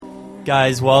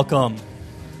Guys, welcome.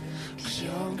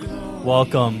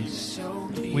 Welcome.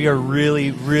 We are really,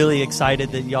 really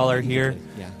excited that y'all are here.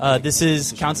 This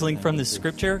is Counseling from the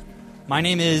Scripture. My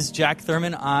name is Jack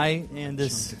Thurman. I and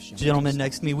this gentleman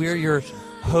next to me, we are your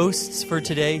hosts for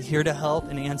today, here to help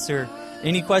and answer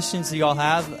any questions that y'all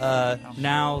have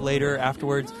now, later,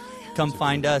 afterwards. Come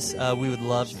find us. We would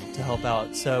love to help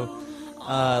out. So,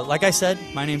 like I said,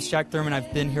 my name's Jack Thurman.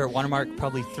 I've been here at Watermark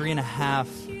probably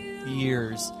 3.5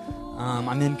 years.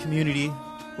 I'm in community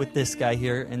with this guy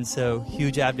here, and so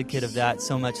huge advocate of that,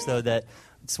 so much so that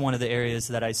it's one of the areas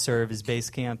that I serve is base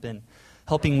camp and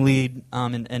helping lead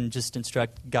and just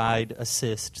instruct, guide,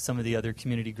 assist some of the other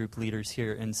community group leaders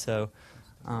here. And so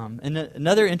and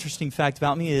another interesting fact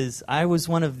about me is I was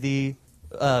one of the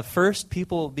first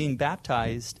people being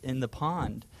baptized in the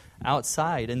pond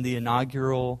outside in the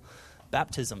inaugural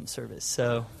baptism service.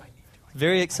 So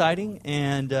very exciting.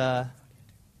 And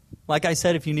like I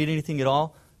said, if you need anything at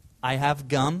all, I have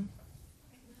gum.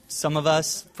 Some of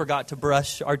us forgot to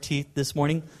brush our teeth this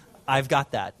morning. I've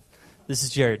got that. This is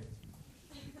Jared.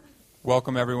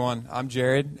 Welcome, everyone. I'm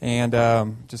Jared, and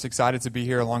just excited to be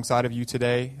here alongside of you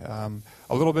today.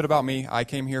 A little bit about me. I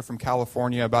came here from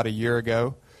California about a year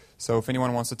ago. So if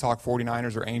anyone wants to talk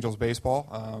 49ers or Angels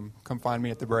baseball, come find me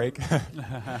at the break.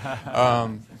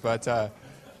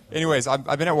 Anyways,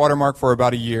 I've been at Watermark for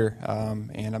about a year,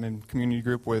 and I'm in community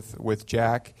group with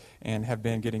Jack and have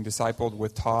been getting discipled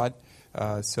with Todd.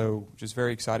 So just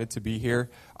very excited to be here.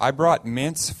 I brought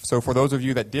mints, so for those of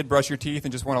you that did brush your teeth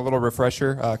and just want a little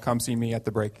refresher, come see me at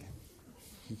the break.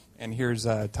 And here's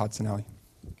Todd Sinelli.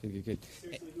 Good.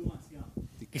 Seriously, who wants gum?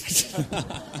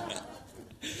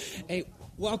 Hey,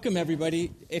 welcome,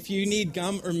 everybody. If you need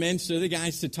gum or mints, they're the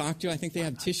guys to talk to. I think they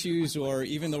have tissues or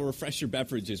even the refresher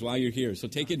beverages while you're here. So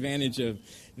take advantage of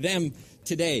them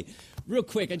today. Real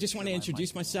quick, I just want to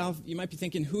introduce myself. You might be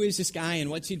thinking, who is this guy and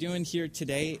what's he doing here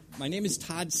today? My name is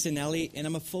Todd Sinelli, and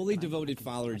I'm a fully devoted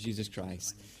follower of Jesus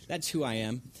Christ. That's who I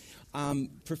am.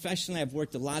 Professionally, I've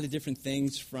worked a lot of different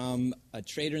things, from a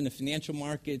trader in the financial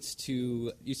markets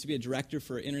to used to be a director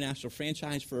for an international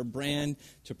franchise for a brand,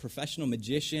 to a professional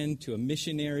magician, to a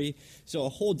missionary. So a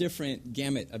whole different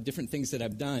gamut of different things that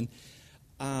I've done.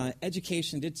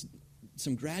 Education, did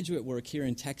some graduate work here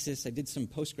in Texas. I did some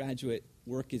postgraduate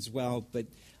work as well. But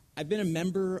I've been a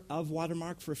member of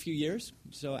Watermark for a few years,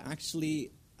 so I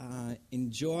actually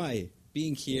enjoy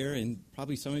being here, and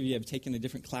probably some of you have taken a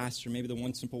different class, or maybe the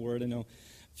One Simple Word. I know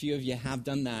a few of you have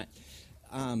done that.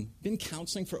 Been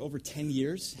counseling for over 10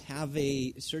 years, have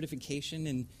a certification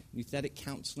in Nouthetic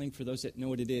counseling, for those that know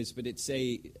what it is, but it's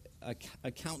a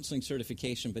counseling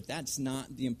certification, but that's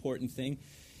not the important thing.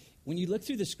 When you look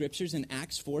through the scriptures in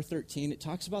Acts 4:13, it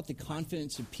talks about the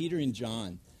confidence of Peter and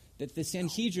John, that the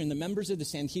Sanhedrin, the members of the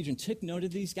Sanhedrin, took note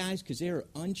of these guys because they were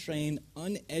untrained,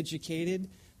 uneducated,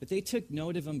 but they took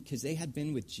note of them because they had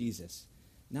been with Jesus,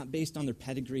 not based on their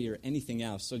pedigree or anything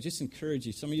else. So just encourage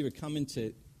you. Some of you are coming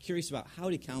to curious about how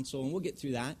to counsel, and we'll get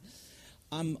through that.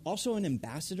 I'm also an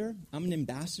ambassador. I'm an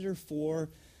ambassador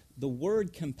for the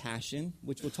word compassion,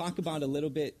 which we'll talk about a little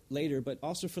bit later, but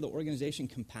also for the organization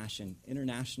Compassion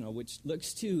International, which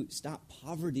looks to stop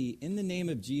poverty in the name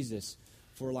of Jesus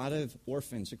for a lot of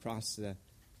orphans across the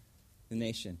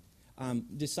nation.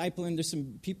 Discipling, there's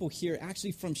some people here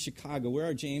actually from Chicago. Where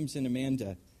are James and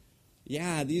Amanda?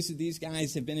 Yeah, these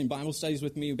guys have been in Bible studies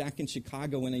with me back in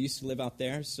Chicago when I used to live out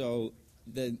there. So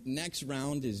the next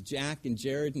round is Jack and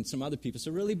Jared and some other people.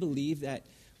 So really believe that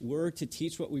we're to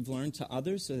teach what we've learned to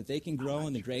others so that they can grow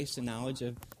in the grace and knowledge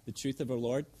of the truth of our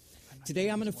Lord. Today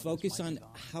I'm going to focus on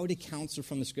how to counsel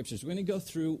from the Scriptures. We're going to go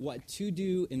through what to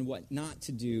do and what not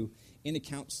to do in a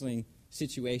counseling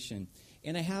situation.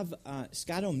 And I have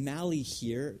Scott O'Malley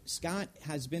here. Scott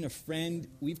has been a friend.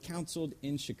 We've counseled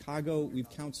in Chicago. We've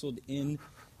counseled in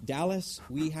Dallas.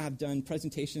 We have done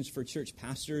presentations for church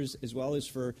pastors as well as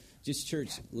for just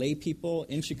church lay people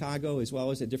in Chicago as well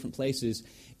as at different places.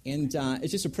 And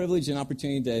it's just a privilege and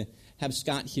opportunity to have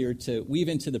Scott here to weave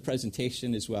into the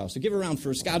presentation as well. So give a round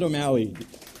for Scott O'Malley.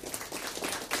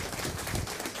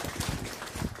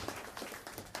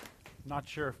 Not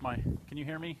sure if can you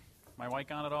hear me? My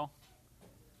mic on at all?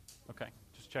 Okay,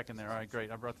 just checking there. All right,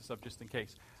 great. I brought this up just in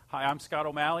case. Hi, I'm Scott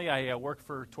O'Malley. I work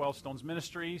for 12 Stones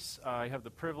Ministries. I have the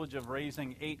privilege of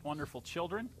raising 8 wonderful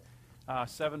children,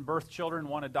 7 birth children,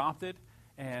 1 adopted,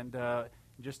 and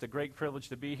just a great privilege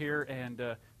to be here. And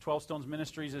 12 Stones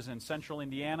Ministries is in central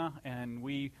Indiana, and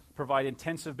we provide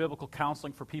intensive biblical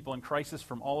counseling for people in crisis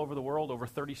from all over the world. Over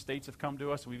 30 states have come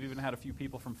to us. We've even had a few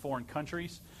people from foreign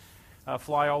countries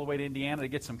fly all the way to Indiana to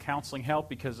get some counseling help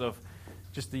because of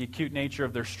just the acute nature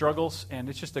of their struggles, and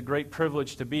it's just a great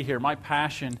privilege to be here. My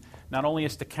passion not only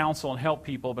is to counsel and help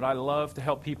people, but I love to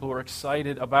help people who are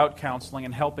excited about counseling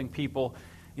and helping people,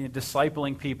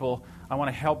 discipling people. I want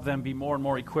to help them be more and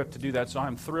more equipped to do that. So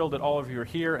I'm thrilled that all of you are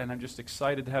here, and I'm just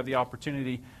excited to have the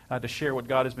opportunity to share what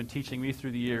God has been teaching me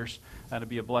through the years and to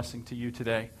be a blessing to you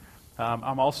today.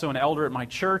 I'm also an elder at my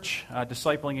church,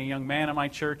 discipling a young man at my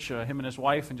church, him and his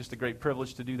wife, and just a great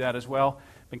privilege to do that as well.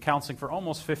 Been counseling for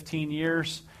almost 15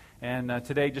 years, and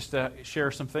today just to share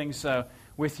some things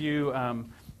with you.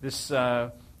 This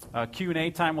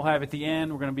Q&A time we'll have at the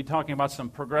end, we're going to be talking about some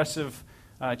progressive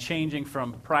changing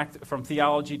from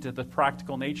theology to the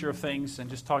practical nature of things, and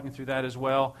just talking through that as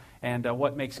well, and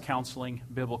what makes counseling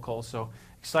biblical. So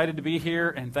excited to be here,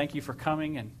 and thank you for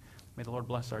coming, and may the Lord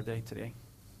bless our day today.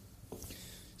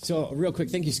 So real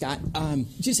quick, thank you, Scott.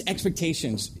 Just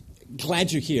expectations.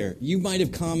 Glad you're here. You might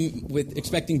have come with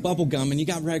expecting bubble gum and you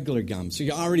got regular gum, so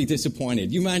you're already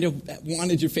disappointed. You might have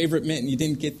wanted your favorite mint and you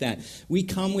didn't get that. We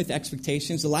come with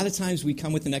expectations. A lot of times we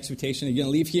come with an expectation that you're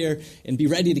going to leave here and be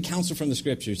ready to counsel from the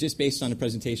Scriptures just based on a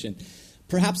presentation.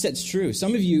 Perhaps that's true.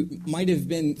 Some of you might have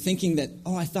been thinking that,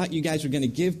 I thought you guys were going to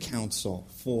give counsel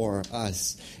for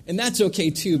us. And that's okay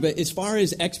too, but as far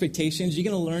as expectations, you're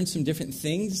going to learn some different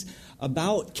things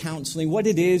about counseling, what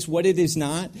it is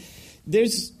not.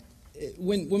 There's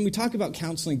When we talk about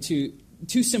counseling,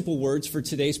 two simple words for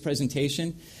today's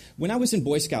presentation. When I was in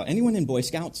Boy Scout, anyone in Boy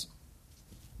Scouts?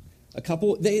 A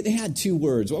couple? They had two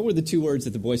words. What were the two words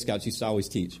that the Boy Scouts used to always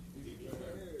teach?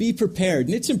 Be prepared.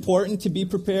 And it's important to be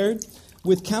prepared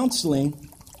with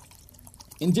counseling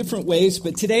in different ways.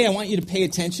 But today I want you to pay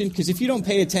attention, because if you don't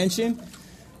pay attention,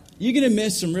 you're going to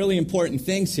miss some really important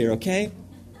things here, okay?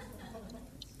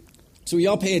 So we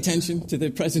all pay attention to the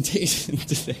presentation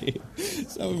today.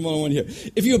 Some of them I want to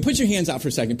hear. If you would put your hands out for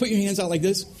a second. Put your hands out like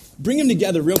this. Bring them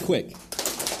together real quick.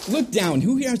 Look down.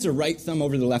 Who here has their right thumb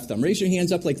over the left thumb? Raise your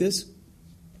hands up like this.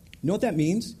 You know what that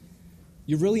means?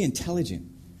 You're really intelligent.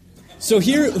 So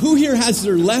who here has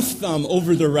their left thumb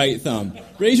over their right thumb?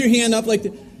 Raise your hand up like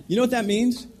that. You know what that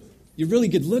means? You're really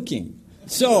good looking.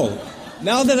 So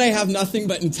now that I have nothing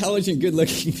but intelligent, good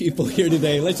looking people here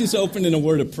today, let's just open in a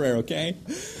word of prayer, okay?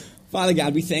 Father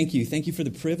God, we thank you. Thank you for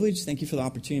the privilege. Thank you for the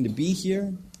opportunity to be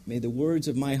here. May the words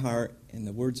of my heart and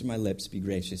the words of my lips be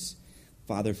gracious.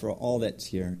 Father, for all that's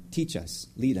here, teach us,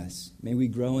 lead us. May we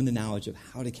grow in the knowledge of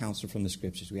how to counsel from the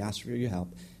Scriptures. We ask for your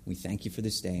help. We thank you for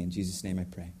this day. In Jesus' name I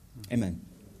pray. Amen.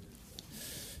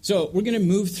 So we're going to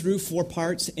move through 4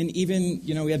 parts, and even,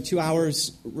 we have 2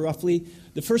 hours roughly.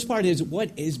 The first part is,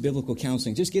 what is biblical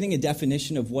counseling? Just getting a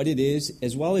definition of what it is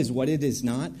as well as what it is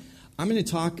not. I'm going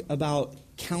to talk about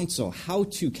counsel, how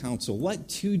to counsel, what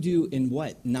to do and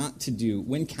what not to do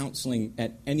when counseling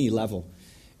at any level.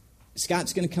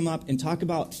 Scott's going to come up and talk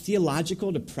about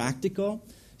theological to practical,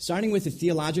 starting with a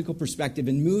theological perspective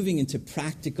and moving into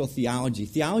practical theology.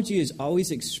 Theology is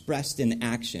always expressed in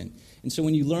action. And so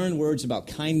when you learn words about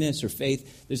kindness or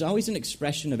faith, there's always an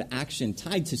expression of action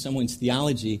tied to someone's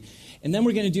theology. And then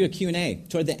we're going to do a Q&A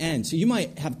toward the end. So you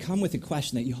might have come with a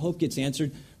question that you hope gets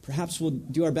answered. Perhaps we'll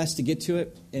do our best to get to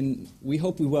it, and we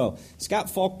hope we will. Scott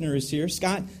Faulkner is here.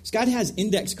 Scott has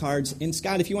index cards. And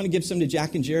Scott, if you want to give some to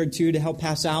Jack and Jared, too, to help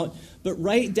pass out. But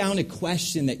write down a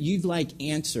question that you'd like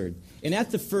answered. And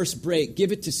at the first break,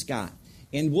 give it to Scott.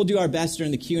 And we'll do our best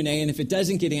during the Q&A. And if it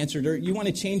doesn't get answered, or you want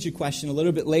to change your question a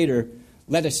little bit later,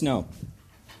 let us know.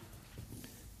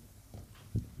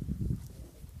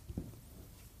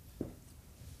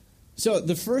 So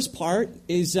the first part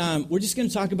is we're just going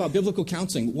to talk about biblical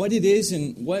counseling, what it is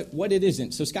and what it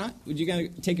isn't. So Scott, would you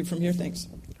going to take it from here? Thanks.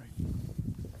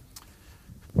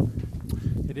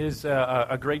 It is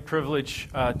a great privilege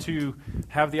to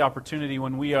have the opportunity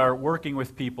when we are working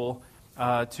with people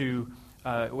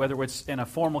whether it's in a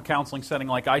formal counseling setting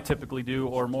like I typically do,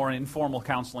 or more an informal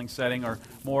counseling setting, or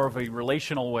more of a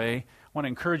relational way. I want to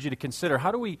encourage you to consider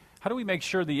how do we make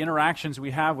sure the interactions we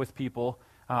have with people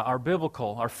are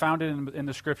biblical, are founded in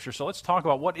the Scripture. So let's talk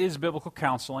about what is biblical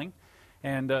counseling.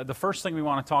 And the first thing we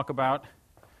want to talk about,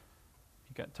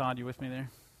 you got Todd, you with me there?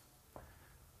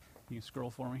 You can scroll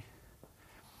for me.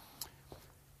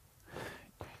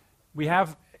 We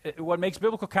have, what makes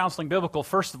biblical counseling biblical,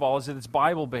 first of all, is that it's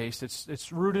Bible-based.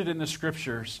 It's rooted in the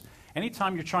Scriptures.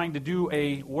 Anytime you're trying to do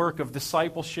a work of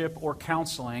discipleship or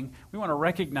counseling, we want to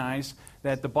recognize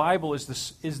that the Bible is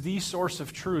the source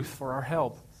of truth for our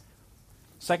help.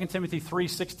 2 Timothy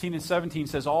 3:16 and 17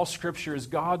 says, all Scripture is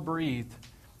God-breathed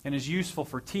and is useful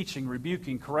for teaching,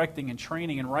 rebuking, correcting, and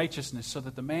training in righteousness, so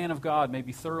that the man of God may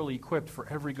be thoroughly equipped for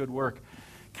every good work.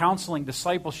 Counseling,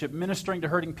 discipleship, ministering to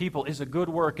hurting people is a good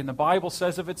work, and the Bible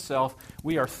says of itself,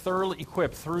 we are thoroughly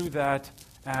equipped through that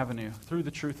avenue, through the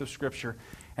truth of Scripture.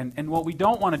 And what we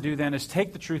don't want to do then is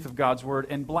take the truth of God's word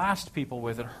and blast people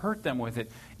with it, hurt them with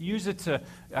it, use it to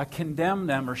condemn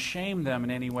them or shame them in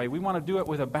any way. We want to do it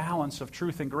with a balance of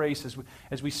truth and grace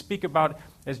as we speak about,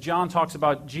 as John talks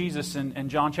about Jesus in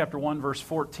John chapter 1, verse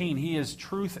 14. He is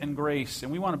truth and grace,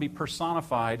 and we want to be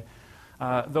personified.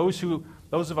 Those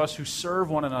of us who serve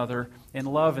one another in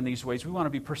love in these ways, we want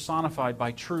to be personified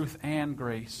by truth and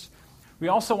grace. We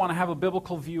also want to have a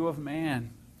biblical view of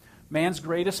man. Man's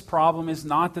greatest problem is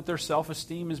not that their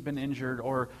self-esteem has been injured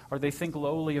or they think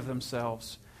lowly of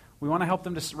themselves. We want to help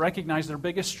them to recognize their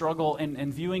biggest struggle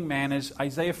in viewing man is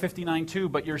Isaiah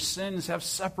 59:2, but your sins have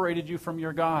separated you from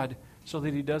your God so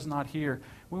that he does not hear.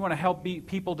 We want to help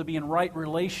people to be in right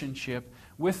relationship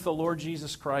with the Lord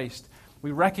Jesus Christ.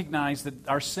 We recognize that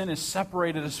our sin has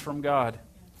separated us from God.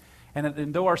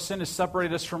 And though our sin has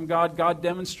separated us from God, God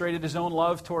demonstrated his own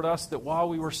love toward us that while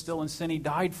we were still in sin, he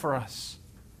died for us.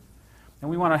 And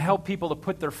we want to help people to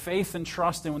put their faith and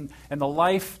trust in the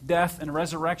life, death, and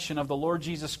resurrection of the Lord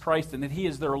Jesus Christ, and that he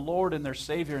is their Lord and their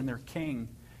Savior and their King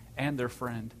and their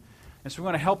friend. And so we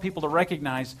want to help people to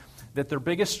recognize that their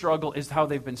biggest struggle is how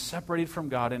they've been separated from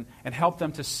God, and help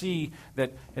them to see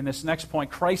that in this next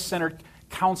point, Christ-centered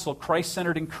counsel,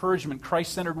 Christ-centered encouragement,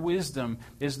 Christ-centered wisdom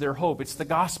is their hope. It's the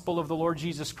gospel of the Lord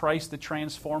Jesus Christ that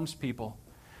transforms people.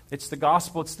 It's the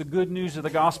gospel. It's the good news of the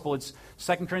gospel. It's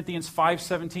 2 Corinthians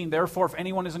 5:17. Therefore, if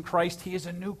anyone is in Christ, he is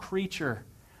a new creature.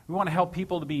 We want to help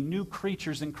people to be new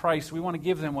creatures in Christ. We want to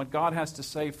give them what God has to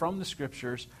say from the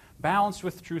Scriptures, balanced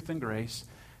with truth and grace.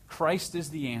 Christ is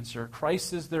the answer.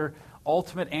 Christ is their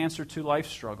ultimate answer to life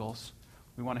struggles.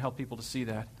 We want to help people to see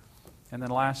that. And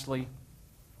then lastly,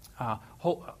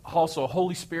 also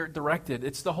Holy Spirit directed.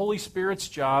 It's the Holy Spirit's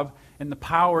job and the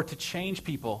power to change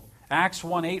people. Acts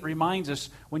 1:8 reminds us,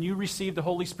 when you receive the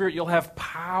Holy Spirit, you'll have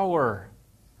power.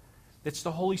 It's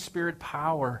the Holy Spirit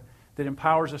power that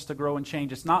empowers us to grow and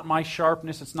change. It's not my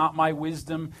sharpness, it's not my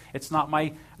wisdom, it's not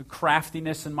my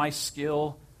craftiness and my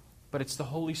skill, but it's the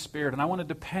Holy Spirit. And I want to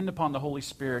depend upon the Holy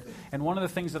Spirit. And one of the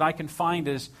things that I can find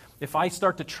is, if I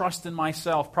start to trust in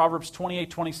myself, Proverbs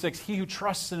 28:26, he who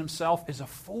trusts in himself is a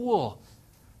fool.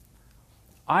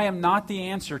 I am not the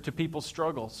answer to people's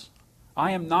struggles.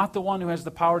 I am not the one who has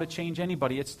the power to change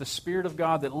anybody. It's the Spirit of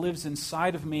God that lives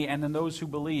inside of me and in those who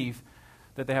believe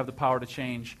that they have the power to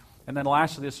change. And then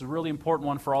lastly, this is a really important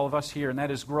one for all of us here, and that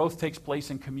is growth takes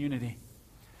place in community.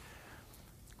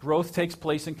 Growth takes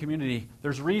place in community.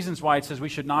 There's reasons why it says we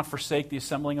should not forsake the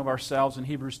assembling of ourselves in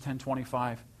Hebrews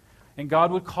 10:25. And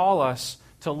God would call us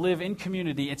to live in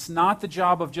community. It's not the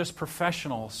job of just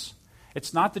professionals.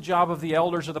 It's not the job of the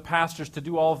elders or the pastors to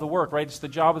do all of the work, right? It's the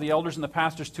job of the elders and the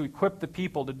pastors to equip the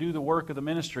people to do the work of the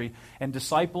ministry. And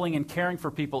discipling and caring for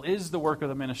people is the work of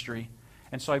the ministry.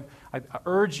 And so I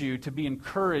urge you to be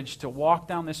encouraged to walk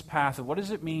down this path of what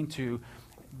does it mean to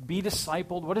be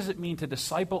discipled? What does it mean to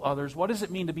disciple others? What does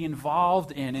it mean to be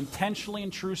involved in intentionally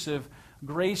intrusive,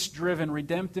 grace-driven,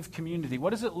 redemptive community?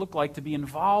 What does it look like to be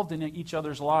involved in each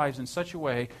other's lives in such a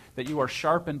way that you are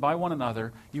sharpened by one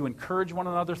another, you encourage one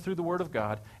another through the Word of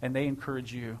God, and they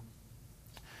encourage you?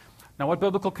 Now, what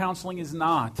biblical counseling is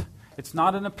not, it's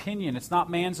not an opinion. It's not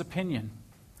man's opinion.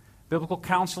 Biblical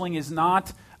counseling is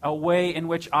not a way in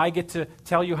which I get to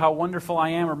tell you how wonderful I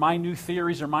am or my new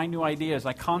theories or my new ideas.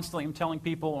 I constantly am telling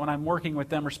people when I'm working with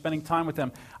them or spending time with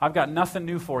them, I've got nothing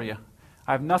new for you.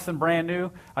 I have nothing brand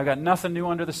new. I've got nothing new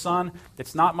under the sun.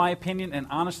 It's not my opinion, and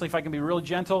honestly, if I can be really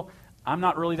gentle, I'm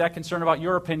not really that concerned about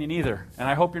your opinion either, and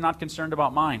I hope you're not concerned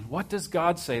about mine. What does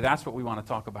God say? That's what we want to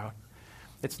talk about.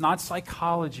 It's not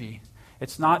psychology.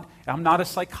 I'm not a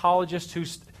psychologist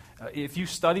who's... If you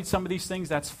studied some of these things,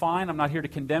 that's fine. I'm not here to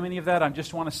condemn any of that. I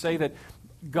just want to say that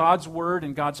God's Word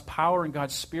and God's power and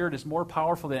God's Spirit is more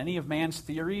powerful than any of man's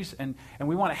theories. And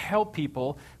we want to help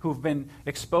people who've been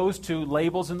exposed to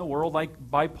labels in the world like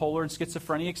bipolar and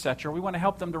schizophrenia, etc. We want to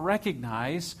help them to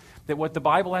recognize that what the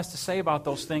Bible has to say about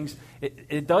those things,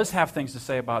 it does have things to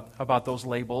say about those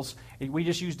labels. We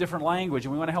just use different language,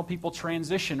 and we want to help people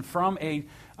transition from a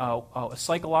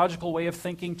psychological way of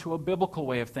thinking to a biblical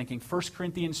way of thinking. 1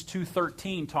 Corinthians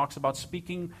 2:13 talks about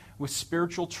speaking with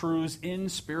spiritual truths in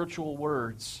spiritual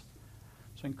words.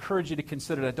 So I encourage you to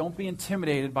consider that. Don't be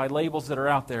intimidated by labels that are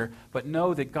out there, but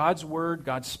know that God's Word,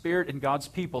 God's Spirit, and God's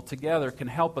people together can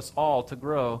help us all to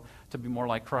grow to be more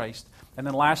like Christ. And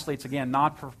then lastly, it's again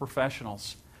not for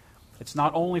professionals. It's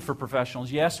not only for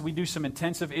professionals. Yes, we do some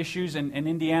intensive issues in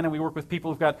Indiana. We work with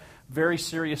people who've got very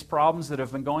serious problems that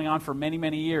have been going on for many,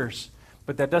 many years.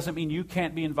 But that doesn't mean you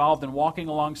can't be involved in walking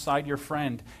alongside your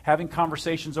friend, having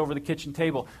conversations over the kitchen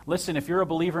table. Listen, if you're a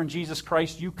believer in Jesus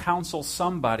Christ, you counsel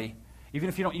somebody. Even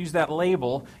if you don't use that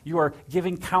label, you are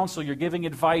giving counsel, you're giving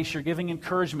advice, you're giving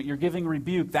encouragement, you're giving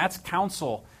rebuke. That's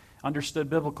counsel understood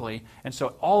biblically. And so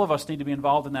all of us need to be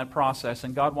involved in that process,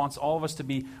 and God wants all of us to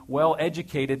be well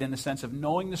educated in the sense of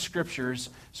knowing the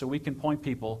Scriptures so we can point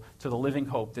people to the living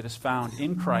hope that is found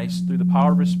in Christ through the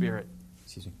power of His Spirit.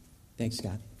 Excuse me. Thanks,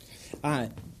 Scott.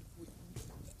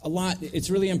 It's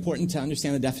really important to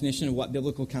understand the definition of what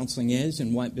biblical counseling is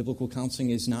and what biblical counseling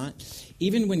is not.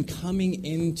 Even when coming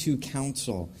into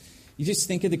counsel, you just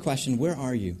think of the question, where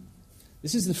are you?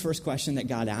 This is the first question that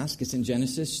God asked. It's in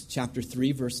Genesis chapter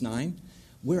 3, verse 9.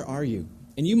 Where are you?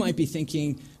 And you might be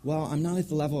thinking, well, I'm not at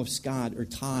the level of Scott or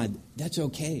Todd. That's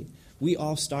okay. We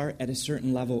all start at a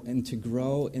certain level, and to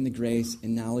grow in the grace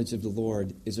and knowledge of the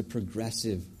Lord is a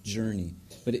progressive journey.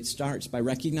 But it starts by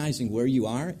recognizing where you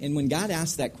are. And when God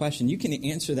asks that question, you can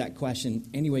answer that question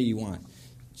any way you want.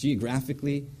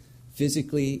 Geographically,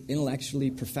 physically,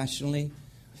 intellectually, professionally.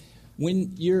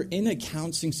 When you're in a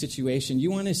counseling situation,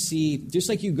 you want to see, just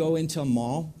like you go into a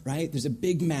mall, right? There's a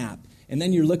big map, and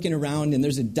then you're looking around, and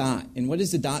there's a dot. And what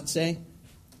does the dot say?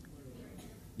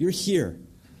 You're here.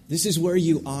 This is where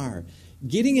you are.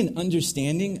 Getting an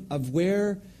understanding of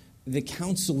where the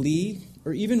counselee,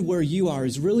 or even where you are,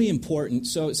 is really important.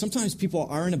 So sometimes people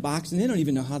are in a box, and they don't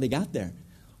even know how they got there.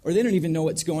 Or they don't even know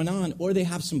what's going on, or they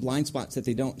have some blind spots that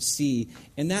they don't see.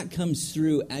 And that comes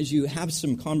through as you have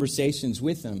some conversations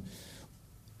with them.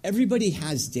 Everybody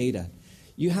has data.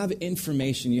 You have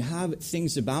information. You have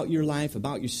things about your life,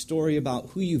 about your story, about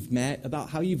who you've met,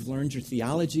 about how you've learned your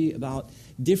theology, about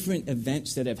different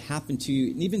events that have happened to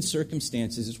you, and even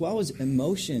circumstances, as well as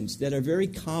emotions that are very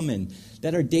common,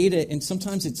 that are data, and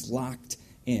sometimes it's locked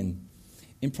in.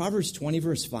 In Proverbs 20,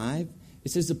 verse 5, it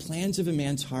says, the plans of a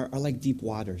man's heart are like deep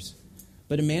waters,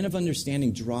 but a man of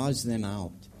understanding draws them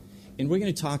out. And we're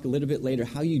going to talk a little bit later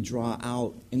how you draw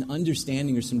out an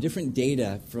understanding or some different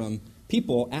data from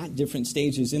people at different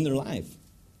stages in their life.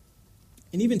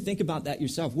 And even think about that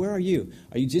yourself. Where are you?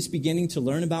 Are you just beginning to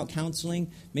learn about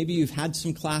counseling? Maybe you've had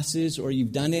some classes or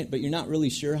you've done it, but you're not really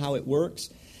sure how it works.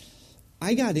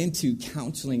 I got into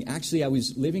counseling. Actually, I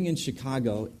was living in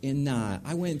Chicago, and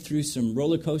I went through some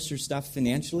roller coaster stuff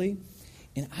financially,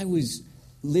 and I was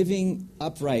living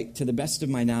upright to the best of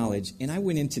my knowledge, and I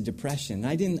went into depression.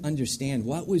 I didn't understand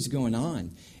what was going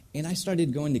on, and I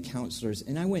started going to counselors,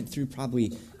 and I went through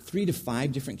probably 3 to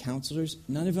 5 different counselors.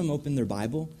 None of them opened their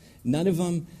Bible. None of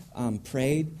them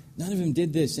prayed. None of them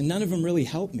did this, and none of them really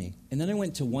helped me. And then I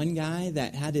went to one guy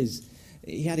that had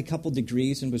a couple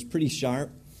degrees and was pretty sharp,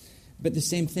 but the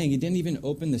same thing. He didn't even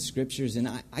open the Scriptures, and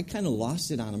I kind of lost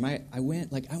it on him. I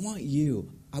went like, I want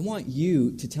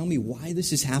you to tell me why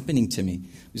this is happening to me.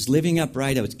 I was living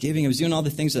upright. I was giving. I was doing all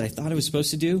the things that I thought I was supposed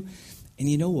to do. And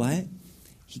you know what?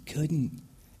 He couldn't.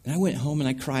 And I went home and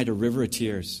I cried a river of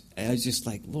tears. I was just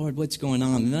like, Lord, what's going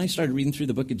on? And then I started reading through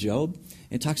the book of Job.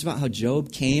 And it talks about how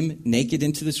Job came naked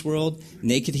into this world.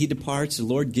 Naked he departs. The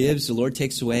Lord gives. The Lord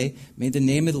takes away. May the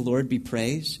name of the Lord be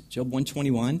praised. Job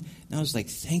 121. And I was like,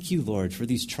 thank you, Lord, for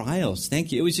these trials.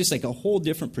 Thank you. It was just like a whole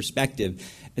different perspective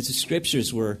as the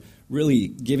Scriptures were really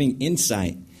giving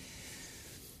insight.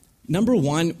 Number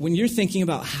one, when you're thinking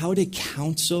about how to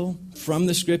counsel from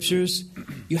the Scriptures,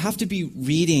 you have to be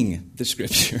reading the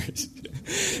Scriptures.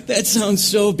 That sounds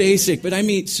so basic, but I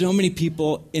meet so many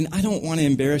people, and I don't want to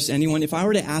embarrass anyone. If I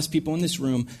were to ask people in this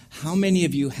room, how many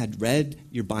of you had read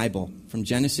your Bible from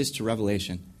Genesis to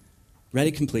Revelation? Read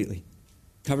it completely,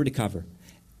 cover to cover.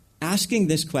 Asking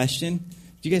this question,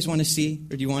 do you guys want to see,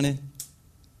 or do you want to?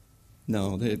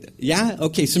 No. Yeah?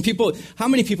 Okay, some people, how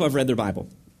many people have read their Bible?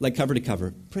 Like cover to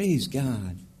cover. Praise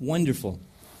God. Wonderful.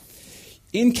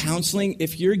 In counseling,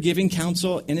 if you're giving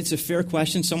counsel and it's a fair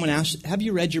question, someone asks, have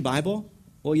you read your Bible?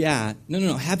 Well, yeah.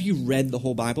 No. Have you read the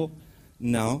whole Bible?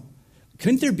 No.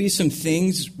 Couldn't there be some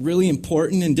things really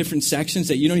important in different sections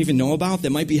that you don't even know about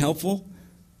that might be helpful?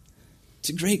 It's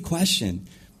a great question.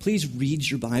 Please read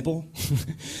your Bible.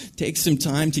 Take some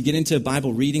time to get into a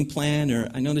Bible reading plan. Or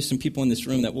I know there's some people in this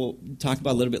room that we'll talk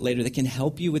about a little bit later that can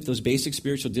help you with those basic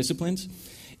spiritual disciplines.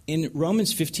 In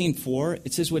Romans 15:4,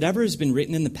 it says, whatever has been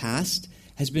written in the past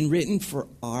has been written for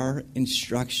our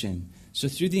instruction. So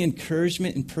through the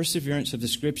encouragement and perseverance of the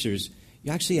Scriptures,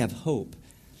 you actually have hope.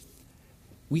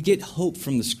 We get hope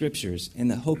from the Scriptures, and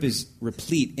the hope is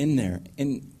replete in there.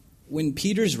 And when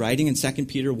Peter's writing in 2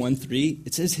 Peter 1:3,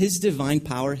 it says his divine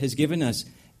power has given us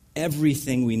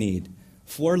everything we need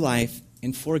for life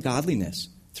and for godliness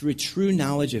through a true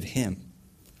knowledge of him.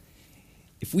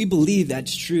 If we believe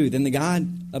that's true, then the God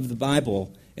of the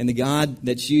Bible and the God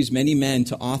that's used many men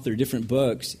to author different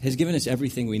books has given us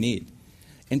everything we need.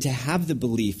 and to have the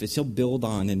belief, as he'll build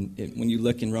on. And when you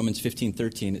look in Romans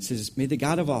 15:13, it says, may the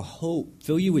God of all hope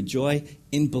fill you with joy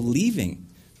in believing.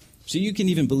 So you can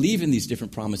even believe in these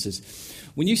different promises.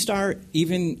 When you start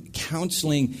even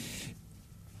counseling,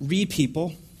 read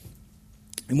people.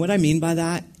 And what I mean by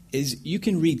that is you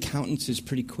can read countenances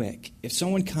pretty quick. If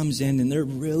someone comes in and they're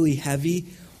really heavy,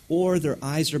 or their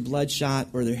eyes are bloodshot,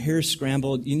 or their hair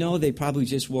scrambled, you know they probably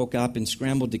just woke up and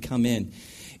scrambled to come in.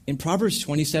 In Proverbs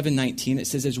 27:19, it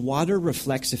says, as water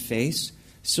reflects a face,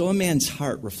 so a man's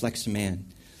heart reflects a man.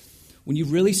 When you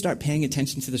really start paying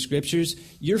attention to the scriptures,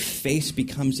 your face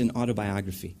becomes an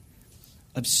autobiography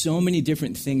of so many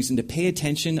different things. And to pay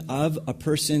attention of a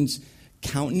person's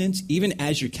countenance, even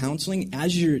as you're counseling,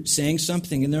 as you're saying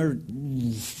something and they're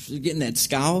getting that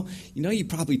scowl, you know you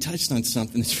probably touched on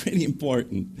something that's really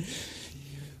important.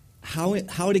 How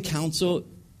to counsel,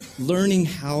 learning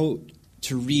how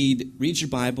to read your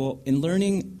Bible, and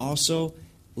learning also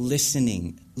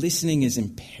listening. Listening is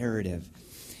imperative.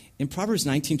 In Proverbs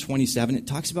 19:27, it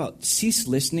talks about cease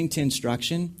listening to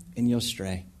instruction and you'll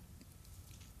stray.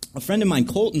 A friend of mine,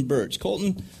 Colton Birch.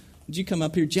 Colton, would you come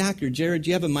up here? Jack or Jared,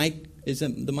 do you have a mic? Is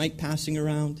the mic passing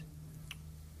around?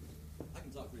 I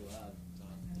can talk real loud.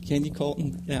 Can you,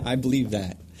 Colton? Yeah, I believe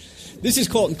that. This is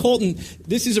Colton. Colton,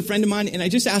 this is a friend of mine, and I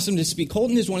just asked him to speak.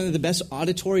 Colton is one of the best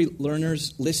auditory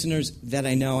listeners that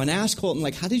I know. And I asked Colton,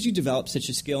 how did you develop such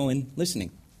a skill in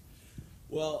listening?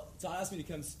 Well, Todd asked me to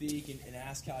come speak and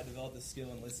ask how I developed this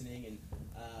skill in listening. And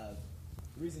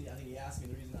the reason I think he asked me,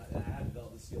 the reason I have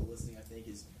developed this skill in listening, I think,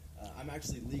 is I'm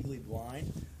actually legally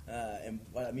blind. And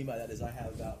what I mean by that is I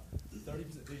have about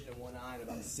 30% vision in one eye and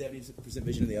about 70%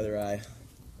 vision in the other eye.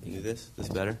 Can you do this? This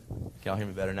better? Can y'all hear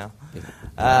me better now?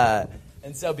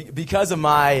 And so because of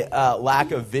my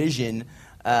lack of vision,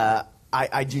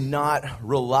 I do not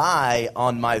rely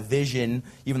on my vision,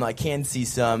 even though I can see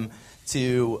some,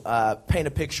 to paint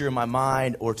a picture in my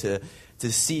mind or to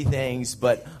see things,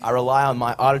 but I rely on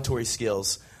my auditory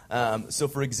skills. So,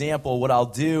 for example, what I'll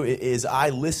do is I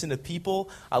listen to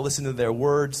people, I listen to their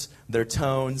words, their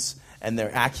tones, and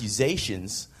their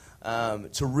accusations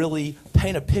to really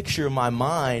paint a picture in my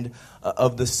mind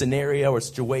of the scenario or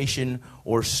situation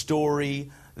or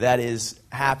story that is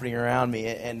happening around me.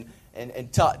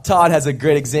 And Todd has a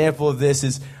great example of this.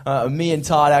 Is me and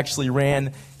Todd actually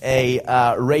ran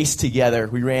a race together.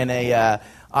 We ran a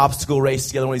obstacle race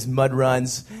together, one of these mud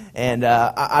runs, and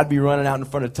I'd be running out in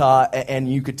front of Todd,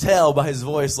 and you could tell by his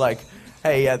voice,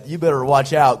 hey, you better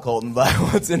watch out, Colton, by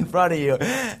what's in front of you,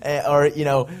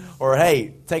 or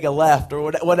hey, take a left, or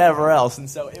whatever else. And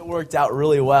so it worked out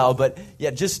really well. But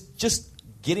yeah, just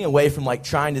getting away from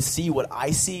trying to see what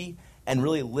I see and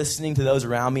really listening to those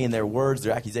around me and their words,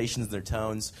 their accusations, their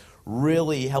tones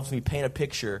really helps me paint a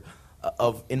picture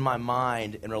of in my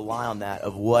mind and rely on that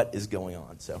of what is going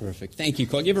on. So perfect. Thank you,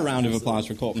 Colton. Give a round of applause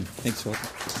for Colton. Thanks, Colton.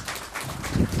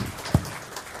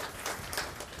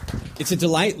 It's a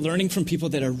delight learning from people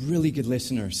that are really good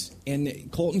listeners. And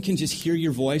Colton can just hear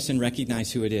your voice and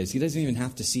recognize who it is. He doesn't even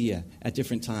have to see you at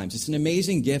different times. It's an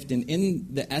amazing gift. And in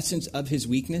the essence of his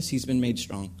weakness, he's been made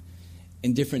strong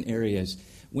in different areas.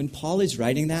 When Paul is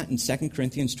writing that in 2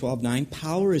 Corinthians 12:9,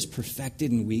 power is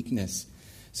perfected in weakness.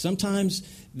 Sometimes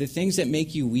the things that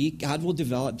make you weak, God will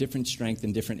develop different strength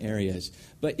in different areas.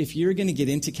 But if you're going to get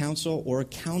into counsel or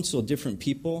counsel different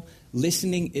people,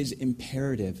 listening is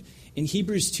imperative. In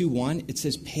Hebrews 2:1, it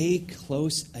says, pay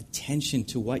close attention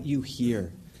to what you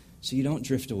hear so you don't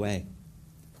drift away.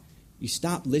 You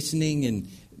stop listening and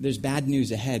there's bad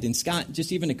news ahead. And Scott,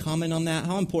 just even a comment on that,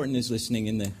 how important is listening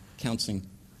in the counseling?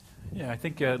 Yeah, I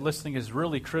think listening is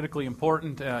really critically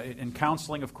important in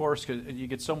counseling, of course, because you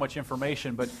get so much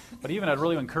information. But even I'd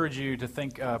really encourage you to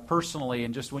think personally,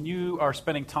 and just when you are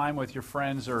spending time with your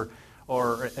friends or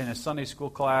in a Sunday school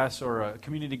class or a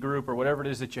community group or whatever it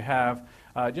is that you have,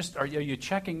 are you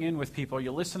checking in with people? Are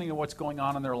you listening to what's going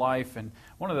on in their life? And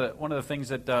one of the things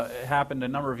that happened a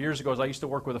number of years ago is I used to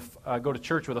work with go to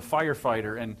church with a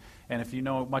firefighter, and if you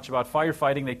know much about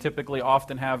firefighting, they typically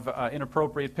often have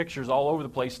inappropriate pictures all over the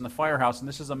place in the firehouse. And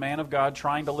this is a man of God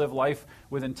trying to live life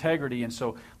with integrity. And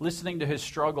so listening to his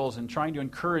struggles and trying to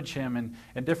encourage him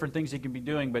and different things he can be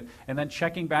doing, and then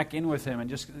checking back in with him. And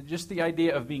just the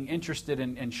idea of being interested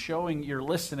and showing you're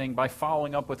listening by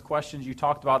following up with questions you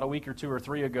talked about a week or 2 or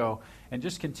 3 ago. And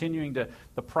just continuing to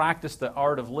practice the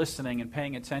art of listening and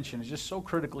paying attention is just so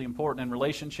critically important in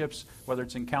relationships, whether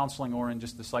it's in counseling or in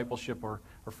just discipleship or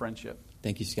friendship.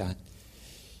 Thank you, Scott.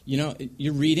 You know,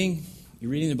 you're reading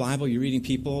the Bible, you're reading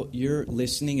people, you're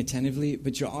listening attentively,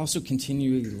 but you're also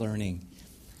continually learning.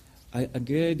 A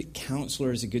good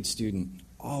counselor is a good student,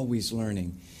 always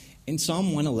learning. In Psalm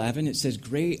 111, it says,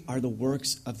 "Great are the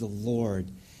works of the Lord.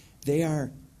 They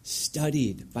are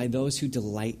studied by those who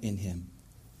delight in him."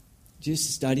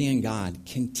 Just studying God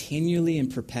continually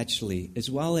and perpetually, as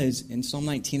well as in Psalm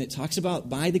 19, it talks about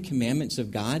by the commandments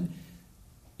of God,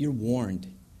 you're warned.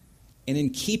 And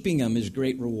in keeping them is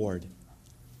great reward.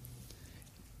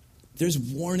 There's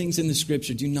warnings in the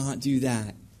Scripture. Do not do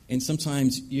that. And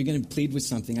sometimes you're going to plead with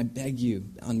something. I beg you,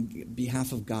 on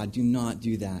behalf of God, do not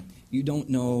do that. You don't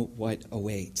know what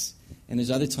awaits. And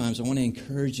there's other times I want to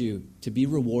encourage you to be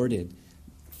rewarded.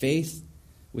 Faith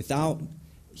without,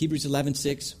 Hebrews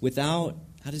 11:6, without,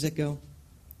 how does that go?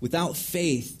 Without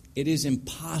faith, it is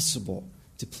impossible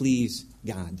to please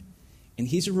God. And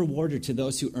he's a rewarder to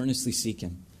those who earnestly seek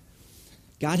him.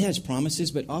 God has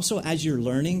promises, but also as you're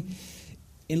learning,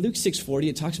 in Luke 6:40,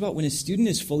 it talks about when a student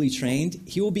is fully trained,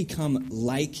 he will become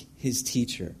like his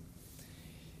teacher.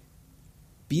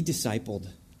 Be discipled.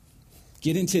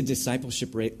 Get into a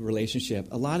discipleship relationship.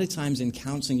 A lot of times in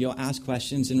counseling, you'll ask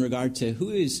questions in regard to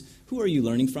who are you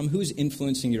learning from? Who's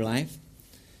influencing your life?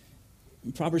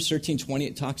 In Proverbs 13:20,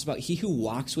 it talks about he who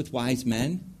walks with wise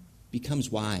men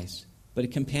becomes wise, but a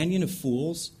companion of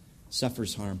fools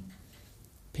suffers harm.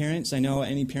 Parents, I know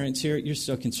any parents here, you're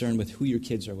so concerned with who your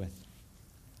kids are with.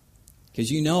 Because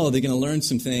you know they're going to learn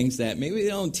some things that maybe they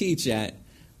don't teach at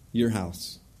your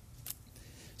house.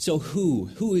 So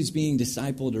who is being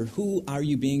discipled, or who are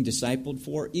you being discipled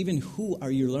for? Even who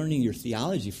are you learning your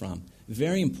theology from?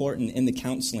 Very important in the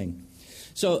counseling.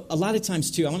 So a lot of times,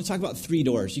 too, I want to talk about 3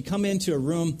 doors. You come into a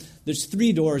room, there's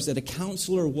 3 doors that a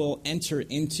counselor will enter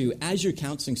into as you're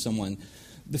counseling someone.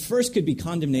 The first could be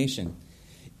condemnation.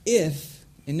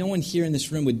 And no one here in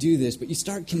this room would do this, but you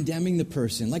start condemning the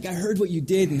person. Like, I heard what you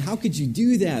did, and how could you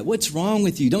do that? What's wrong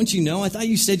with you? Don't you know? I thought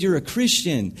you said you're a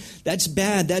Christian. That's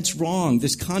bad. That's wrong.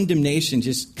 This condemnation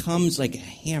just comes like a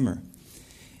hammer.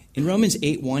 In Romans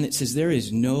 8:1, it says, "There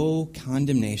is no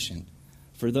condemnation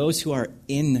for those who are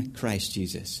in Christ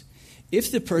Jesus."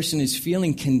 If the person is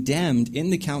feeling condemned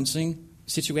in the counseling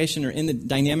situation or in the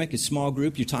dynamic, a small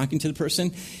group, you're talking to the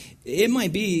person, it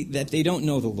might be that they don't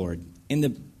know the Lord. And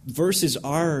the verses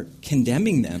are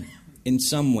condemning them in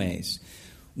some ways.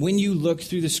 When you look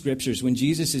through the Scriptures, when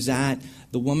Jesus is at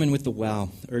the woman with the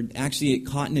well, or actually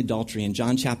caught in adultery in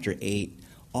John chapter 8,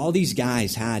 all these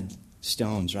guys had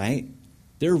stones, right?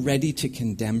 They're ready to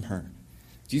condemn her.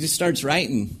 Jesus starts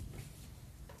writing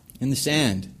in the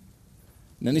sand.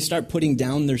 And then they start putting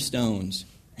down their stones.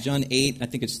 John 8, I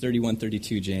think it's 31,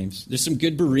 32, James. There's some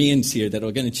good Bereans here that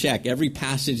are going to check every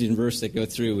passage and verse that go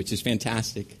through, which is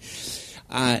fantastic.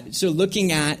 So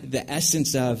looking at the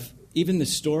essence of even the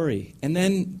story. And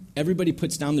then everybody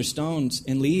puts down their stones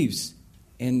and leaves.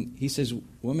 And he says,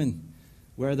 "Woman,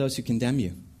 where are those who condemn you?"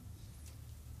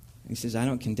 And he says, "I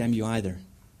don't condemn you either.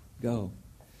 Go."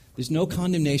 There's no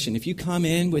condemnation. If you come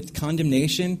in with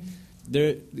condemnation,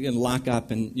 they're going to lock up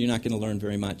and you're not going to learn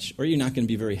very much, or you're not going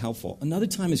to be very helpful. Another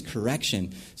time is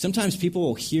correction. Sometimes people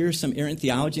will hear some errant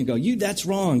theology and go, that's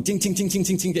wrong, ding, ding, ding, ding,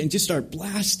 ding, ding, and just start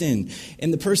blasting.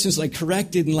 And the person's like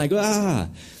corrected and like,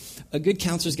 A good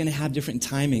counselor is going to have different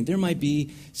timing. There might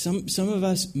be some of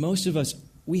us, most of us,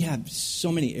 we have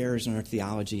so many errors in our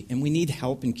theology, and we need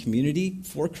help in community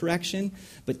for correction,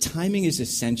 but timing is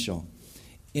essential.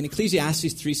 In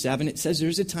Ecclesiastes 3:7, it says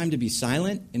there's a time to be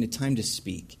silent and a time to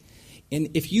speak. And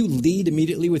if you lead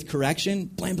immediately with correction,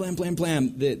 blam, blam, blam,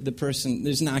 blam, the person,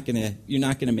 you're not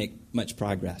going to make much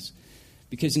progress.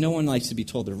 Because no one likes to be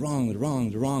told they're wrong, they're wrong,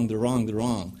 they're wrong, they're wrong, they're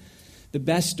wrong. The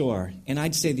best door, and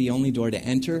I'd say the only door to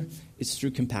enter, is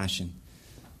through compassion.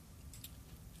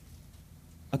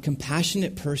 A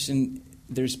compassionate person,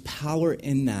 there's power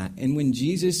in that. And when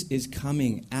Jesus is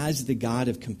coming as the God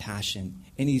of compassion,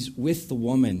 and he's with the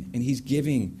woman, and he's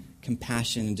giving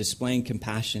compassion and displaying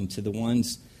compassion to the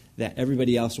ones that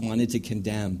everybody else wanted to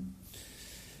condemn.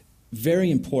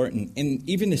 Very important and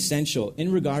even essential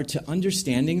in regard to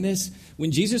understanding this.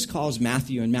 When Jesus calls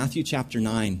Matthew in Matthew chapter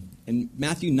 9, in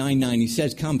Matthew 9:9, he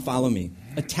says, "Come, follow me."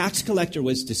 A tax collector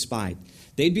was despised.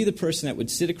 They'd be the person that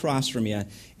would sit across from you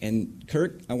and,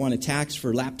 "Kirk, I want a tax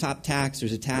for laptop tax.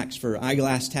 There's a tax for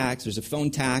eyeglass tax. There's a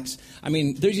phone tax." I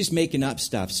mean, they're just making up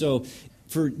stuff. So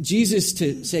for Jesus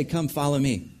to say, "Come, follow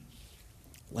me,"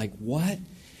 like what?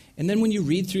 And then when you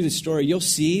read through the story, you'll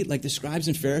see, like, the scribes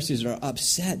and Pharisees are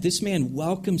upset. This man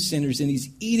welcomes sinners, and he's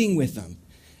eating with them.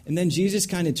 And then Jesus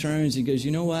kind of turns and goes, "You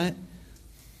know what?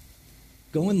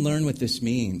 Go and learn what this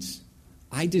means.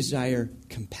 I desire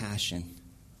compassion."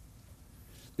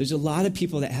 There's a lot of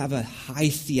people that have a high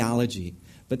theology,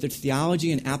 but their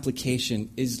theology and application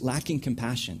is lacking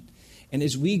compassion. And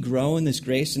as we grow in this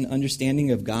grace and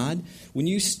understanding of God, when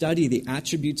you study the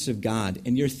attributes of God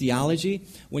in your theology,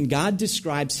 when God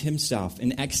describes himself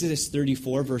in Exodus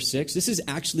 34, verse 6, this is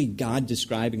actually God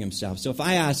describing himself. So if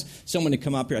I ask someone to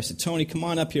come up here, I said, Tony, come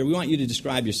on up here. We want you to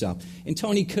describe yourself. And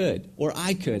Tony could, or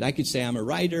I could. I could say I'm a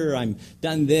writer, I'm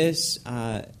done this.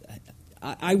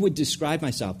 I would describe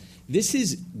myself. This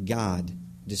is God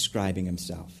describing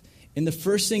himself. And the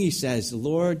first thing he says, the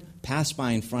Lord passed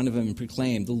by in front of him and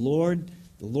proclaimed, the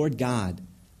Lord God,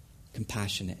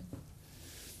 compassionate.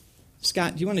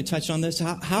 Scott, do you want to touch on this?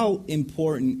 How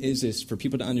important is this for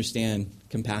people to understand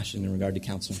compassion in regard to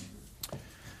counseling?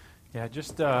 Yeah,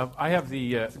 I have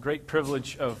the great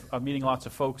privilege of meeting lots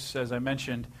of folks, as I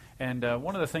mentioned, and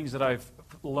one of the things that I've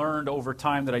learned over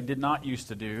time that I did not used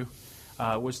to do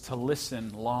was to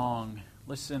listen long.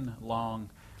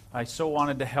 I so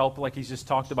wanted to help, like he's just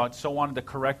talked about, so wanted to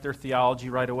correct their theology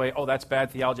right away. Oh, that's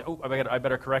bad theology. Oh, I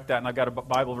better correct that, and I've got a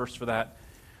Bible verse for that.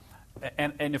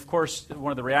 And of course,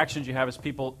 one of the reactions you have is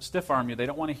people stiff-arm you. They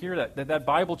don't want to hear that. That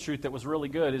Bible truth that was really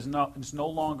good is no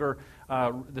longer,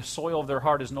 the soil of their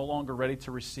heart is no longer ready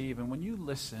to receive. And when you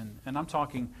listen, and I'm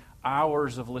talking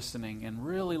hours of listening and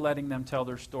really letting them tell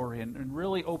their story and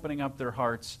really opening up their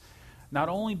hearts, not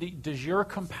only does your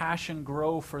compassion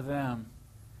grow for them,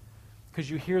 because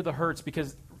you hear the hurts,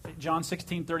 because John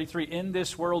 16:33, in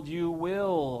this world you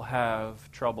will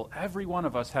have trouble. Every one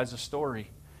of us has a story.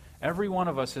 Every one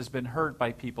of us has been hurt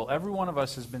by people. Every one of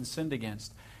us has been sinned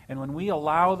against. And when we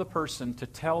allow the person to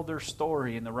tell their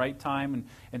story in the right time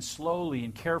and slowly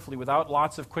and carefully without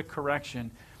lots of quick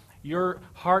correction, your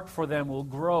heart for them will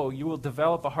grow. You will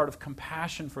develop a heart of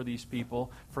compassion for these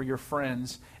people, for your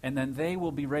friends, and then they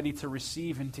will be ready to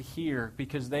receive and to hear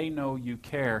because they know you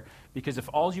care. Because if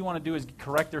all you want to do is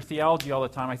correct their theology all the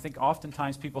time, I think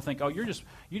oftentimes people think, oh, you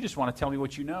just want to tell me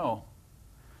what you know.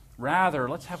 Rather,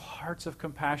 let's have hearts of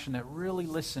compassion that really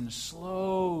listen,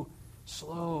 slow,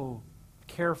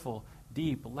 careful,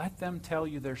 deep. Let them tell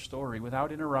you their story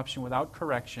without interruption, without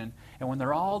correction. And when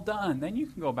they're all done, then you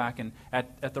can go back and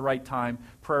at the right time,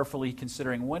 prayerfully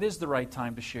considering what is the right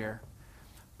time to share.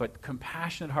 But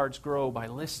compassionate hearts grow by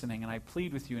listening, and I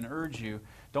plead with you and urge you,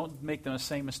 don't make the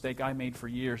same mistake I made for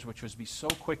years, which was be so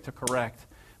quick to correct,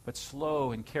 but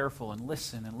slow and careful and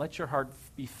listen, and let your heart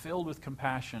be filled with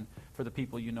compassion for the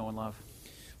people you know and love.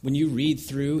 When you read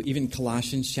through even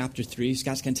Colossians chapter 3,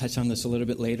 Scott's going to touch on this a little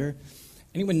bit later.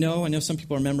 Anyone know? I know some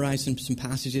people are memorizing some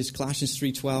passages. Colossians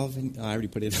 3:12. I already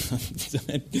put it on.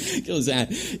 It goes that.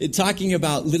 It's talking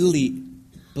about literally,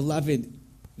 beloved,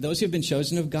 those who have been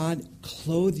chosen of God,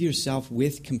 clothe yourself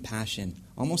with compassion.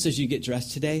 Almost as you get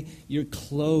dressed today, you're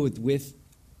clothed with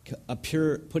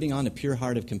putting on a pure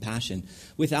heart of compassion.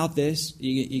 Without this,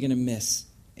 you're going to miss,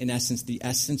 in essence, the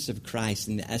essence of Christ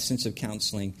and the essence of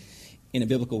counseling in a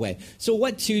biblical way. So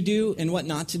what to do and what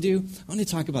not to do? I want to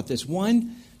talk about this.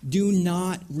 One, do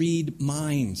not read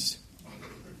minds.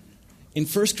 In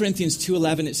 1 Corinthians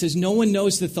 2:11, it says, no one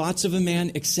knows the thoughts of a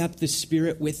man except the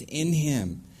Spirit within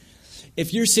him.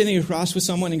 If you're sitting across with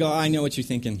someone and go, I know what you're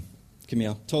thinking,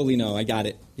 Camille. Totally know. I got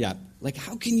it. Yeah. Like,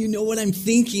 how can you know what I'm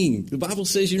thinking? The Bible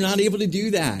says you're not able to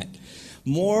do that.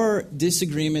 More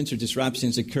disagreements or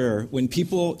disruptions occur when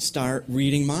people start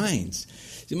reading minds.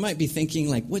 You might be thinking,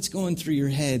 like, what's going through your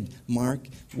head, Mark?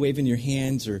 Waving your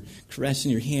hands or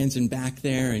caressing your hands and back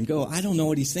there and go, I don't know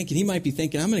what he's thinking. He might be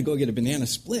thinking, I'm going to go get a banana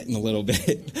split in a little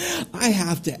bit. I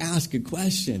have to ask a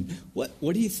question. What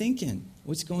are you thinking?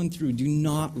 What's going through? Do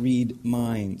not read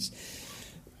minds.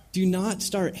 Do not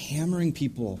start hammering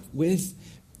people with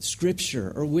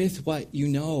Scripture or with what you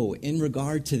know in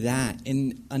regard to that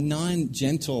in a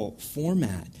non-gentle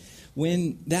format.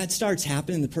 When that starts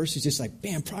happening, the person's just like,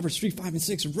 bam, Proverbs 3, 5, and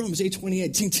 6, Romans 8,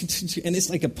 28, and it's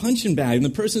like a punching bag. And the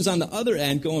person's on the other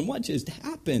end going, what just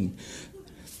happened?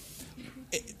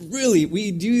 Really,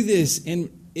 we do this. And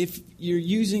if you're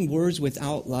using words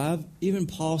without love, even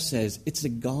Paul says it's a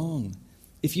gong.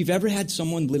 If you've ever had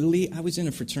someone literally, I was in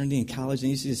a fraternity in college, and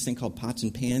they used to do this thing called pots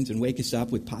and pans and wake us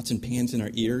up with pots and pans in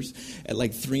our ears at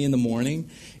like 3 a.m.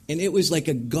 And it was like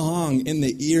a gong in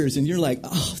the ears. And you're like,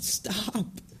 oh, stop.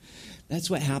 That's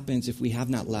what happens if we have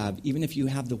not love. Even if you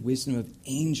have the wisdom of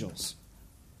angels,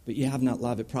 but you have not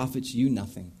love, it profits you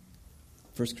nothing.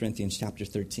 1 Corinthians chapter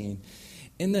 13.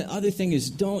 And the other thing is,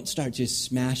 don't start just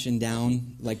smashing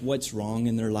down like what's wrong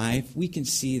in their life. We can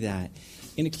see that.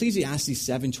 In Ecclesiastes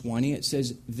 7:20, it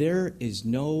says, there is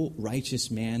no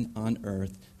righteous man on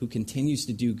earth who continues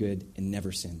to do good and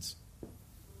never sins.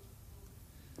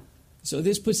 So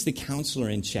this puts the counselor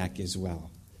in check as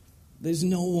well. There's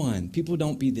no one. People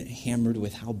don't be hammered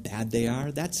with how bad they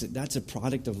are. That's a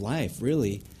product of life,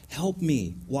 really. Help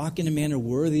me walk in a manner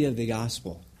worthy of the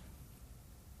gospel.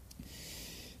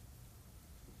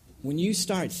 When you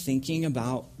start thinking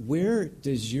about where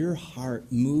does your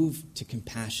heart move to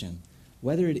compassion,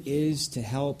 whether it is to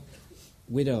help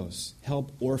widows,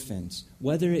 help orphans,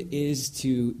 whether it is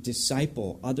to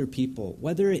disciple other people,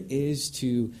 whether it is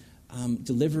to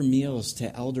deliver meals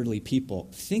to elderly people,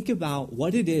 think about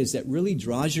what it is that really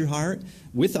draws your heart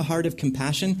with a heart of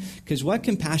compassion, because what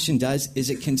compassion does is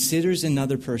it considers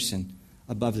another person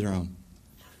above their own.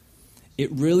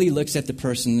 It really looks at the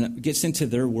person, gets into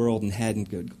their world and head and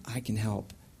goes, I can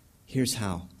help. Here's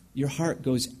how. Your heart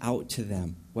goes out to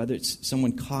them, whether it's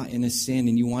someone caught in a sin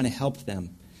and you want to help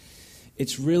them.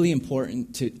 It's really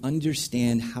important to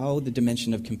understand how the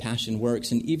dimension of compassion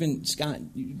works. And even, Scott,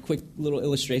 quick little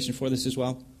illustration for this as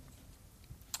well.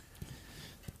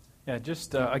 Yeah,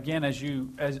 just again,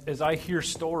 as I hear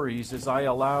stories, as I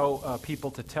allow people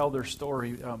to tell their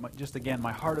story, just again,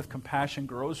 my heart of compassion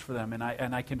grows for them, and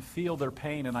I can feel their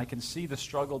pain, and I can see the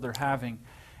struggle they're having.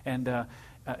 And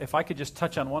if I could just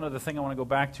touch on one other thing I want to go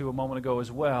back to a moment ago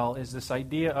as well, is this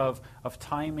idea of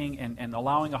timing and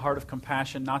allowing a heart of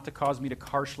compassion not to cause me to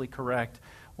harshly correct.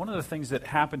 One of the things that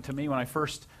happened to me when I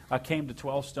first came to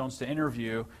 12 Stones to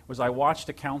interview was I watched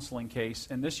a counseling case,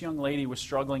 and this young lady was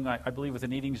struggling, I believe, with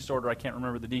an eating disorder. I can't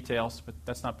remember the details, but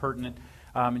that's not pertinent.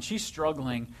 And she's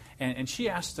struggling, and she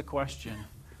asked the question,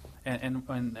 and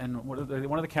one of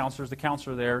the counselors, the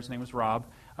counselor there, his name was Rob,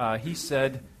 he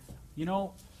said, you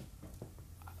know,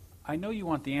 I know you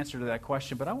want the answer to that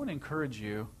question, but I want to encourage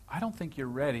you. I don't think you're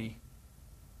ready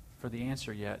for the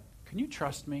answer yet. Can you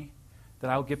trust me that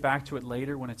I'll get back to it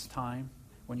later when it's time,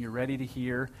 when you're ready to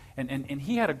hear? And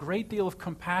he had a great deal of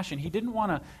compassion. He didn't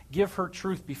want to give her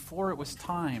truth before it was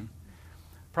time.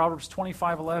 Proverbs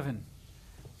 25:11,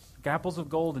 apples of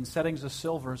gold and settings of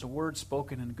silver is a word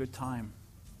spoken in a good time.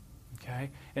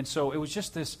 Okay? And so it was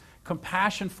just this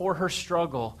compassion for her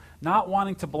struggle, not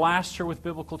wanting to blast her with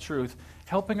biblical truth,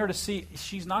 helping her to see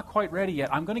she's not quite ready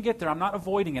yet. I'm going to get there. I'm not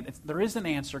avoiding it. There is an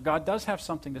answer. God does have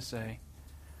something to say.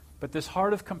 But this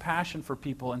heart of compassion for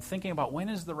people and thinking about when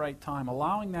is the right time,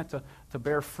 allowing that to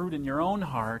bear fruit in your own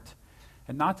heart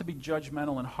and not to be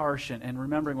judgmental and harsh, and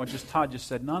remembering what Todd just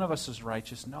said, none of us is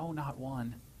righteous. No, not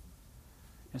one.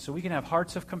 And so we can have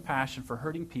hearts of compassion for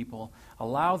hurting people,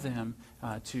 allow them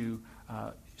to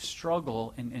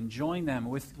struggle and join them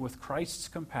with Christ's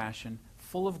compassion,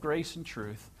 full of grace and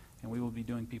truth, and we will be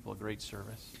doing people a great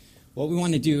service. What we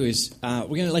want to do is we're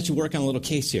going to let you work on a little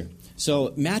case here.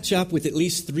 So match up with at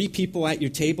least 3 people at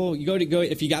your table. You go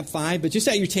if you got 5, but just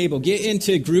at your table. Get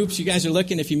into groups. You guys are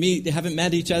looking. If you haven't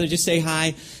met each other, just say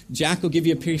hi. Jack will give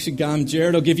you a piece of gum.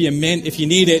 Jared will give you a mint if you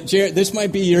need it. Jared, this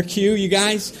might be your cue, you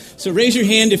guys. So raise your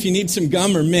hand if you need some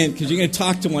gum or mint, because you're going to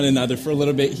talk to one another for a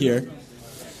little bit here.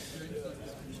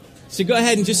 So go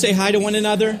ahead and just say hi to one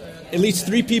another. At least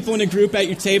 3 people in a group at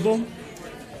your table.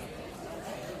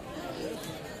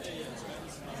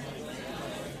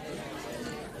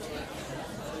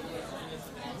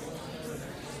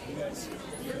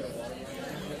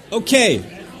 Okay,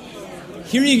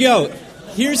 here you go.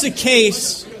 Here's a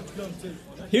case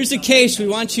we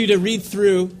want you to read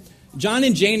through. John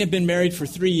and Jane have been married for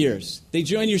 3 years. They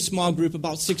joined your small group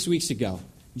about 6 weeks ago.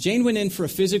 Jane went in for a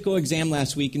physical exam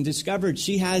last week and discovered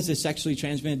she has a sexually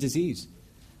transmitted disease.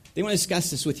 They want to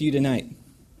discuss this with you tonight.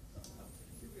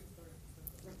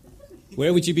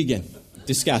 Where would you begin?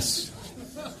 Discuss.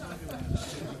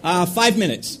 5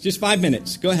 minutes. Just 5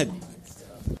 minutes. Go ahead.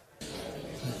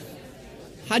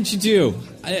 How'd you do?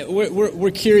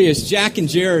 We're curious. Jack and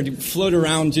Jared float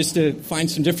around just to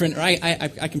find some different... I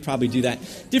can probably do that.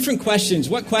 Different questions.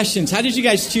 What questions? How did you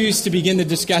guys choose to begin the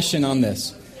discussion on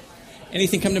this?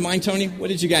 Anything come to mind, Tony? What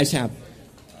did you guys have?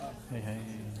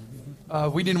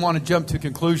 We didn't want to jump to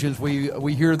conclusions.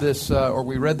 We hear this, or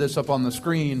we read this up on the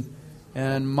screen,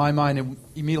 and my mind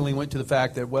immediately went to the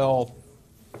fact that, well,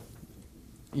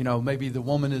 you know, maybe the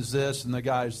woman is this, and the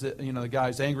guy's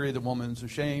angry, the woman's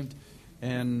ashamed.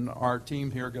 And our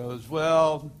team here goes,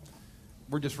 well,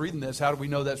 we're just reading this. How do we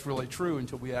know that's really true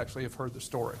until we actually have heard the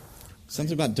story?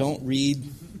 Something about don't read.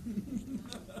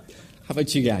 How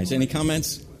about you guys? Any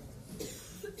comments?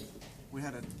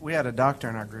 We had a doctor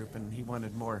in our group, and he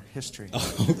wanted more history.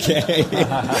 Okay.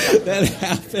 That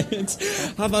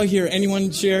happens. How about here? Anyone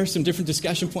share some different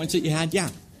discussion points that you had? Yeah.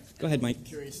 Go ahead, Mike.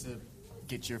 Curious to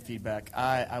get your feedback.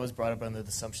 I was brought up under the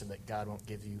assumption that God won't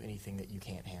give you anything that you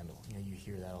can't handle. You know, you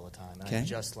hear that all the time. Okay. I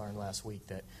just learned last week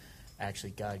that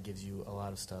actually God gives you a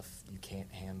lot of stuff you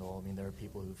can't handle. I mean, there are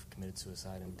people who've committed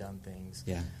suicide and done things.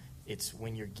 Yeah. it's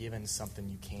when you're given something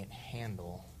you can't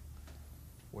handle,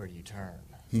 where do you turn?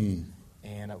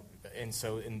 And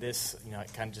so in this,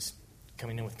 kind of just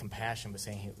coming in with compassion, but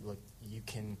saying, hey, look, you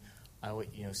can,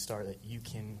 start that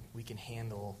we can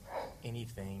handle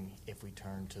anything if we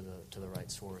turn to the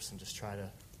right source and just try to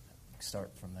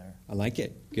start from there. I like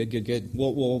it. Good.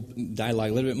 We'll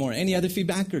dialogue a little bit more. Any other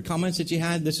feedback or comments that you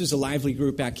had? This was a lively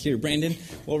group back here. Brandon,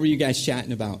 what were you guys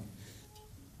chatting about?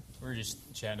 We were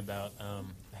just chatting about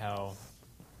how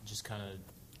just kind of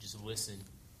just listen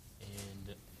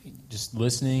and just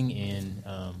listening and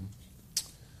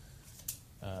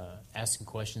asking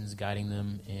questions, guiding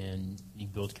them, and you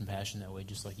build compassion that way,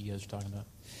 just like you guys are talking about.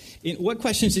 What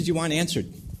questions did you want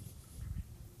answered?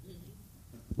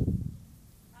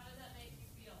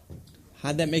 How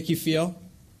did that make you feel?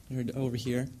 Over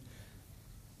here.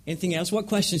 Anything else? What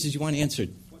questions did you want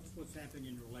answered? What's happening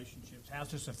in your relationships? How's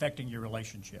this affecting your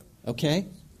relationship? Okay.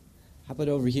 How about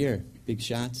over here? Big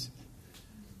shots.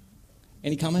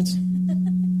 Any comments?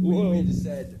 We just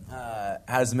said,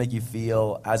 how does it make you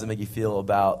feel? How does it make you feel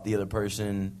about the other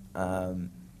person? And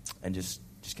just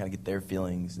kind of get their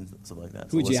feelings and stuff like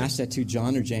that. Who would you ask that to,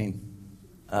 John or Jane?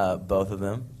 Both of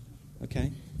them.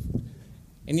 Okay.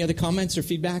 Any other comments or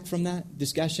feedback from that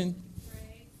discussion?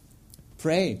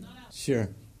 Pray. Sure.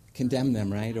 Condemn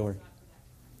them, right? Or,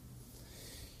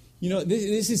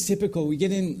 this is typical. We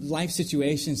get in life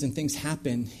situations and things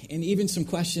happen. And even some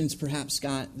questions, perhaps,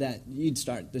 Scott, that you'd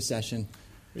start the session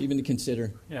or even to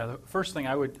consider. Yeah, the first thing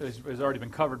has already been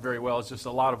covered very well, is just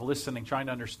a lot of listening, trying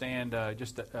to understand,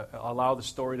 allow the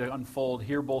story to unfold,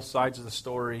 hear both sides of the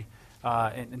story.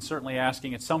 And certainly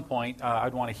asking at some point,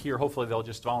 I'd want to hear, hopefully they'll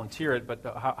just volunteer it, but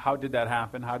how did that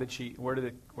happen? Where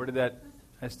did that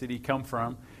STD come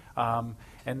from?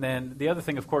 And then the other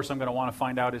thing, of course, I'm going to want to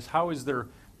find out is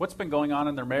what's been going on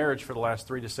in their marriage for the last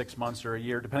 3 to 6 months or a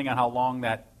year, depending on how long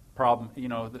that problem,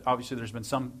 obviously there's been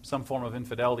some form of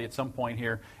infidelity at some point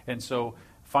here. And so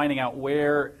finding out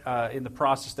where in the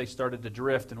process they started to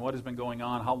drift and what has been going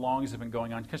on, how long has it been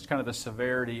going on, just kind of the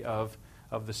severity of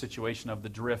the situation, of the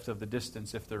drift, of the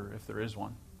distance, if there is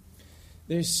one.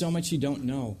 There's so much you don't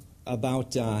know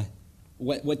about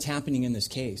what's happening in this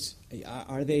case.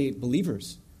 Are they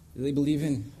believers? Do they believe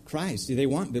in Christ? Do they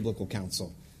want biblical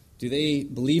counsel? Do they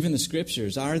believe in the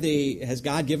Scriptures? Has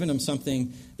God given them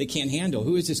something they can't handle?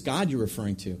 Who is this God you're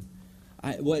referring to?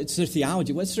 What's their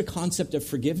theology? What's their concept of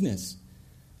forgiveness?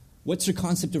 What's their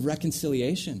concept of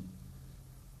reconciliation?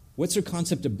 What's their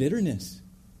concept of bitterness?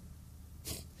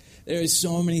 There is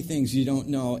so many things you don't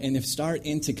know. And if start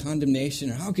into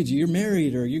condemnation, or how could you? You're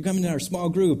married, or you're coming to our small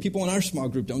group. People in our small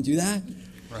group don't do that.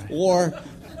 Right. Or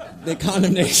the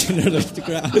condemnation or the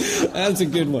crowd. That's a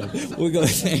good one. We'll go,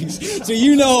 thanks. So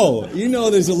you know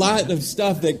there's a lot of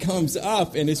stuff that comes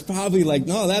up, and it's probably like,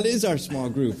 no, that is our small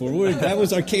group. Or that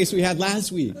was our case we had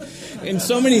last week. And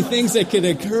so many things that could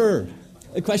occur.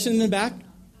 A question in the back?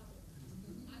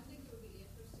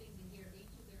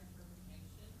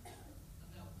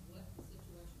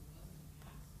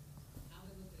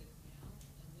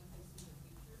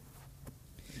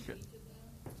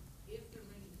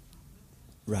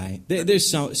 Right. There's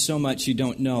so much you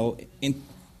don't know. And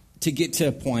to get to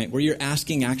a point where you're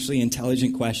asking actually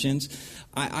intelligent questions,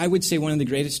 I would say one of the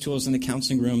greatest tools in the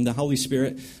counseling room, the Holy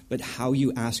Spirit, but how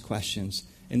you ask questions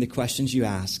and the questions you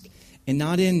ask. And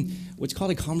not in what's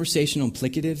called a conversational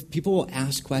implicative. People will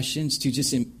ask questions to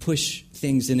just push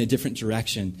things in a different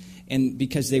direction, and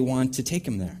because they want to take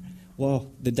them there.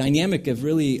 Well, the dynamic of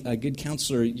really a good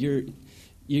counselor,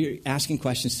 you're asking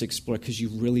questions to explore because you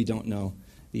really don't know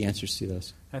the answers to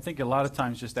those. I think a lot of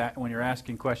times just when you're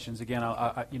asking questions, again,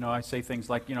 I say things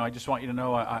like, I just want you to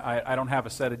know I don't have a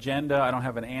set agenda. I don't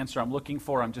have an answer I'm looking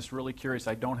for. I'm just really curious.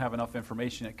 I don't have enough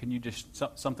information. Can you just,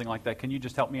 something like that, can you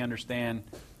just help me understand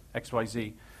X, Y,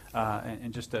 Z?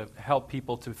 And just to help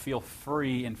people to feel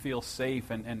free and feel safe.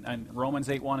 And Romans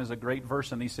 8:1 is a great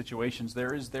verse in these situations.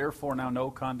 There is therefore now no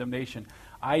condemnation.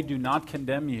 I do not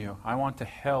condemn you. I want to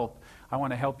help. I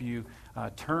want to help you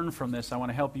turn from this. I want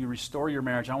to help you restore your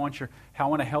marriage. I want to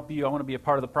help you. I want to be a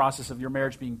part of the process of your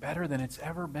marriage being better than it's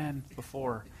ever been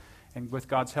before. And with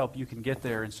God's help, you can get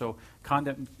there. And so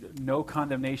no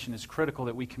condemnation is critical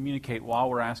that we communicate while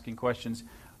we're asking questions.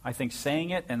 I think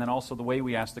saying it and then also the way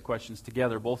we ask the questions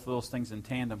together, both of those things in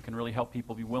tandem can really help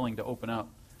people be willing to open up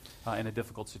in a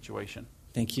difficult situation.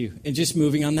 Thank you. And just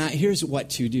moving on that, here's what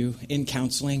to do in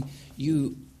counseling.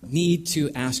 You need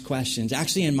to ask questions.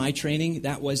 Actually, in my training,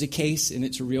 that was a case, and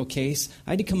it's a real case.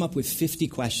 I had to come up with 50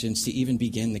 questions to even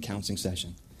begin the counseling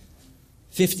session.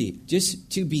 50,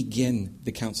 just to begin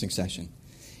the counseling session.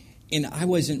 And I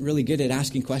wasn't really good at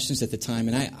asking questions at the time,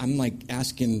 and I'm like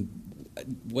asking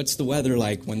what's the weather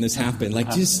like when this happened?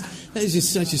 That is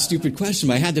just such a stupid question,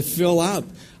 but I had to fill up.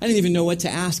 I didn't even know what to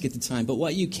ask at the time. But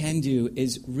what you can do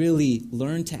is really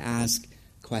learn to ask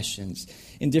questions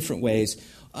in different ways.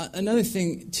 Another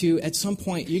thing, too, at some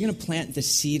point, you're going to plant the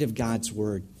seed of God's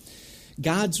Word.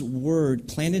 God's Word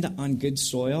planted on good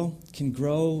soil can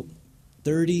grow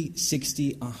 30,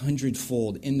 60,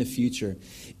 100-fold in the future.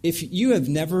 If you have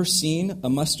never seen a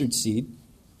mustard seed,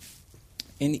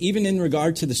 and even in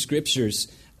regard to the Scriptures,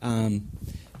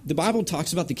 the Bible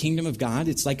talks about the kingdom of God.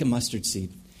 It's like a mustard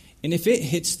seed. And if it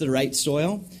hits the right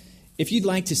soil, if you'd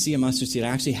like to see a mustard seed, I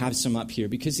actually have some up here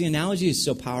because the analogy is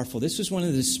so powerful. This was one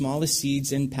of the smallest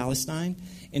seeds in Palestine.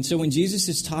 And so when Jesus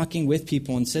is talking with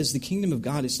people and says the kingdom of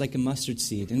God is like a mustard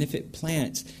seed, and if it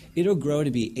plants, it'll grow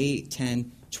to be 8,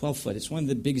 10, 12 foot. It's one of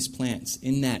the biggest plants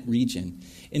in that region.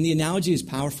 And the analogy is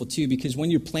powerful too because when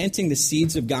you're planting the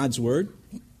seeds of God's Word,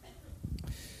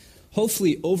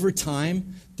 hopefully over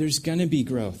time, there's going to be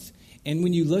growth. And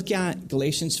when you look at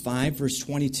Galatians 5, verse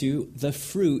 22, the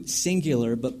fruit,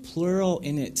 singular but plural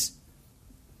in its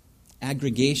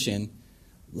aggregation,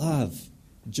 love,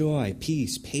 joy,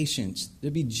 peace, patience,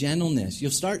 there'll be gentleness.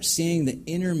 You'll start seeing the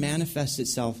inner manifest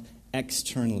itself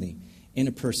externally in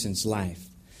a person's life.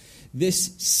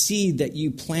 This seed that you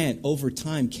plant over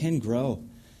time can grow.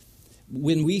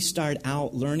 When we start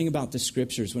out learning about the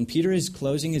Scriptures, when Peter is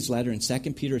closing his letter in 2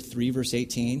 Peter 3, verse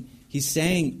 18, he's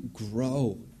saying,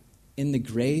 grow in the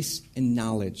grace and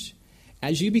knowledge.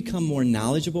 As you become more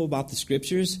knowledgeable about the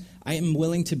Scriptures, I am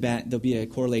willing to bet there'll be a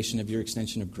correlation of your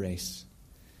extension of grace.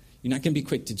 You're not going to be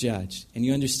quick to judge. And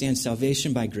you understand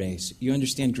salvation by grace. You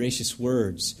understand gracious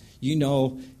words. You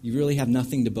know you really have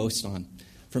nothing to boast on.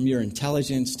 From your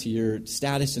intelligence to your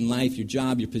status in life, your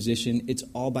job, your position, it's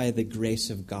all by the grace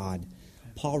of God.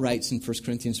 Paul writes in 1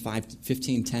 Corinthians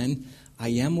 5:15-10, I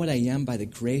am what I am by the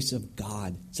grace of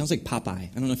God. Sounds like Popeye.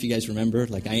 I don't know if you guys remember.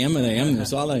 Like, I am what I am.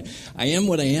 That's all I am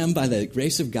what I am by the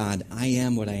grace of God. I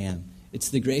am what I am. It's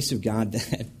the grace of God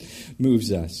that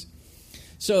moves us.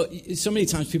 So many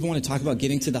times people want to talk about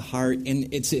getting to the heart,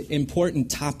 and it's an important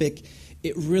topic.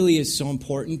 It really is so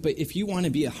important. But if you want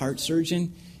to be a heart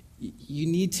surgeon, you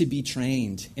need to be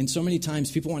trained. And so many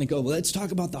times people want to go, well, let's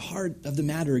talk about the heart of the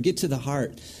matter or get to the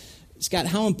heart. Scott,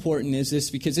 how important is this?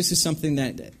 Because this is something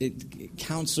that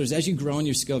counselors, as you grow in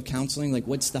your skill of counseling, like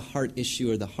what's the heart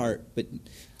issue or the heart? But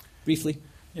briefly.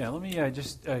 Yeah, let me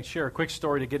just share a quick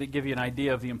story to give you an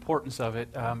idea of the importance of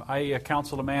it. I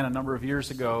counseled a man a number of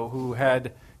years ago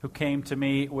who came to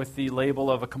me with the label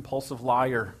of a compulsive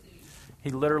liar. He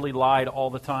literally lied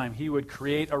all the time. He would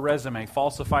create a resume,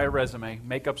 falsify a resume,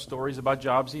 make up stories about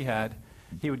jobs he had.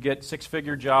 He would get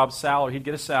six-figure job salary. He'd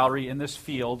get a salary in this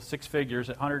field, 6 figures,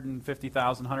 at $150,000,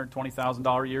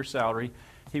 $120,000 a year salary.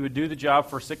 He would do the job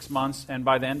for 6 months, and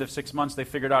by the end of 6 months, they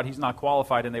figured out he's not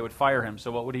qualified, and they would fire him.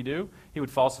 So what would he do? He would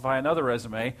falsify another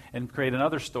resume and create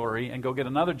another story and go get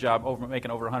another job making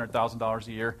over $100,000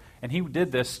 a year. And he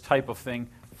did this type of thing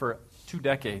for 2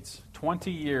 decades,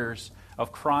 20 years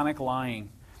of chronic lying.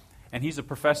 And he's a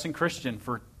professing Christian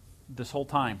for this whole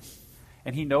time.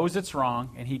 And he knows it's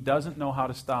wrong, and he doesn't know how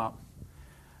to stop.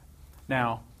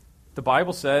 Now, the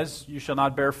Bible says, you shall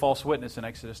not bear false witness in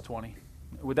Exodus 20.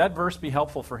 Would that verse be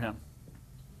helpful for him?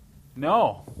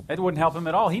 No, it wouldn't help him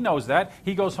at all. He knows that.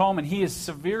 He goes home, and he is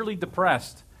severely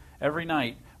depressed every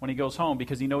night when he goes home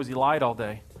because he knows he lied all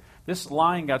day. This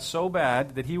lying got so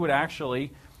bad that he would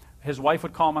actually, his wife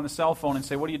would call him on the cell phone and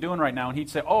say, what are you doing right now? And he'd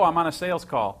say, oh, I'm on a sales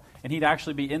call. And he'd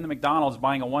actually be in the McDonald's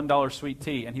buying a $1 sweet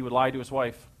tea, and he would lie to his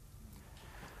wife.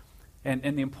 And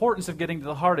the importance of getting to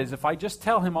the heart is if I just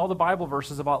tell him all the Bible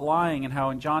verses about lying and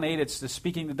how in John 8 it's the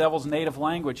speaking the devil's native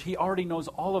language, he already knows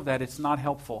all of that. It's not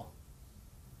helpful.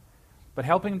 But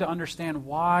helping him to understand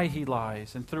why he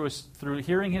lies and through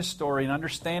hearing his story and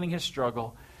understanding his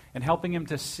struggle and helping him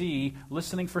to see,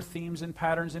 listening for themes and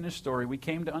patterns in his story, we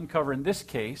came to uncover in this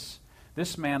case,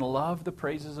 this man loved the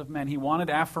praises of men. He wanted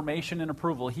affirmation and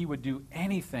approval. He would do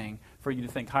anything for you to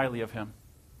think highly of him.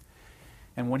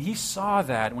 And when he saw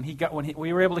that,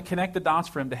 we were able to connect the dots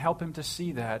for him to help him to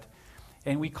see that,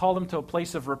 and we called him to a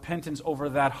place of repentance over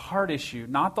that heart issue,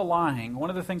 not the lying. One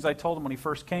of the things I told him when he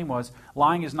first came was,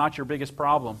 lying is not your biggest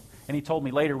problem. And he told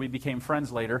me later, we became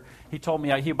friends later, he told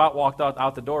me, he about walked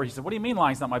out the door, he said, what do you mean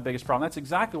lying's not my biggest problem? That's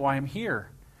exactly why I'm here.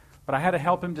 But I had to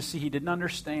help him to see he didn't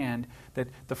understand that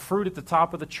the fruit at the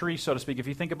top of the tree, so to speak, if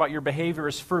you think about your behavior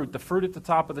as fruit, the fruit at the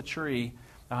top of the tree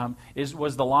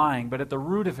was the lying, but at the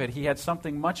root of it, he had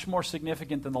something much more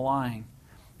significant than the lying.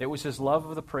 It was his love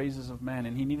of the praises of men,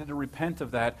 and he needed to repent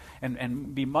of that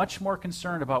and be much more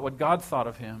concerned about what God thought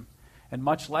of him and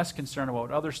much less concerned about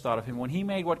what others thought of him. When he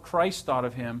made what Christ thought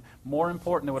of him more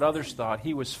important than what others thought,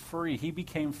 he was free. He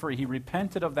became free. He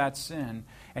repented of that sin,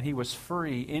 and he was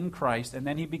free in Christ, and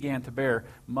then he began to bear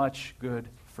much good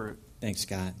fruit. Thanks,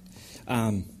 Scott.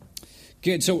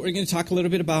 Good. So we're going to talk a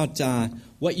little bit about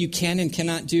what you can and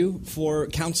cannot do for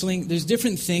counseling. There's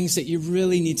different things that you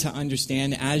really need to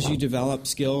understand as you develop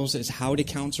skills as how to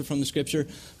counsel from the Scripture.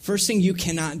 First thing you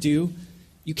cannot do,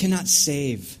 you cannot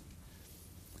save.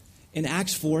 In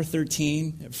Acts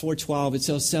 4:12, it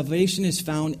says, salvation is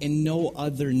found in no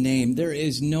other name. There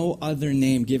is no other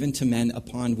name given to men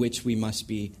upon which we must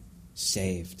be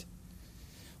saved.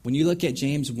 When you look at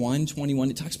James 1:21,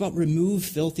 it talks about remove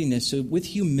filthiness. So with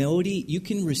humility, you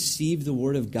can receive the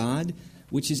word of God,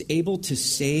 which is able to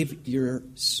save your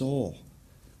soul.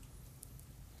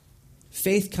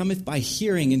 Faith cometh by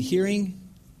hearing, and hearing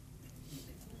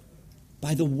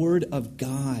by the word of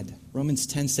God. Romans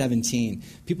 10:17.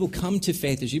 People come to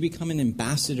faith as you become an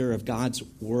ambassador of God's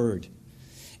word.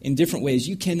 In different ways,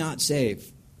 you cannot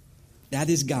save. That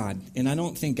is God, and I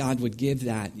don't think God would give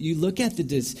that. You look at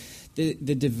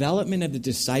the development of the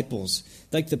disciples,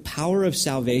 like the power of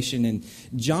salvation. And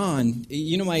John,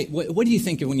 what do you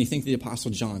think of when you think of the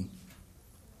Apostle John?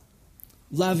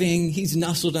 Loving, he's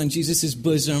nestled on Jesus'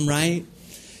 bosom, right?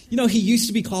 He used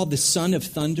to be called the Son of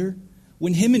Thunder.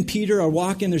 When him and Peter are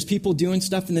walking, there's people doing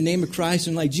stuff in the name of Christ,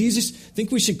 and like, Jesus,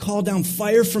 think we should call down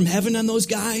fire from heaven on those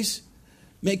guys?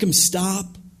 Make them stop?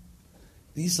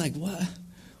 And he's like, what?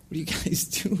 What are you guys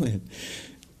doing?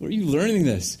 Where are you learning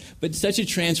this? But such a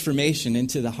transformation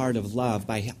into the heart of love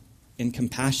and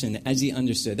compassion as he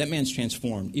understood. That man's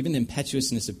transformed. Even the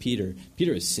impetuousness of Peter.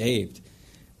 Peter is saved.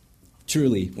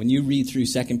 Truly, when you read through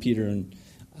 2 Peter and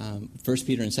 1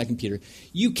 Peter and 2 Peter,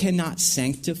 you cannot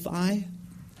sanctify.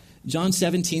 John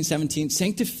 17:17,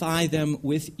 sanctify them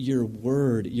with your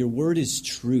word. Your word is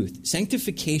truth.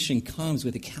 Sanctification comes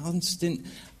with a constant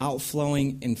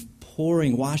outflowing and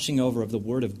pouring, washing over of the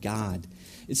word of God.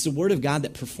 It's the word of God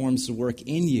that performs the work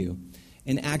in you.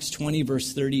 In Acts 20,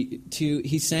 verse 32,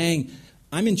 he's saying,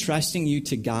 I'm entrusting you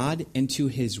to God and to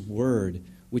his word,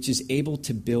 which is able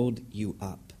to build you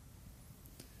up.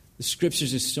 The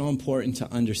scriptures are so important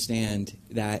to understand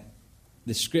that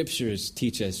the scriptures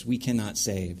teach us we cannot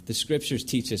save. The scriptures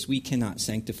teach us we cannot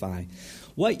sanctify.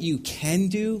 What you can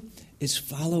do is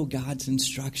follow God's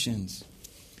instructions.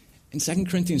 In 2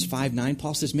 Corinthians 5:9,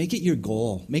 Paul says, make it your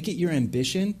goal, make it your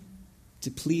ambition to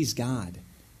please God. Do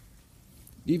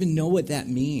you even know what that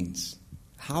means?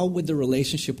 How would the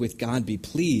relationship with God be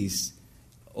pleased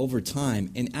over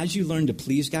time? And as you learn to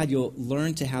please God, you'll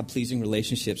learn to have pleasing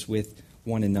relationships with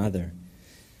one another.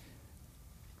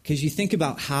 Because you think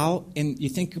about how, and you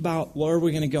think about where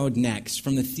we're going to go next,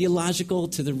 from the theological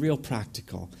to the real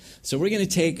practical. So we're going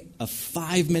to take a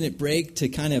 5-minute break to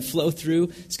kind of flow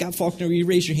through. Scott Faulkner, will you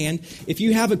raise your hand? If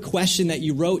you have a question that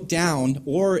you wrote down,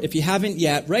 or if you haven't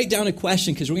yet, write down a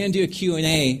question, because we're going to do a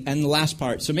Q&A in the last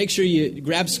part. So make sure you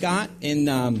grab Scott and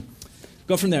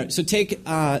go from there. So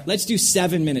let's do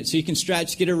 7 minutes, so you can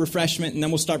stretch, get a refreshment, and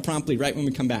then we'll start promptly right when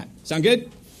we come back. Sound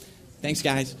good? Thanks,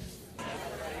 guys.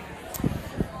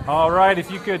 All right,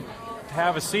 if you could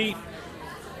have a seat.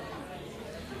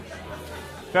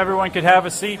 If everyone could have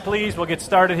a seat, please. We'll get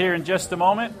started here in just a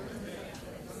moment.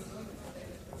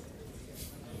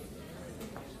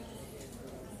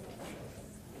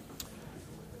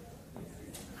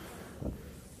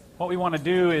 What we want to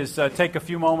do is take a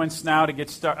few moments now to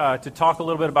to talk a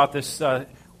little bit about this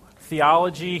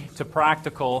theology to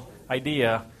practical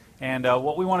idea. And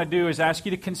what we want to do is ask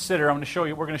you to consider.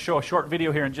 We're going to show a short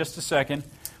video here in just a second.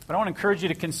 But I want to encourage you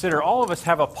to consider, all of us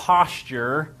have a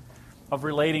posture of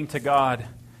relating to God.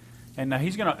 And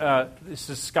this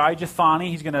is Sky Jathani.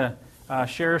 He's going to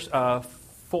share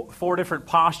four different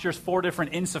postures, 4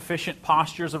 different insufficient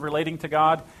postures of relating to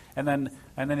God. And then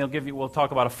we'll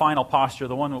talk about a final posture,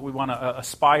 the one that we want to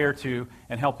aspire to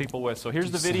and help people with. So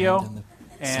here's the video.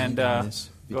 And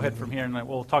go ahead from here, and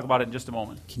we'll talk about it in just a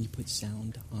moment. Can you put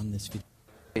sound on this video?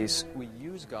 We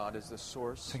use God as the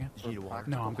source of practical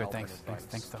No, I'm good. help and Thanks. advice.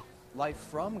 Thanks, though. Life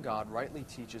from God rightly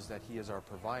teaches that He is our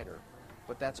provider,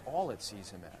 but that's all it sees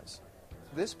Him as.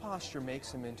 This posture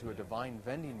makes Him into a divine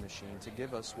vending machine to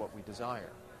give us what we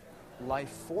desire. Life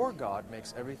for God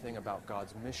makes everything about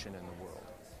God's mission in the world.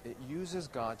 It uses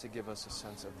God to give us a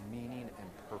sense of meaning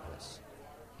and purpose.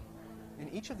 In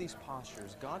each of these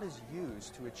postures, God is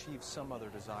used to achieve some other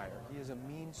desire. He is a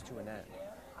means to an end.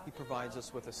 He provides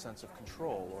us with a sense of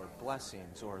control or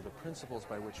blessings or the principles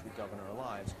by which we govern our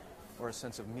lives, or a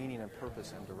sense of meaning and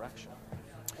purpose and direction.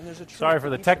 And there's a Sorry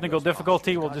for the technical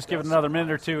difficulty. We'll just give it another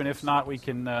minute or two, and if not, we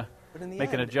can But in the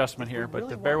make an end, adjustment if we here, but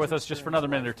really bear want with to us just for another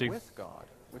minute or two. experience life with God,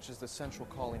 which is the central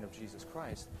calling of Jesus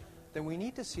Christ, then we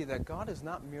need to see that God is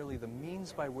not merely the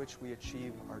means by which we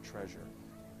achieve our treasure.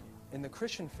 In the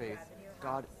Christian faith,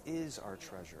 God is our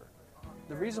treasure.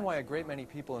 The reason why a great many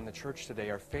people in the church today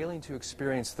are failing to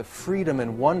experience the freedom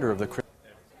and wonder of the Christian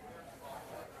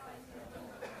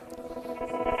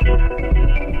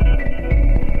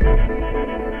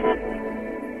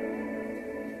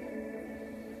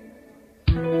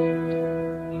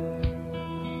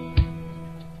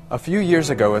A few years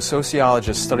ago, a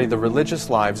sociologist studied the religious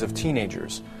lives of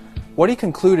teenagers. What he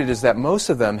concluded is that most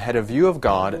of them had a view of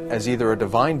God as either a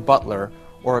divine butler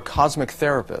or a cosmic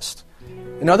therapist.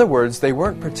 In other words, they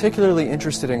weren't particularly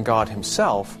interested in God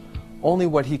himself, only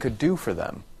what he could do for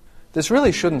them. This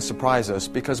really shouldn't surprise us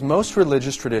because most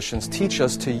religious traditions teach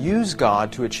us to use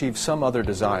God to achieve some other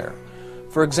desire.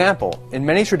 For example, in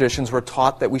many traditions we're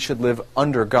taught that we should live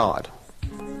under God.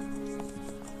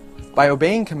 By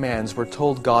obeying commands, we're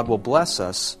told God will bless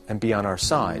us and be on our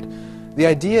side. The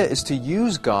idea is to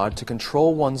use God to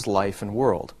control one's life and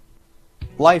world.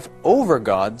 Life over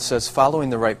God says following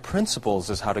the right principles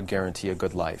is how to guarantee a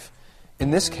good life.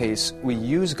 In this case, we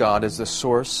use God as the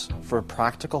source for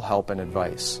practical help and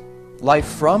advice. Life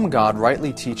from God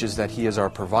rightly teaches that He is our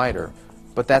provider,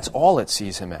 but that's all it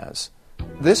sees Him as.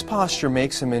 This posture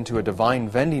makes Him into a divine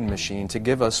vending machine to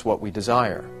give us what we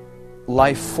desire.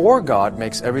 Life for God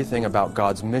makes everything about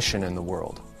God's mission in the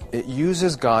world. It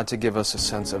uses God to give us a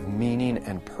sense of meaning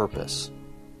and purpose.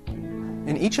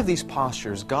 In each of these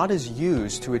postures, God is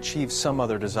used to achieve some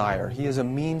other desire. He is a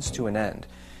means to an end.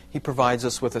 He provides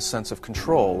us with a sense of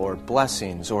control or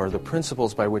blessings or the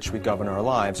principles by which we govern our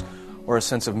lives or a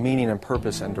sense of meaning and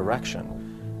purpose and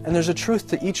direction. And there's a truth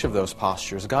to each of those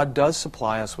postures. God does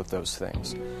supply us with those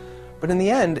things. But in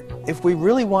the end, if we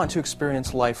really want to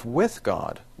experience life with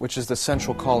God, which is the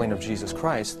central calling of Jesus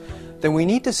Christ, then we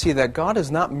need to see that God is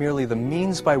not merely the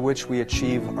means by which we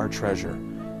achieve our treasure.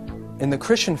 In the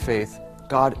Christian faith,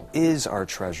 God is our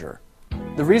treasure.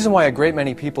 The reason why a great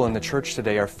many people in the church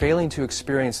today are failing to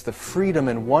experience the freedom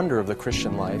and wonder of the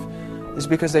Christian life is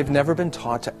because they've never been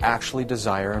taught to actually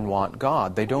desire and want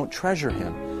God. They don't treasure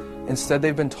Him. Instead,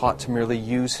 they've been taught to merely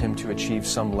use Him to achieve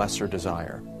some lesser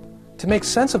desire. To make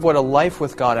sense of what a life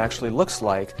with God actually looks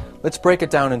like, let's break it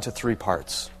down into 3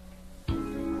 parts.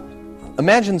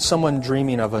 Imagine someone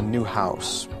dreaming of a new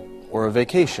house, or a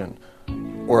vacation,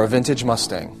 or a vintage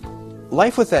Mustang.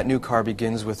 Life with that new car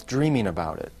begins with dreaming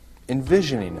about it,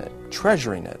 envisioning it,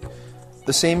 treasuring it.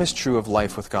 The same is true of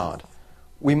life with God.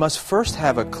 We must first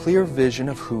have a clear vision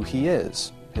of who He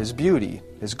is, His beauty,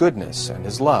 His goodness, and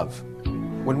His love.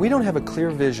 When we don't have a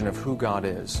clear vision of who God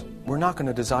is, we're not going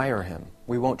to desire Him.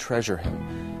 We won't treasure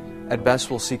Him. At best,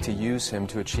 we'll seek to use Him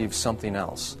to achieve something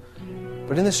else.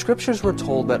 But in the Scriptures, we're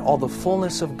told that all the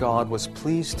fullness of God was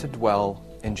pleased to dwell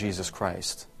in Jesus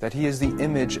Christ, that He is the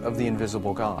image of the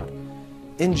invisible God.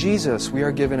 In Jesus, we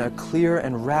are given a clear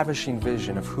and ravishing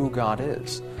vision of who God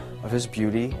is, of His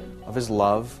beauty, of His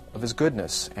love, of His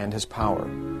goodness, and His power.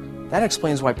 That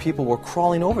explains why people were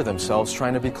crawling over themselves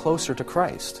trying to be closer to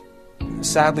Christ.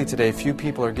 Sadly, today, few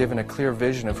people are given a clear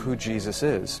vision of who Jesus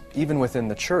is, even within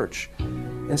the church.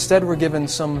 Instead, we're given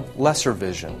some lesser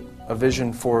vision, a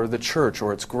vision for the church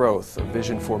or its growth, a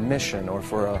vision for mission or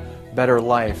for a better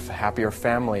life, a happier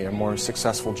family, a more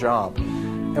successful job.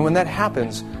 And when that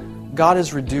happens, God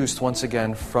is reduced once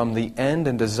again from the end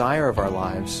and desire of our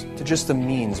lives to just the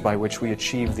means by which we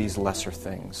achieve these lesser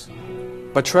things.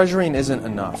 But treasuring isn't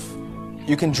enough.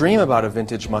 You can dream about a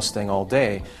vintage Mustang all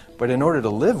day, but in order to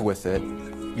live with it,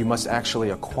 you must actually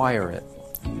acquire it.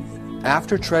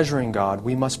 After treasuring God,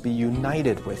 we must be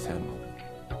united with Him.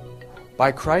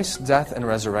 By Christ's death and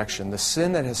resurrection, the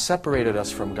sin that has separated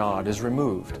us from God is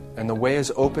removed, and the way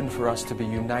is open for us to be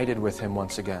united with Him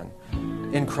once again.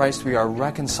 In Christ, we are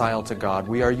reconciled to God.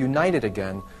 We are united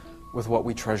again with what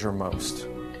we treasure most.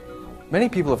 Many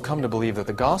people have come to believe that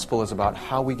the gospel is about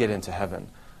how we get into heaven.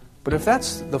 But if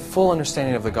that's the full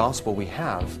understanding of the gospel we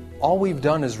have, all we've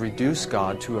done is reduce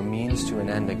God to a means to an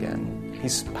end again.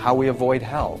 He's how we avoid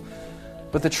hell.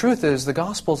 But the truth is, the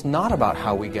gospel's not about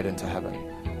how we get into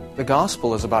heaven. The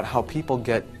gospel is about how people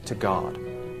get to God.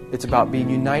 It's about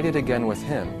being united again with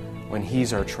Him when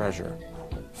He's our treasure.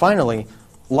 Finally,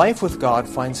 life with God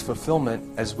finds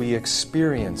fulfillment as we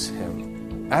experience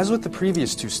Him. As with the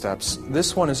previous 2 steps,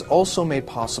 this one is also made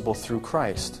possible through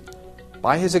Christ.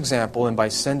 By His example and by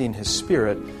sending His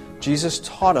Spirit, Jesus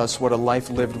taught us what a life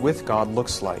lived with God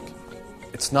looks like.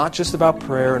 It's not just about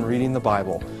prayer and reading the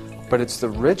Bible, but it's the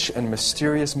rich and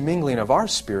mysterious mingling of our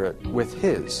spirit with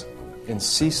His in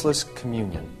ceaseless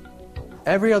communion.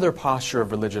 Every other posture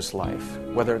of religious life,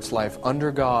 whether it's life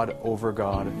under God, over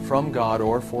God, from God,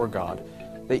 or for God,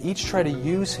 they each try to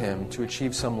use Him to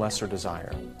achieve some lesser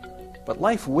desire. But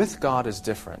life with God is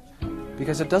different,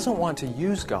 because it doesn't want to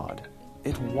use God,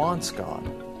 it wants God.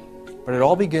 But it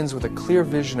all begins with a clear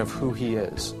vision of who He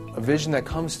is, a vision that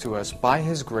comes to us by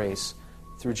His grace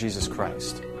through Jesus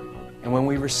Christ. And when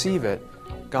we receive it,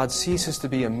 God ceases to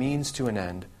be a means to an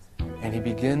end, and He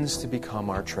begins to become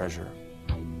our treasure.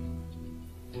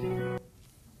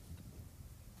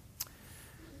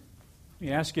 Let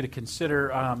me ask you to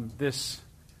consider this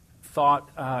thought,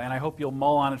 and I hope you'll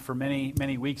mull on it for many,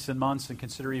 many weeks and months and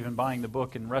consider even buying the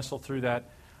book and wrestle through that.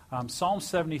 Psalm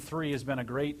 73 has been a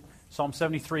great, Psalm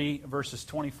 73 verses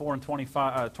 25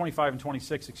 and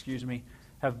 26,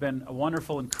 have been a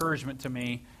wonderful encouragement to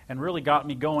me and really got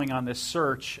me going on this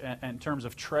search in terms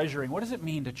of treasuring. What does it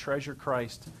mean to treasure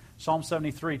Christ? Psalm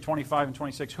 73, 25 and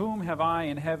 26. Whom have I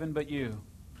in heaven but you?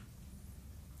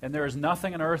 And there is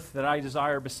nothing on earth that I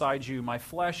desire besides you. My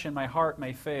flesh and my heart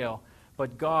may fail,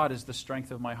 but God is the strength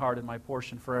of my heart and my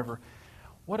portion forever.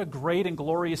 What a great and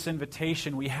glorious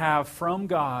invitation we have from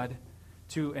God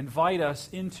to invite us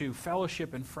into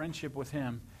fellowship and friendship with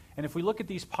Him. And if we look at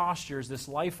these postures, this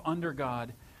life under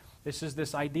God, this is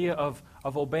this idea of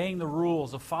obeying the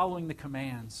rules, of following the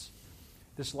commands.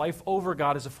 This life over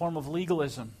God is a form of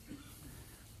legalism,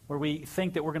 where we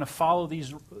think that we're going to follow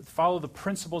the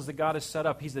principles that God has set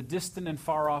up. He's a distant and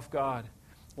far-off God.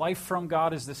 Life from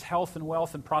God is this health and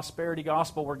wealth and prosperity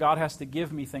gospel where God has to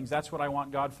give me things. That's what I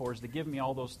want God for, is to give me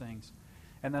all those things.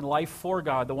 And then life for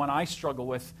God, the one I struggle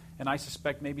with, and I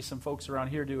suspect maybe some folks around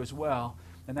here do as well,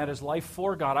 and that is life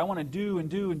for God. I want to do and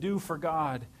do and do for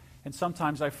God. And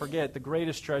sometimes I forget the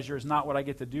greatest treasure is not what I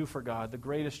get to do for God. The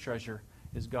greatest treasure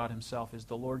is God Himself, is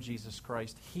the Lord Jesus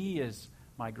Christ. He is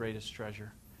my greatest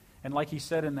treasure. And like he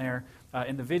said in there,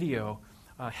 in the video,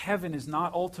 heaven is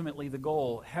not ultimately the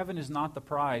goal. Heaven is not the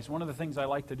prize. One of the things I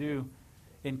like to do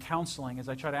in counseling is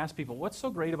I try to ask people, what's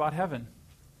so great about heaven?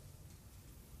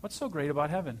 What's so great about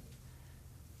heaven?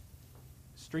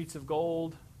 Streets of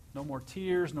gold, no more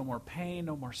tears, no more pain,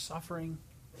 no more suffering.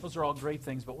 Those are all great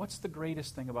things, but what's the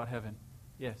greatest thing about heaven?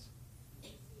 Yes.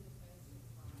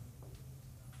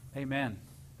 Amen.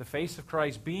 The face of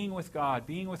Christ, being with God,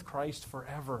 being with Christ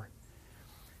forever.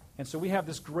 And so we have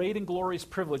this great and glorious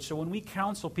privilege. So when we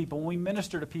counsel people, when we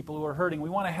minister to people who are hurting, we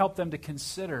want to help them to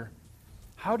consider,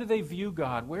 how do they view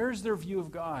God? Where is their view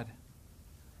of God?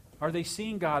 Are they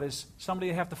seeing God as somebody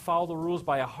they have to follow the rules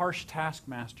by a harsh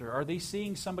taskmaster? Are they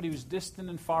seeing somebody who's distant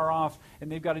and far off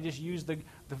and they've got to just use the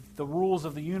rules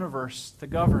of the universe to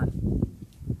govern?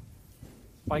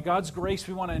 By God's grace,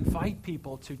 we want to invite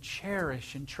people to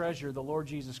cherish and treasure the Lord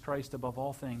Jesus Christ above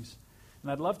all things. And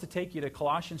I'd love to take you to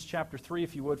Colossians chapter 3,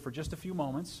 if you would, for just a few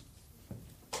moments.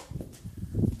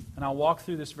 And I'll walk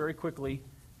through this very quickly,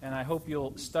 and I hope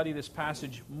you'll study this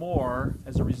passage more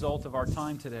as a result of our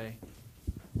time today.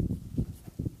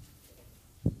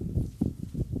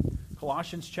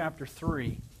 Colossians chapter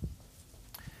 3.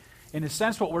 In a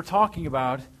sense, what we're talking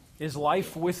about is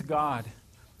life with God.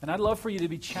 And I'd love for you to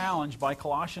be challenged by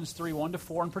Colossians 3,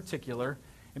 1-4 in particular.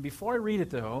 And before I read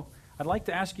it, though, I'd like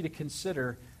to ask you to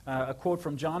consider a quote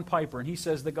from John Piper. And he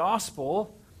says, "The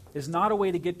gospel is not a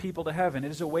way to get people to heaven.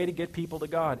 It is a way to get people to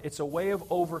God. It's a way of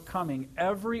overcoming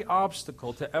every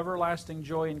obstacle to everlasting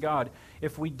joy in God.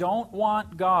 If we don't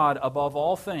want God above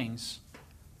all things,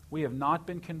 we have not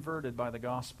been converted by the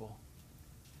gospel."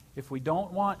 If we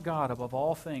don't want God above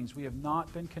all things, we have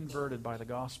not been converted by the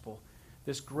gospel.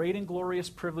 This great and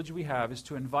glorious privilege we have is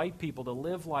to invite people to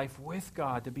live life with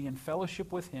God, to be in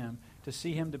fellowship with Him, to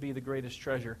see Him to be the greatest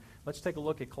treasure. Let's take a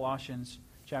look at Colossians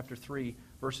chapter 3,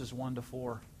 verses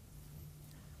 1-4.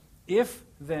 "If,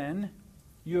 then,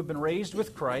 you have been raised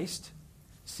with Christ,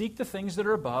 seek the things that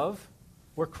are above,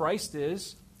 where Christ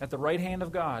is, at the right hand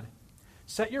of God.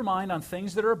 Set your mind on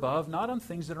things that are above, not on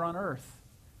things that are on earth.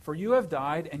 For you have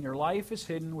died, and your life is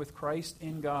hidden with Christ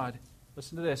in God."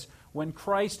 Listen to this. "When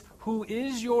Christ, who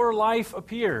is your life,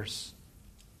 appears,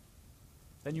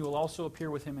 then you will also appear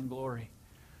with Him in glory."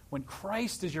 When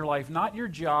Christ is your life, not your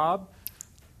job,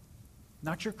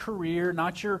 not your career,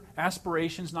 not your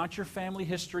aspirations, not your family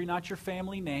history, not your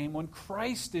family name. When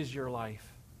Christ is your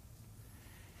life.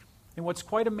 And what's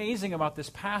quite amazing about this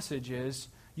passage is,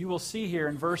 you will see here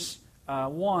in verse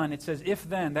 1, it says, "If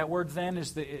then," that word "then"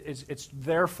 it's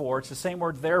therefore. It's the same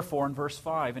word "therefore" in verse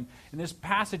 5. And this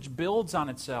passage builds on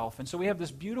itself. And so we have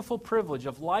this beautiful privilege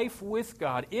of life with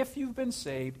God. If you've been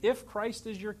saved, if Christ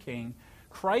is your King,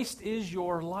 Christ is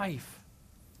your life.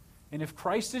 And if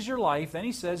Christ is your life, then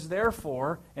he says,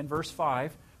 therefore, in verse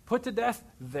 5, "Put to death,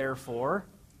 therefore,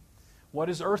 What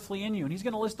is earthly in you? And he's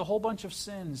going to list a whole bunch of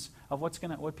sins of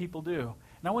what people do.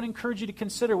 And I want to encourage you to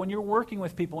consider when you're working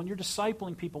with people, when you're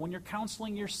discipling people, when you're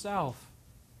counseling yourself.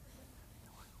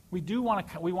 We want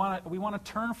to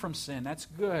turn from sin. That's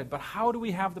good. But how do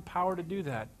we have the power to do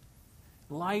that?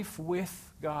 Life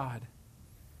with God.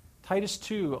 Titus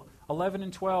 2, 11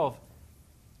 and 12.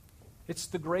 It's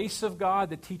the grace of God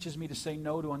that teaches me to say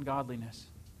no to ungodliness.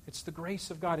 It's the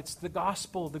grace of God. It's the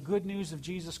gospel, the good news of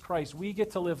Jesus Christ. We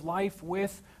get to live life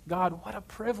with God. What a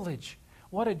privilege.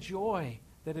 What a joy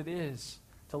that it is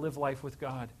to live life with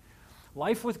God.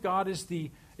 Life with God is the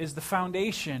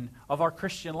foundation of our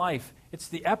Christian life. It's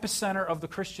the epicenter of the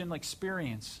Christian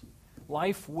experience.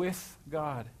 Life with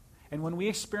God. And when we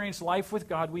experience life with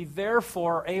God, we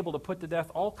therefore are able to put to death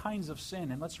all kinds of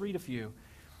sin. And let's read a few.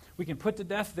 We can put to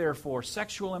death, therefore,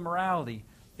 sexual immorality,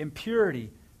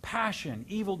 impurity, passion,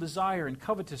 evil desire, and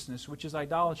covetousness, which is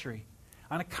idolatry.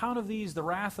 On account of these, the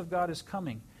wrath of God is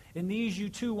coming. In these you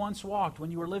too once walked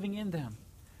when you were living in them.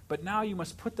 But now you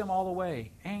must put them all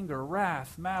away: anger,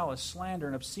 wrath, malice, slander,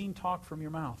 and obscene talk from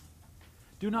your mouth.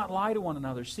 Do not lie to one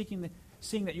another, seeing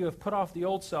that you have put off the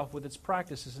old self with its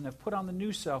practices and have put on the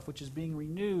new self, which is being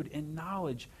renewed in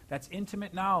knowledge. That's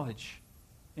intimate knowledge.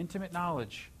 Intimate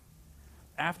knowledge.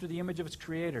 After the image of its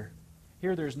creator.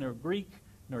 Here there's no Greek,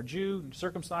 nor Jew,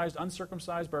 circumcised,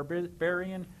 uncircumcised,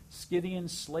 barbarian, Scythian,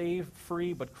 slave,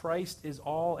 free, but Christ is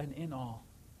all and in all.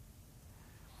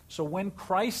 So when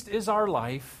Christ is our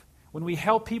life, when we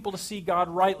help people to see God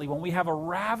rightly, when we have a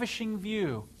ravishing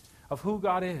view of who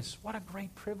God is, what a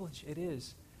great privilege it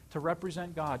is to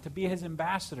represent God, to be His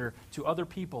ambassador to other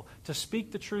people, to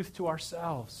speak the truth to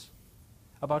ourselves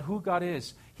about who God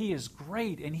is. He is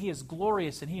great, and He is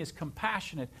glorious, and He is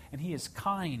compassionate, and He is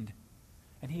kind,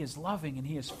 and He is loving, and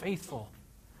He is faithful.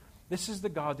 This is the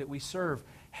God that we serve.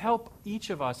 Help each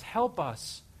of us, help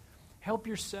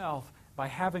yourself by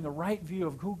having a right view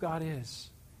of who God is.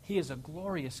 He is a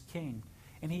glorious King,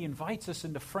 and He invites us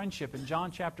into friendship. In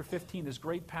John chapter 15, this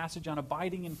great passage on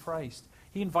abiding in Christ,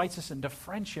 He invites us into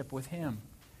friendship with Him.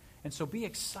 And so be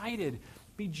excited,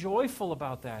 be joyful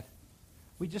about that.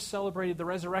 We just celebrated the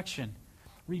resurrection.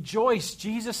 Rejoice,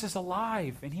 Jesus is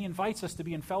alive, and He invites us to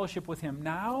be in fellowship with Him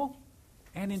now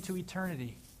and into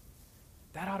eternity.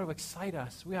 That ought to excite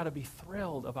us. We ought to be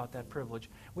thrilled about that privilege.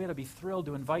 We ought to be thrilled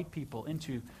to invite people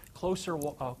into closer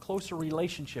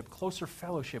relationship, closer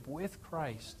fellowship with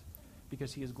Christ,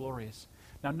 because He is glorious.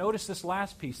 Now notice this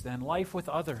last piece then, life with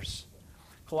others.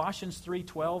 Colossians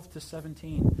 3:12 to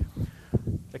 17.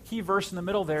 The key verse in the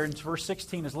middle there in verse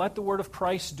 16 is, let the word of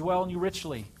Christ dwell in you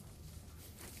richly.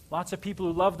 Lots of people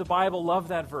who love the Bible love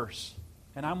that verse.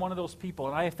 And I'm one of those people,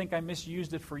 and I think I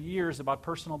misused it for years about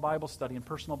personal Bible study and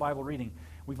personal Bible reading.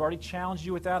 We've already challenged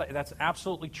you with that. That's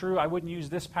absolutely true. I wouldn't use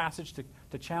this passage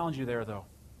to challenge you there, though.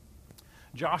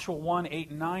 Joshua 1, 8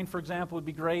 and 9, for example, would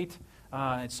be great.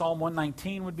 Psalm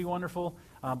 119 would be wonderful,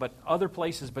 but other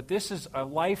places. But this is a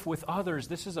life with others.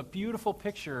 This is a beautiful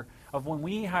picture of when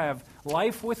we have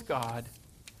life with God,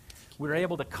 we're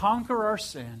able to conquer our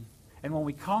sin. And when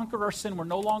we conquer our sin, we're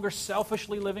no longer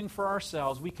selfishly living for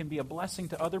ourselves. We can be a blessing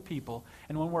to other people.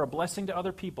 And when we're a blessing to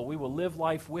other people, we will live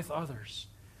life with others.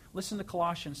 Listen to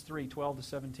Colossians 3:12 to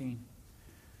 17.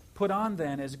 Put on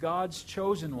then, as God's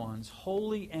chosen ones,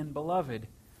 holy and beloved,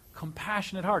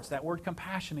 compassionate hearts. That word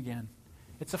compassion again.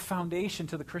 It's a foundation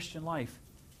to the Christian life.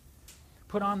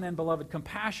 Put on then, beloved,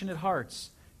 compassionate hearts,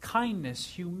 kindness,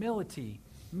 humility,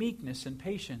 meekness, and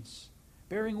patience,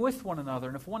 bearing with one another,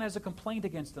 and if one has a complaint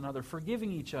against another,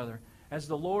 forgiving each other, as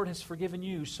the Lord has forgiven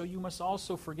you, so you must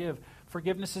also forgive.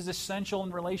 Forgiveness is essential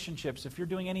in relationships. If you're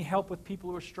doing any help with people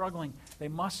who are struggling, they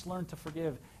must learn to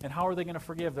forgive. And how are they going to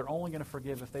forgive? They're only going to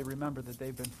forgive if they remember that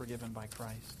they've been forgiven by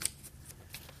Christ.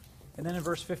 And then in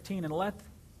verse 15,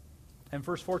 and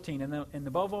verse 14, and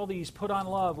above all these, put on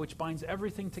love, which binds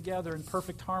everything together in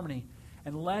perfect harmony.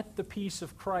 And let the peace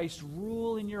of Christ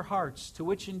rule in your hearts, to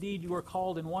which indeed you are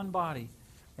called in one body.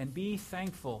 And be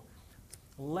thankful.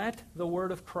 Let the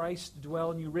word of Christ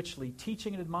dwell in you richly,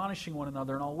 teaching and admonishing one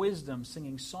another in all wisdom,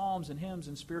 singing psalms and hymns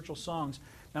and spiritual songs.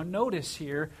 Now notice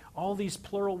here all these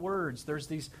plural words. There's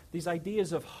these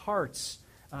ideas of hearts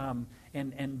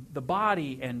and the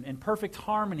body and perfect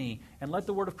harmony. And let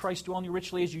the word of Christ dwell in you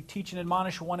richly as you teach and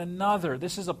admonish one another.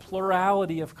 This is a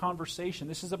plurality of conversation.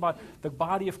 This is about the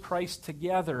body of Christ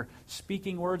together,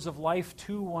 speaking words of life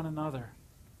to one another.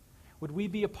 Would we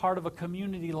be a part of a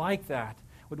community like that?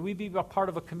 Would we be a part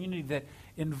of a community that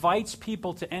invites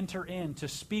people to enter in, to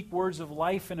speak words of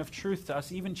life and of truth to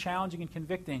us, even challenging and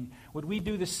convicting? Would we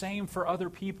do the same for other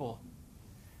people?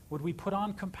 Would we put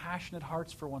on compassionate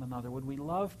hearts for one another? Would we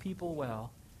love people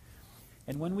well?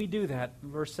 And when we do that,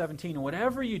 verse 17,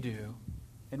 whatever you do,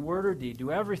 in word or deed,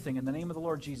 do everything in the name of the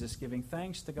Lord Jesus, giving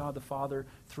thanks to God the Father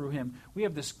through him. We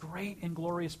have this great and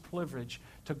glorious privilege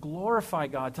to glorify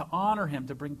God, to honor him,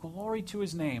 to bring glory to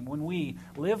his name. When we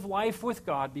live life with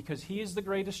God because he is the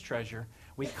greatest treasure,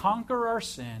 we conquer our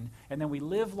sin, and then we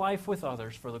live life with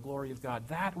others for the glory of God.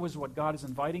 That was what God is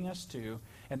inviting us to,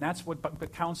 and that's what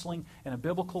counseling in a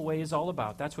biblical way is all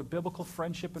about. That's what biblical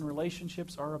friendship and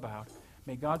relationships are about.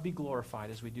 May God be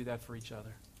glorified as we do that for each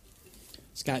other.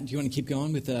 Scott, do you want to keep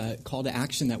going with the call to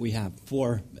action that we have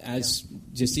for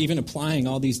just even applying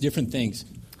all these different things?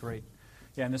 Great.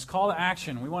 Yeah, and this call to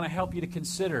action, we want to help you to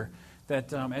consider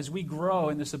that as we grow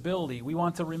in this ability, we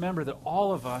want to remember that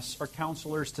all of us are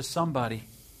counselors to somebody.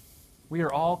 We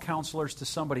are all counselors to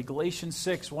somebody. Galatians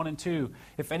 6, 1 and 2.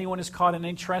 If anyone is caught in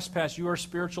any trespass, you are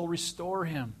spiritual, restore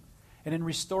him. And in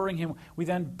restoring him, we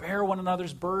then bear one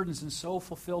another's burdens and so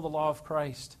fulfill the law of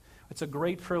Christ. It's a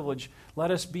great privilege.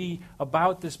 Let us be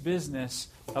about this business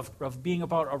of being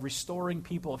about restoring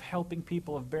people, of helping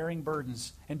people, of bearing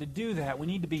burdens. And to do that, we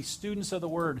need to be students of the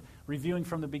Word, reviewing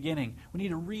from the beginning. We need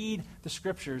to read the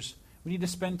Scriptures. We need to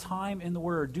spend time in the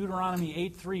Word. Deuteronomy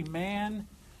 8:3, man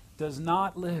does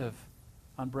not live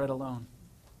on bread alone.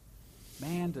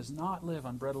 Man does not live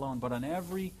on bread alone, but on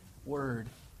every word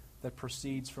that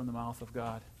proceeds from the mouth of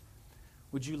God.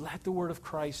 Would you let the word of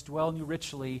Christ dwell in you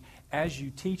richly as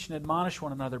you teach and admonish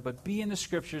one another, but be in the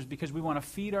Scriptures because we want to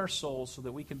feed our souls so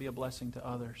that we can be a blessing to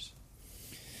others.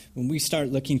 When we start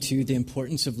looking to the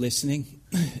importance of listening,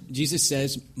 Jesus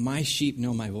says, my sheep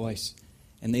know my voice,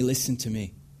 and they listen to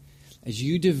me. As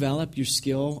you develop your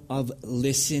skill of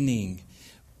listening,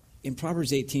 in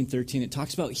Proverbs 18:13, it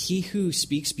talks about he who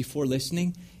speaks before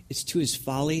listening is to his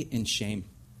folly and shame.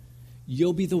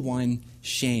 You'll be the one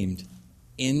shamed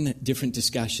in different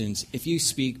discussions if you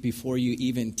speak before you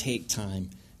even take time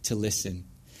to listen.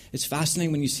 It's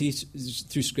fascinating when you see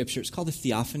through Scripture. It's called a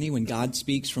theophany, when God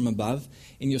speaks from above.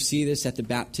 And you'll see this at the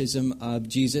baptism of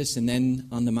Jesus and then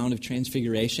on the Mount of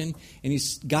Transfiguration. And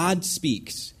God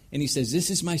speaks, and he says, this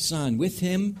is my Son. With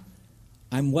him,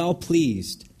 I'm well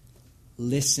pleased.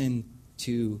 Listen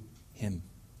to him.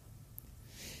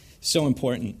 So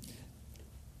important.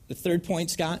 The third point,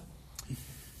 Scott?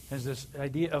 There's this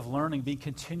idea of learning, being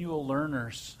continual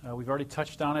learners. We've already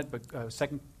touched on it, but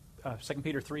 2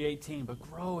 Peter 3:18, but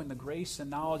grow in the grace and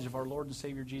knowledge of our Lord and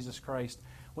Savior Jesus Christ.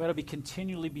 We ought to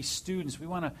continually be students. We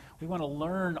want to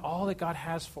learn all that God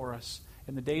has for us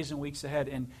in the days and weeks ahead.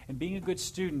 And being a good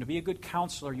student, to be a good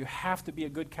counselor, you have to be a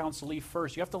good counselee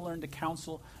first. You have to learn to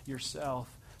counsel yourself.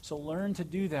 So learn to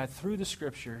do that through the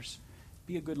Scriptures.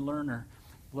 Be a good learner.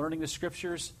 Learning the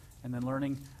Scriptures and then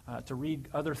learning to read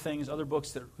other things, other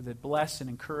books that bless and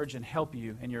encourage and help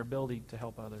you in your ability to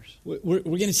help others. We're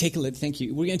going to take thank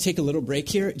you. We're going to take a little break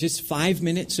here, just 5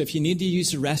 minutes. So if you need to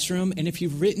use the restroom, and if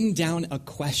you've written down a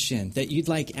question that you'd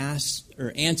like asked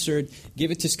or answered,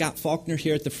 give it to Scott Faulkner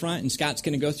here at the front, and Scott's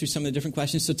going to go through some of the different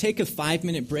questions. So take a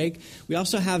 5-minute break. We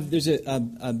also have, there's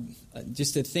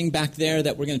just a thing back there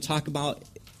that we're going to talk about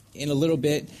in a little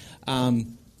bit.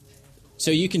 So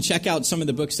you can check out some of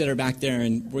the books that are back there,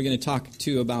 and we're going to talk,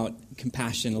 too, about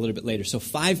compassion a little bit later. So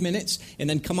 5 minutes, and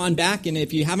then come on back. And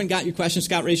if you haven't got your question,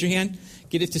 Scott, raise your hand.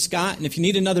 Get it to Scott. And if you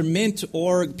need another mint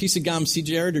or a piece of gum, see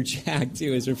Jared or Jack,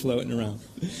 too, as they're floating around.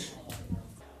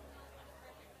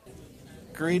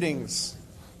 Greetings.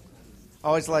 I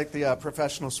always like the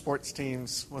professional sports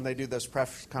teams when they do those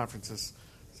press conferences.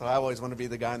 So I always want to be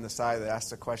the guy on the side that asks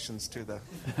the questions to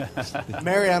the...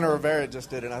 Mariano Rivera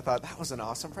just did it, and I thought, that was an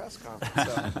awesome press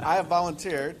conference. So I have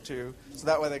volunteered so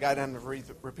that way the guy doesn't have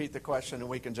to repeat the question and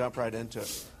we can jump right into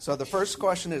it. So the first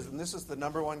question is, and this is the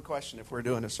number one question if we're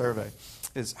doing a survey,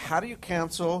 is how do you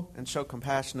counsel and show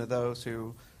compassion to those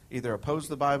who either oppose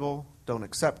the Bible, don't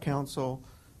accept counsel,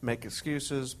 make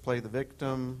excuses, play the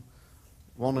victim,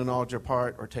 won't acknowledge your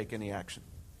part, or take any action?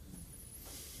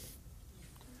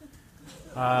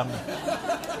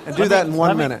 And do that in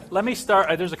 1 minute. Let me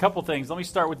start. There's a couple things. Let me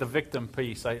start with the victim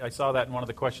piece. I saw that in one of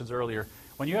the questions earlier.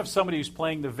 When you have somebody who's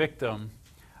playing the victim,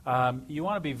 you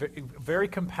want to be very, very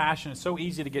compassionate. It's so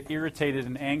easy to get irritated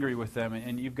and angry with them.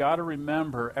 And you've got to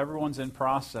remember, everyone's in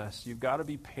process. You've got to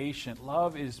be patient.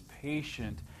 Love is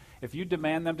patient. If you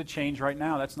demand them to change right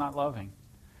now, that's not loving.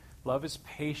 Love is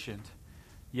patient.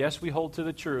 Yes, we hold to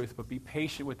the truth, but be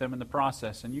patient with them in the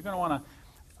process. And you're going to want to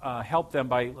help them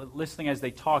by listening as they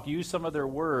talk. Use some of their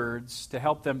words to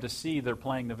help them to see they're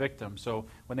playing the victim. So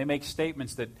when they make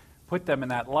statements that put them in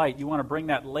that light, you want to bring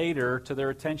that later to their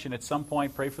attention at some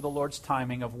point. Pray for the Lord's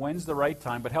timing of when's the right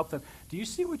time, but help them. Do you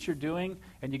see what you're doing?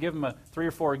 And you give them 3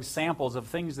 or 4 examples of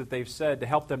things that they've said to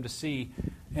help them to see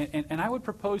And I would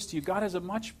propose to you, God has a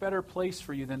much better place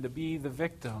for you than to be the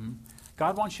victim.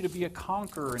 God wants you to be a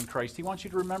conqueror in Christ. He wants you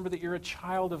to remember that you're a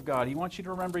child of God. He wants you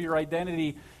to remember your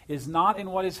identity is not in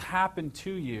what has happened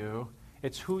to you.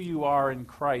 It's who you are in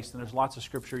Christ. And there's lots of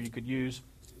scripture you could use.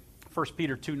 1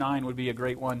 Peter 2:9 would be a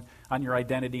great one on your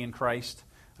identity in Christ.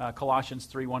 Colossians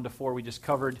 3:1-4, we just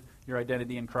covered your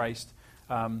identity in Christ.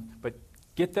 But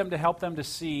get them to help them to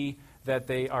see that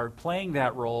they are playing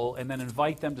that role, and then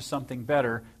invite them to something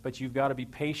better. But you've got to be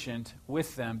patient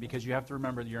with them, because you have to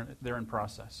remember they're in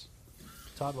process.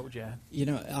 Todd, what would you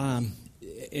add?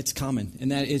 It's common,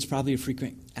 and that is probably a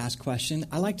frequent asked question.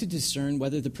 I like to discern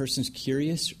whether the person's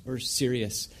curious or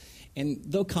serious. And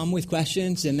they'll come with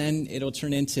questions, and then it'll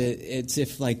turn into, it's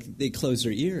if like they close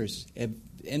their ears.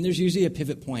 And there's usually a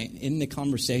pivot point in the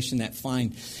conversation that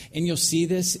fine. And you'll see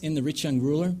this in the rich young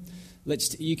ruler.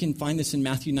 You can find this in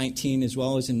Matthew 19 as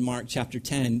well as in Mark chapter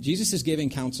 10. Jesus is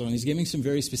giving counsel, and he's giving some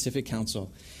very specific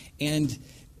counsel. And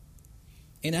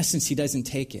in essence, he doesn't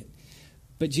take it.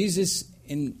 But Jesus,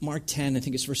 in Mark 10, I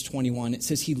think it's verse 21, it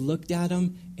says he looked at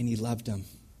him and he loved him.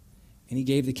 And he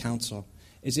gave the counsel.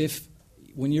 As if,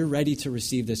 when you're ready to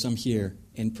receive this, I'm here.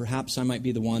 And perhaps I might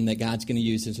be the one that God's going to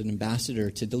use as an ambassador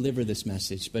to deliver this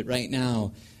message. But right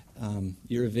now,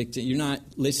 you're a victim. You're not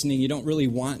listening. You don't really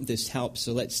want this help.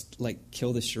 So let's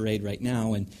kill this charade right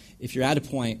now. And if you're at a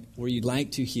point where you'd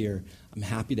like to hear, I'm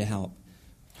happy to help.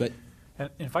 But and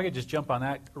if I could just jump on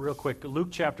that real quick, Luke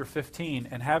chapter 15,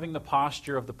 and having the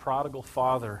posture of the prodigal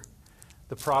father.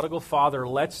 The prodigal father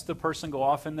lets the person go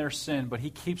off in their sin, but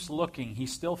he keeps looking.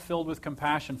 He's still filled with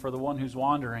compassion for the one who's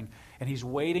wandering, and he's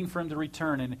waiting for him to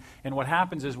return. And what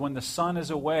happens is when the son is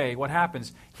away, what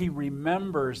happens? He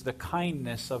remembers the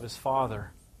kindness of his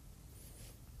father.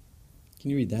 Can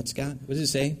you read that, Scott? What does it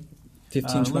say?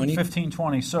 15:20? Luke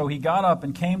 15:20. So he got up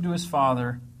and came to his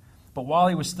father, but while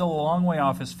he was still a long way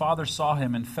off, his father saw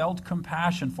him and felt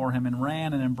compassion for him and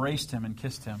ran and embraced him and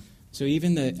kissed him. So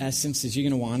even the essence is you're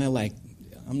going to want to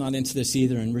I'm not into this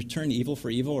either, and return evil for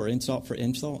evil or insult for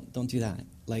insult. Don't do that.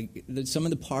 Some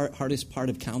of the hardest part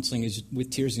of counseling is with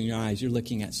tears in your eyes. You're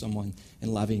looking at someone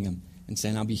and loving them and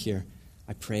saying, I'll be here.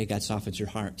 I pray God softens your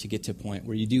heart to get to a point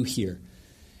where you do hear.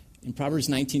 In Proverbs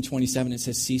 19:27, it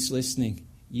says, cease listening.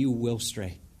 You will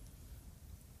stray.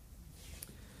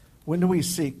 When do we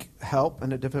seek help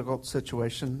in a difficult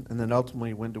situation? And then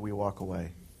ultimately, when do we walk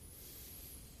away?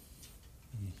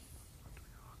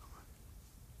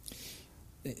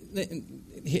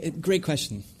 Great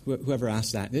question, whoever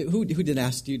asked that. Who did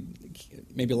ask you?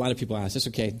 Maybe a lot of people asked. That's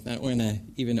okay. We're going to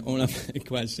even own up the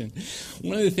question.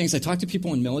 One of the things, I talk to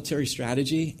people in military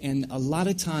strategy, and a lot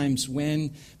of times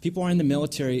when people are in the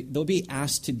military, they'll be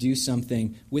asked to do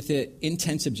something with an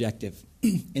intense objective.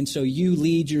 And so you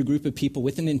lead your group of people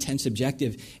with an intense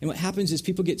objective. And what happens is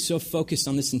people get so focused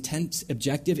on this intense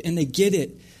objective, and they get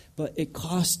it, but it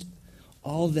costs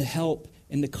all the help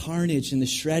and the carnage and the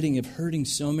shredding of hurting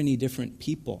so many different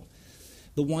people.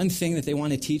 The one thing that they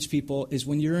want to teach people is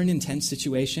when you're in an intense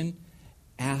situation,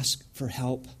 ask for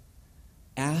help.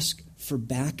 Ask for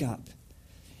backup.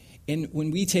 And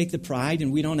when we take the pride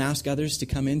and we don't ask others to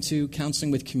come into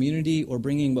counseling with community or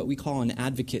bringing what we call an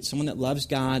advocate, someone that loves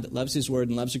God, loves His Word,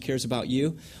 and loves or cares about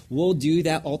you, we'll do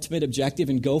that ultimate objective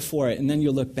and go for it. And then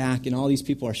you'll look back and all these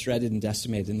people are shredded and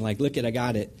decimated. And look I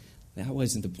got it. That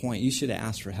wasn't the point. You should have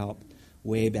asked for help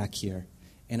way back here.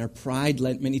 And our pride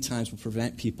many times will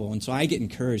prevent people. And so I get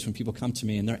encouraged when people come to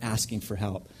me and they're asking for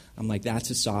help. I'm like,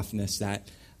 that's a softness that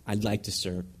I'd like to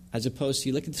serve. As opposed to,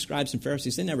 you look at the scribes and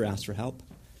Pharisees, they never asked for help.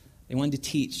 They wanted to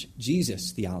teach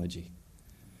Jesus theology.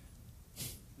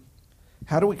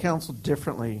 How do we counsel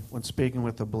differently when speaking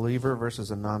with a believer versus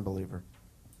a non-believer?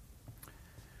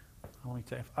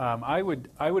 I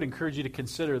would encourage you to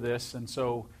consider this, and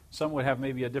so some would have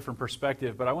maybe a different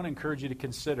perspective, but I want to encourage you to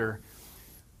consider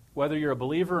whether you're a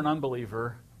believer or an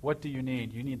unbeliever, what do you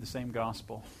need? You need the same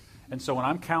gospel. And so when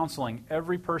I'm counseling,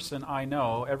 every person I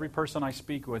know, every person I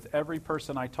speak with, every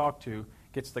person I talk to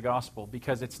gets the gospel,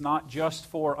 because it's not just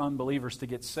for unbelievers to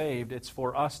get saved, it's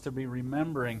for us to be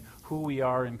remembering who we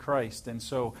are in Christ. And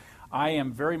so I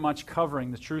am very much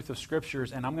covering the truth of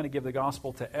Scriptures, and I'm going to give the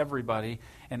gospel to everybody.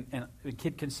 And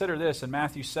consider this, in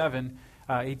Matthew 7,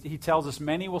 he tells us,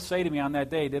 many will say to me on that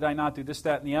day, did I not do this,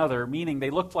 that, and the other? Meaning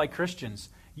they looked like Christians.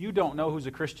 You don't know who's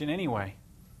a Christian anyway.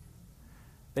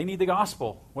 They need the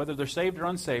gospel. Whether they're saved or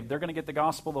unsaved, they're going to get the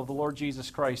gospel of the Lord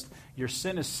Jesus Christ. Your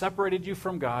sin has separated you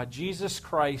from God. Jesus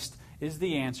Christ is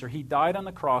the answer. He died on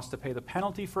the cross to pay the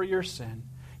penalty for your sin.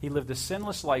 He lived a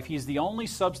sinless life. He's the only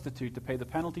substitute to pay the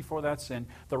penalty for that sin.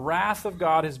 The wrath of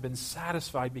God has been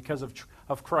satisfied because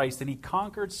of Christ, and he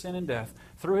conquered sin and death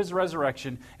through his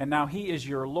resurrection, and now he is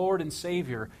your Lord and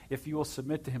Savior if you will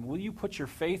submit to him. Will you put your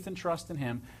faith and trust in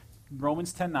him?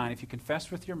 Romans 10:9, if you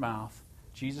confess with your mouth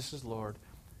Jesus is Lord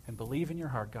and believe in your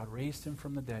heart God raised him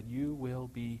from the dead, you will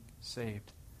be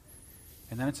saved.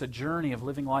 And then it's a journey of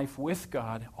living life with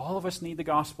God. All of us need the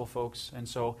gospel, folks. And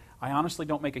so I honestly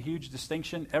don't make a huge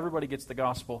distinction. Everybody gets the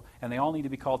gospel, and they all need to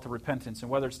be called to repentance. And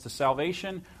whether it's to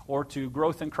salvation or to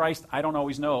growth in Christ, I don't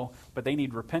always know. But they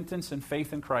need repentance and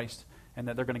faith in Christ, and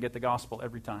that they're going to get the gospel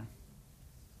every time.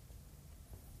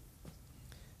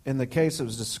 In the case that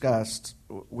was discussed,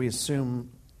 we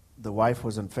assume the wife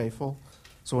was unfaithful.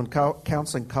 So when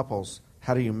counseling couples,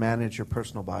 how do you manage your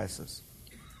personal biases?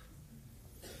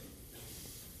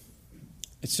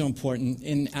 It's so important.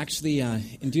 And actually,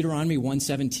 in Deuteronomy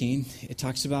 1:17, it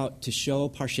talks about to show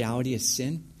partiality as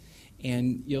sin.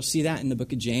 And you'll see that in the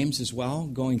book of James as well,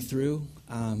 going through.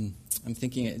 I'm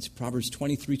thinking it's Proverbs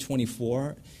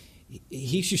 23:24.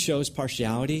 He who shows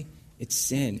partiality, it's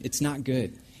sin. It's not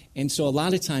good. And so a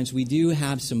lot of times we do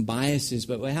have some biases,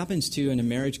 but what happens too in a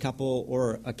marriage couple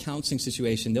or a counseling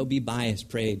situation, there'll be bias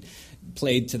played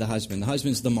to the husband. The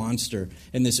husband's the monster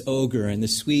and this ogre and the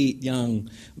sweet, young,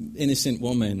 innocent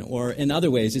woman. Or in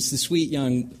other ways, it's the sweet,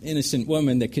 young, innocent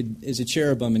woman that is a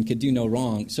cherubim and could do no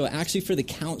wrong. So actually for the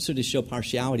counselor to show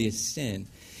partiality is sin.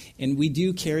 And we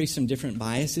do carry some different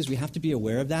biases. We have to be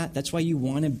aware of that. That's why you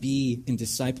want to be in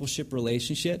discipleship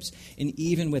relationships and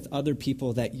even with other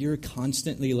people that you're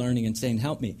constantly learning and saying,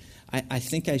 help me. I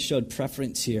think I showed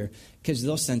preference here, because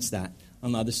they'll sense that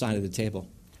on the other side of the table.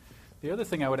 The other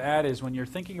thing I would add is when you're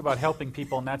thinking about helping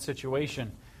people in that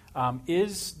situation,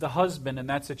 is the husband in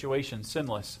that situation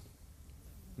sinless?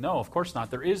 No, of course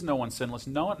not. There is no one sinless.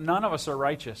 None of us are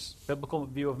righteous. Biblical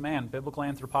view of man, biblical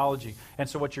anthropology. And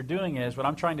so what you're doing is, what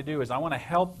I'm trying to do is I want to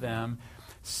help them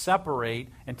separate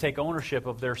and take ownership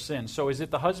of their sin. So is it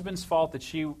the husband's fault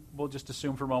that we'll just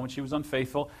assume for a moment, she was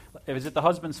unfaithful? Is it the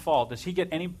husband's fault? Does he get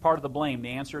any part of the blame?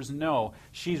 The answer is no.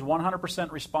 She's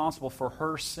 100% responsible for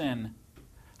her sin.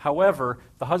 However,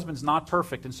 the husband's not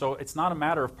perfect, and so it's not a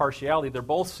matter of partiality. They're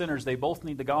both sinners. They both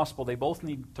need the gospel. They both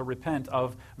need to repent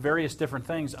of various different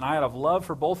things. And I, out of love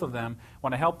for both of them,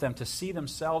 want to help them to see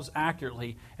themselves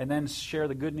accurately and then share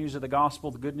the good news of the gospel,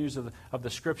 the good news of the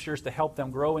Scriptures, to help them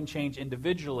grow and change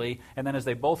individually. And then as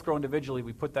they both grow individually,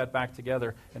 we put that back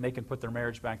together, and they can put their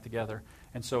marriage back together.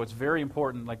 And so it's very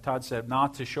important, like Todd said,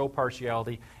 not to show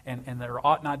partiality, and there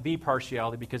ought not be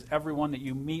partiality, because everyone that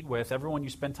you meet with, everyone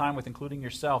you spend time with, including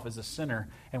yourself, is a sinner,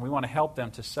 and we want to help them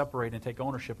to separate and take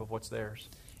ownership of what's theirs.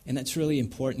 And that's really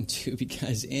important, too,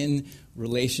 because in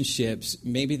relationships,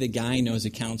 maybe the guy knows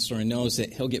a counselor and knows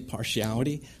that he'll get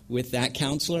partiality with that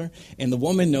counselor, and the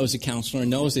woman knows a counselor and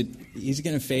knows that he's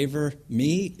going to favor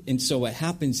me. And so what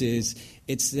happens is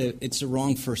it's the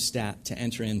wrong first step to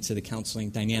enter into the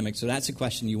counseling dynamic. So that's a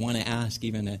question you want to ask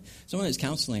even to someone that's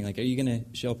counseling, like, are you going to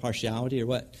show partiality or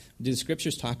what? Do the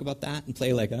Scriptures talk about that and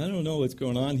play like, I don't know what's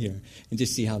going on here, and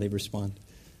just see how they respond?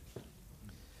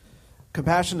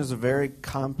 Compassion is a very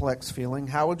complex feeling.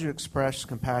 How would you express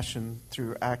compassion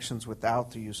through actions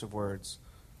without the use of words?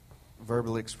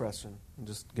 Verbally expressing.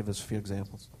 Just give us a few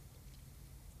examples.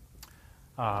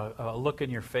 A look in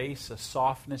your face, a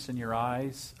softness in your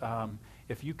eyes.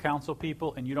 If you counsel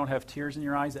people and you don't have tears in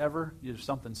your eyes ever, there's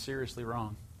something seriously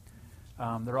wrong.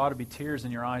 There ought to be tears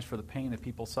in your eyes for the pain that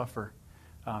people suffer.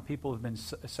 People have been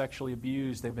sexually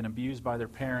abused. They've been abused by their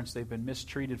parents. They've been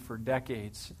mistreated for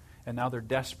decades. And now they're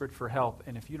desperate for help.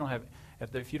 And if you don't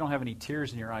have any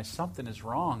tears in your eyes, something is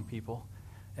wrong, people.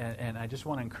 And I just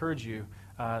want to encourage you.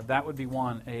 That would be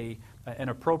one. An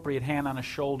appropriate hand on a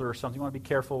shoulder or something. You want to be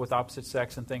careful with opposite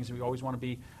sex and things. We always want to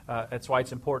be. That's why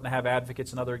it's important to have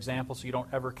advocates and other examples, so you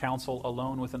don't ever counsel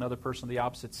alone with another person of the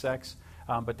opposite sex.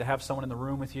 But to have someone in the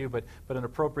room with you, but an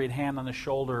appropriate hand on the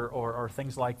shoulder or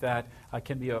things like that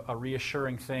can be a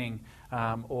reassuring thing,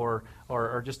 or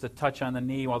just a touch on the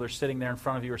knee while they're sitting there in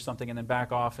front of you or something, and then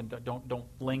back off and don't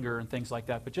linger and things like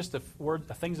that. But just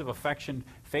things of affection,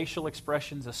 facial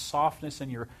expressions, a softness in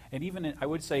your, and even I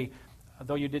would say,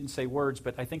 though you didn't say words,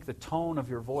 but I think the tone of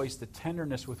your voice, the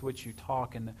tenderness with which you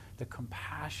talk, and the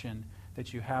compassion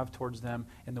that you have towards them,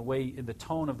 and the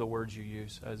tone of the words you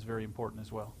use is very important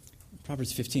as well.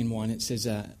 Proverbs 15:1, it says,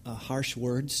 a harsh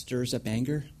word stirs up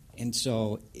anger. And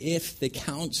so if the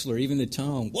counselor, even the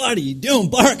tone, what are you doing?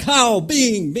 Bark, howl,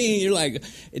 bing, bing. You're like,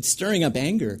 it's stirring up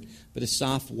anger. But a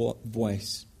soft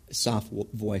voice, soft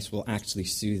voice will actually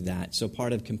soothe that. So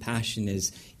part of compassion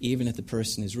is, even if the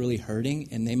person is really hurting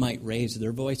and they might raise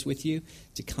their voice with you,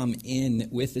 to come in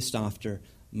with the softer,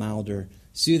 milder,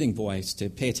 soothing voice, to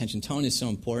pay attention. Tone is so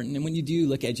important. And when you do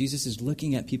look at Jesus is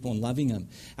looking at people and loving them.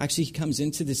 Actually, he comes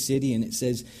into the city and it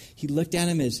says he looked at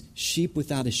them as sheep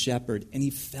without a shepherd, and he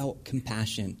felt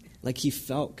compassion. Like he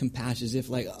felt compassion as if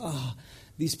like, oh,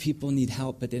 these people need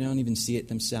help, but they don't even see it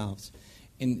themselves.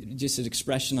 And just an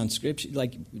expression on Scripture,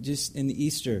 like just in the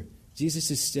Easter, Jesus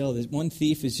is still, one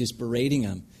thief is just berating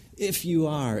him. If you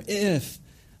are,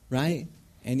 right?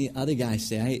 And the other guys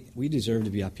say, we deserve to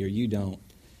be up here, you don't.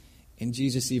 And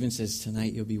Jesus even says,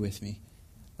 tonight you'll be with me.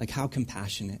 Like how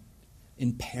compassionate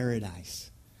in paradise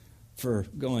for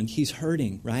going, he's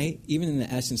hurting, right? Even in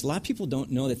the essence, a lot of people don't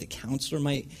know that the counselor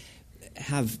might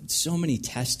have so many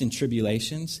tests and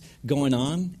tribulations going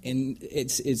on, and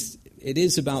it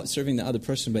is about serving the other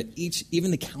person, but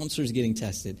even the counselor is getting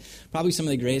tested. Probably some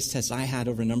of the greatest tests I had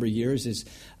over a number of years is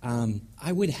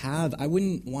I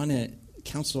wouldn't want to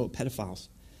counsel pedophiles.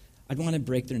 I'd want to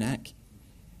break their neck.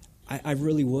 I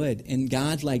really would. And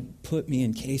God put me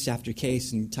in case after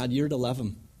case, and Todd, you're to love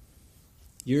them.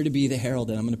 You're to be the herald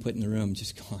that I'm going to put in the room.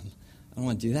 Just going, I don't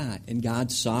want to do that. And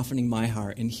God softening my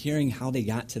heart and hearing how they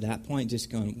got to that point,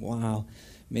 just going, wow,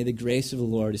 may the grace of the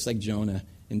Lord, it's like Jonah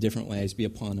in different ways, be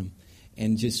upon him.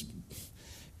 And just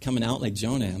coming out like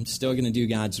Jonah, I'm still going to do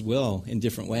God's will in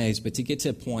different ways. But to get to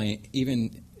a point,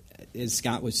 even as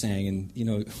Scott was saying,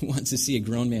 and wants to see a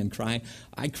grown man cry,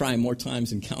 I cry more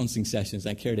times in counseling sessions,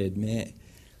 I care to admit.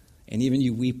 And even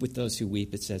you weep with those who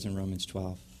weep, it says in Romans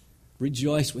 12.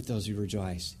 Rejoice with those who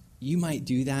rejoice. You might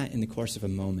do that in the course of a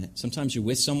moment. Sometimes you're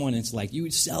with someone and it's like you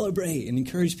would celebrate and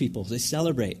encourage people to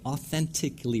celebrate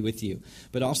authentically with you,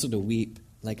 but also to weep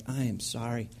like, I am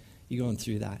sorry you're going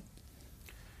through that.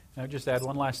 I'll just add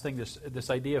one last thing, this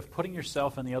idea of putting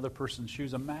yourself in the other person's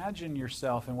shoes. Imagine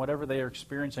yourself in whatever they are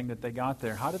experiencing that they got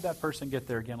there. How did that person get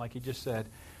there again, like he just said?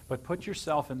 But put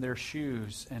yourself in their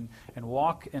shoes and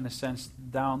walk, in a sense,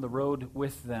 down the road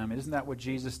with them. Isn't that what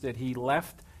Jesus did? He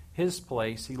left his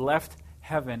place. He left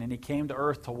heaven, and he came to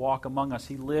earth to walk among us.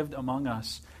 He lived among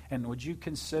us. And would you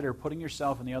consider putting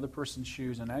yourself in the other person's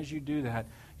shoes? And as you do that,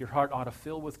 your heart ought to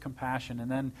fill with compassion,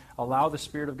 and then allow the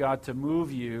Spirit of God to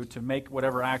move you to make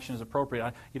whatever action is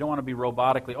appropriate. You don't want to be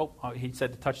robotically, he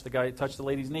said to touch the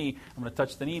lady's knee, I'm going to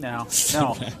touch the knee now.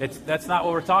 No, that's not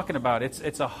what we're talking about.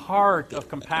 It's a heart of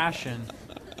compassion.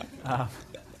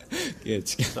 Good.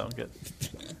 So good.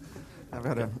 I've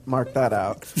got to mark that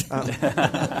out.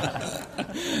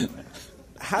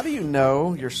 How do you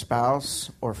know your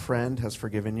spouse or friend has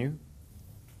forgiven you?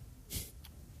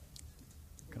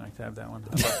 Can I tab that one?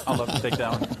 I'd love to take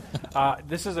that one.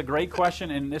 This is a great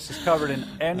question, and this is covered in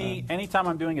anytime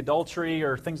I'm doing adultery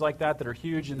or things like that are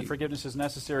huge and the forgiveness is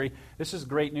necessary. This is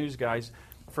great news, guys.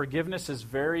 Forgiveness is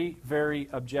very, very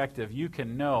objective. You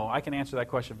can know. I can answer that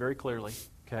question very clearly.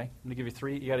 Okay? I'm going to give you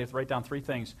three. You got to write down three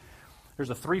things. There's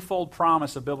a threefold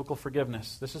promise of biblical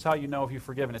forgiveness. This is how you know if you've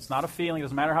forgiven. It's not a feeling. It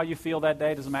doesn't matter how you feel that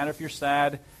day. It doesn't matter if you're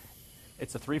sad.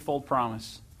 It's a threefold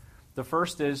promise. The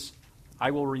first is, I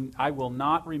will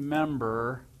not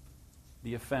remember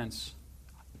the offense.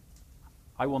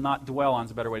 I will not dwell on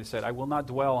is a better way to say it. I will not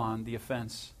dwell on the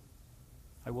offense.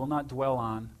 I will not dwell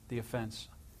on the offense.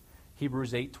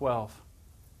 Hebrews 8:12.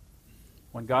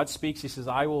 When God speaks, he says,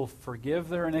 I will forgive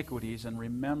their iniquities and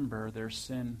remember their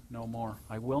sin no more.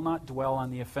 I will not dwell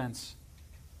on the offense.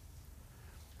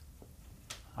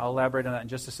 I'll elaborate on that in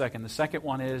just a second. The second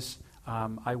one is,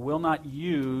 I will not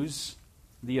use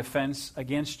the offense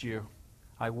against you.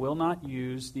 I will not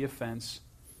use the offense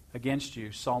against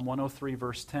you. Psalm 103,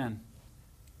 verse 10.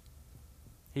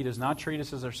 He does not treat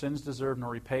us as our sins deserve, nor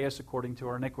repay us according to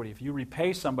our iniquity. If you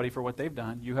repay somebody for what they've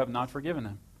done, you have not forgiven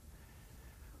them.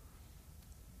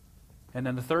 And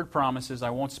then the third promise is, I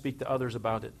won't speak to others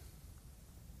about it.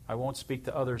 I won't speak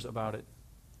to others about it.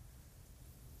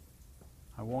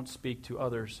 I won't speak to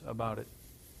others about it.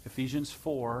 Ephesians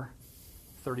 4,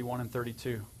 31 and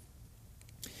 32.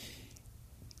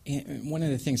 And one of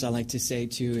the things I like to say,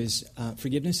 too, is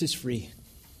forgiveness is free.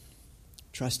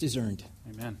 Trust is earned.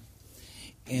 Amen.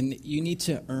 And you need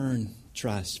to earn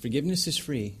trust. Forgiveness is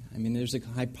free. I mean, there's a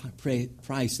high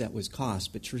price that was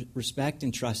cost, but respect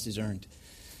and trust is earned.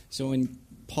 So when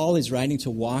Paul is writing to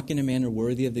walk in a manner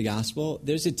worthy of the gospel,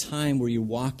 there's a time where you're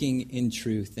walking in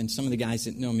truth. And some of the guys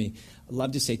that know me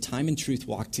love to say time and truth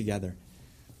walk together.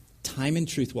 Time and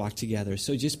truth walk together.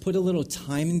 So just put a little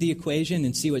time in the equation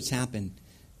and see what's happened.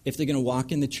 If they're going to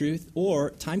walk in the truth,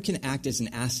 or time can act as an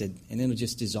acid and it'll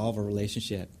just dissolve a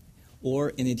relationship,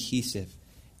 or an adhesive.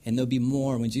 And there'll be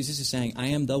more. When Jesus is saying, I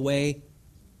am the way,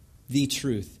 the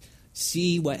truth.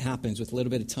 See what happens with a little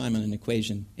bit of time on an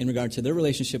equation in regard to their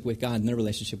relationship with God and their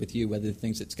relationship with you, whether the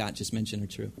things that Scott just mentioned are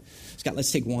true. Scott,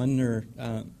 let's take one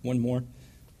more.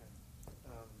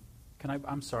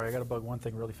 I'm sorry, I got to bug one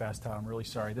thing really fast, Todd. I'm really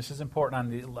sorry. This is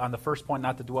important on the first point,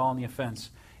 not to dwell on the offense.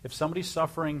 If somebody's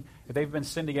suffering, if they've been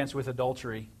sinned against with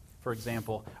adultery, for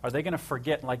example, are they going to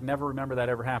forget, like never remember that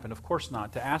ever happened? Of course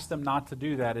not. To ask them not to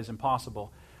do that is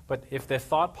impossible. But if the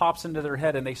thought pops into their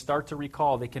head and they start to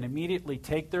recall, they can immediately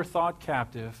take their thought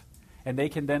captive and they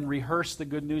can then rehearse the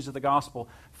good news of the gospel.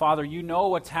 Father, you know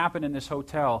what's happened in this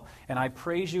hotel, and I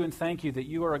praise you and thank you that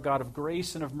you are a God of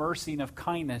grace and of mercy and of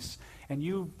kindness, and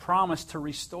you promise to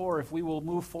restore if we will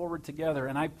move forward together.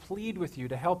 And I plead with you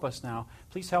to help us now.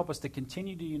 Please help us to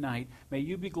continue to unite. May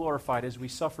you be glorified as we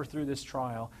suffer through this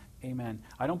trial. Amen.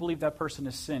 I don't believe that person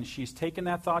has sinned. She's taken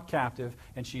that thought captive,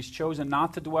 and she's chosen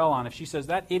not to dwell on it. If she says,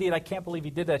 that idiot, I can't believe he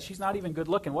did that, she's not even good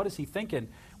looking. What is he thinking?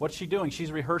 What's she doing?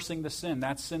 She's rehearsing the sin.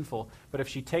 That's sinful. But if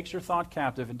she takes her thought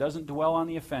captive and doesn't dwell on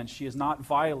the offense, she is not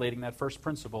violating that first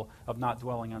principle of not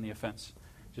dwelling on the offense.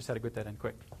 Just had to get that in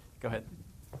quick. Go ahead.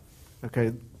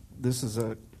 Okay, this is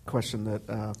a question that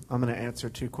I'm going to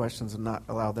answer two questions and not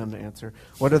allow them to answer.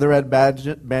 What are the red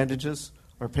bandages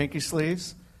or pinky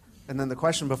sleeves? And then the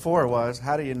question before was,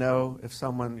 how do you know if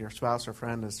someone, your spouse or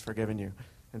friend, has forgiven you?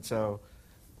 And so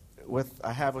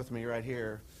I have with me right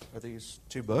here are these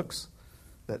two books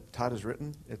that Todd has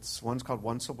written. One's called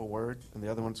One Simple Word, and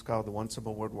the other one's called the One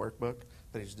Simple Word Workbook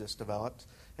that he's just developed.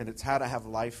 And it's how to have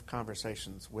life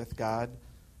conversations with God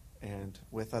and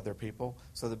with other people.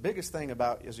 So the biggest thing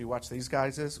about, as you watch these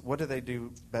guys, is what do they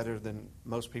do better than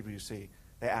most people you see?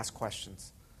 They ask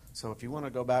questions. So if you want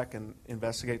to go back and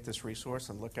investigate this resource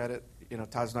and look at it,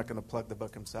 Todd's not going to plug the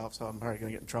book himself, so I'm probably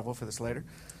going to get in trouble for this later,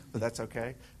 but that's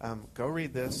okay. Go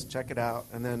read this, check it out.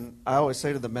 And then I always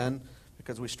say to the men,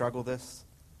 because we struggle this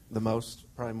the most,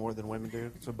 probably more than women do,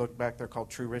 it's a book back there called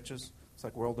True Riches. It's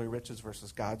like worldly riches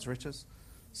versus God's riches.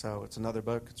 So it's another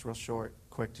book. It's real short,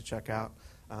 quick to check out.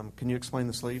 Can you explain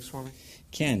the sleeves for me?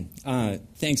 Ken,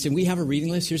 thanks. And we have a reading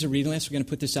list. Here's a reading list. We're going to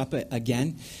put this up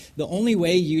again. The only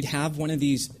way you'd have one of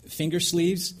these finger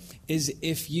sleeves is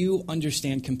if you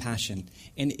understand compassion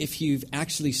and if you've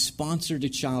actually sponsored a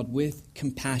child with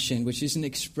compassion, which is an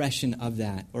expression of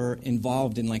that, or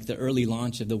involved in like the early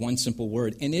launch of the One Simple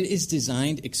Word. And it is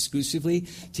designed exclusively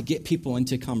to get people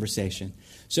into conversation.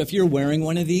 So if you're wearing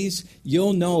one of these,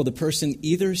 you'll know the person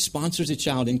either sponsors a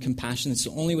child in compassion, that's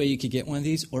the only way you could get one of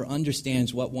these, or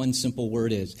understands what One Simple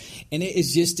Word is. And it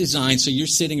is just designed so you're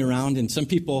sitting around, and some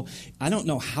people, I don't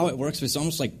know how it works, but it's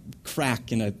almost like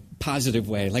crack in a positive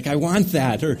way. Like, I want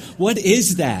that, or what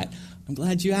is that? I'm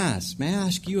glad you asked. May I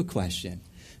ask you a question?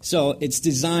 So it's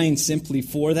designed simply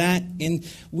for that. And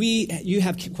you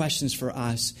have questions for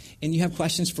us, and you have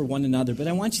questions for one another. But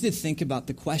I want you to think about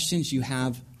the questions you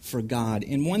have for God.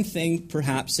 And one thing,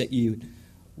 perhaps, that you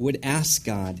would ask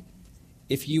God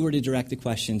if you were to direct the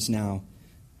questions now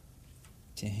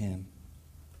to Him.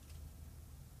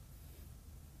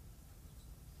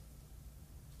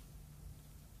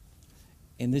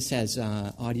 And this has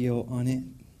audio on it.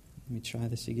 Let me try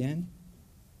this again.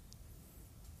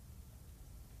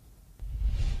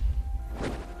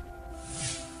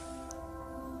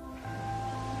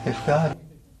 If God...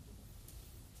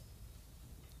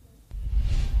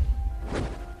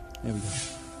 There we go.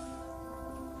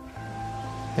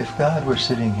 If God were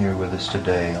sitting here with us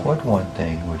today, what one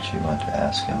thing would you want to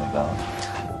ask Him about?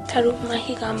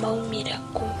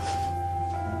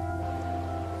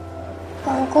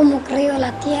 ¿Cómo creó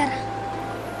la tierra?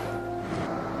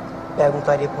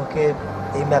 Perguntaria por que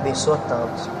Ele me abençoa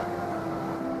tanto.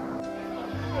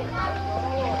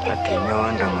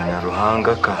 Atinyonda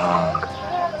ruhanga kahanga.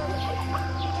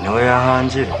 Niwe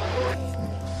yahangira.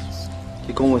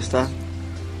 ¿Y cómo está?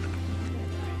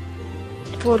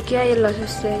 ¿Por qué hay las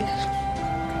estrellas?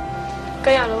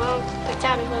 Que al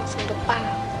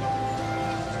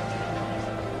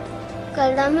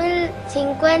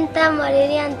 2050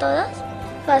 morirían todos.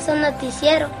 Pasa un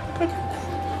noticiero.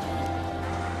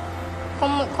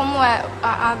 Como é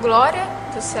a glória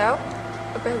do céu?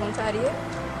 Eu perguntaria.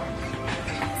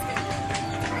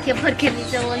 Que porque me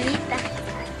hizo bonita.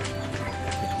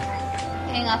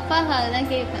 எங்க அப்பா தான்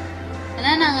கேட்பேன்.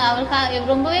 ஏன்னா நாங்கள் அவருக்கு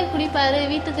ரொம்பவே குடிப்பாரு,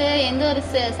 வீட்டுக்கு எந்த ஒரு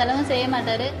செலவும் செய்ய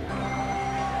மாட்டாரு.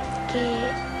 Que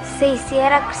se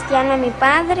hiciera cristiano mi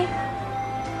padre.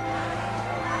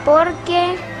 Porque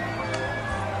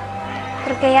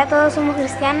ya todos somos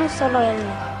cristianos, solo él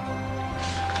no.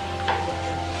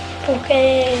 Porque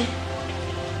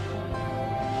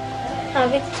a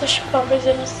veces os pobres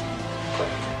eles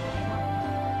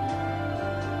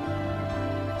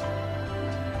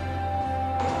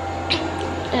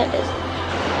eres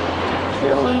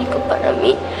lo único para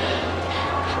mí.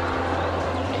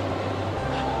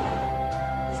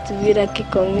 Si estuviera aquí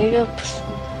conmigo, pues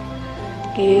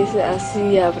que es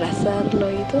así,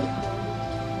 abrazarlo y todo.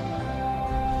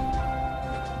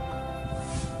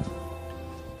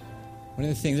 One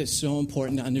of the things that's so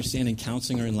important to understand in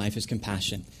counseling or in life is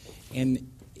compassion.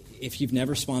 And if you've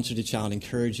never sponsored a child, I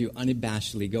encourage you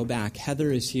unabashedly, go back.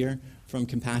 Heather is here from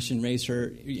Compassion. Raise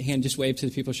her hand, just wave to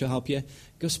the people, she'll help you.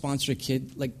 Go sponsor a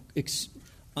kid.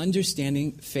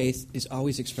 Understanding faith is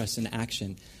always expressed in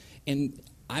action. And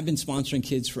I've been sponsoring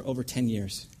kids for over 10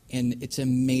 years, and it's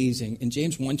amazing. In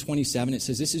James 1:27, it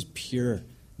says, this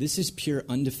is pure,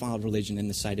 undefiled religion in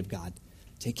the sight of God.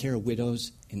 Take care of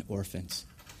widows and orphans.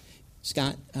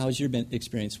 Scott, how's your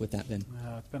experience with that been?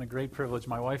 It's been a great privilege.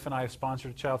 My wife and I have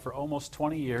sponsored a child for almost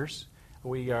 20 years.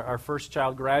 Our first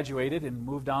child graduated and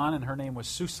moved on, and her name was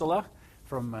Susila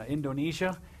from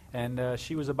Indonesia. And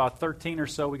she was about 13 or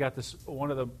so. We got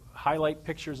one of the highlight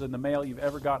pictures in the mail you've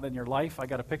ever gotten in your life. I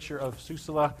got a picture of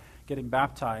Susila getting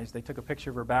baptized. They took a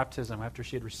picture of her baptism after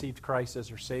she had received Christ as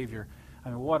her Savior. I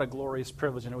mean, what a glorious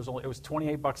privilege. And it was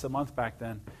 $28 a month back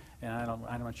then. And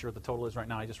I'm not sure what the total is right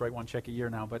now. I just write one check a year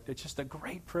now. But it's just a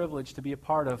great privilege to be a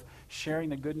part of sharing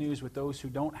the good news with those who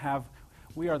don't have.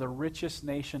 We are the richest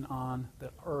nation on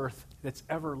the earth that's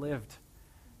ever lived.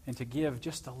 And to give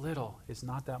just a little is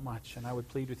not that much. And I would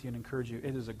plead with you and encourage you.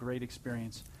 It is a great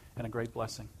experience and a great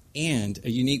blessing. And a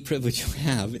unique privilege you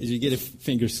have is you get a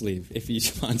finger sleeve if you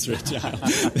sponsor a child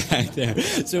back there.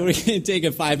 So we're going to take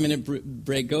a 5-minute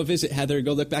break. Go visit Heather.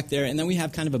 Go look back there. And then we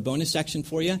have kind of a bonus section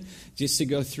for you just to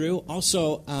go through.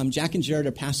 Also, Jack and Jared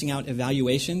are passing out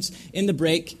evaluations. In the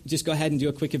break, just go ahead and do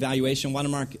a quick evaluation.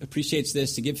 Watermark appreciates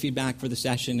this to give feedback for the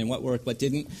session and what worked, what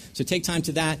didn't. So take time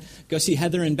to that. Go see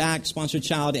Heather in back, sponsor a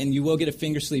child, and you will get a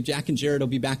finger sleeve. Jack and Jared will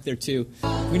be back there too.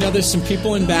 We know there's some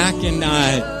people in back, and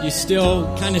you're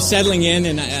still kind of settling in,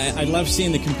 and I love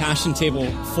seeing the compassion table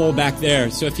full back there.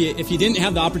 So if you didn't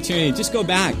have the opportunity, just go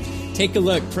back, take a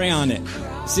look, pray on it.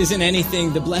 This isn't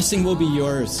anything. The blessing will be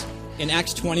yours. In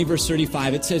Acts 20, verse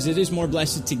 35, it says, it is more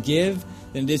blessed to give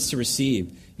than it is to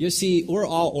receive. You'll see, we're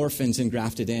all orphans and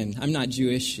grafted in. I'm not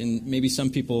Jewish, and maybe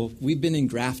some people, we've been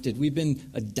engrafted. We've been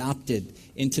adopted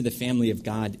into the family of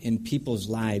God in people's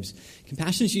lives.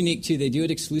 Compassion is unique, too. They do it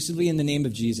exclusively in the name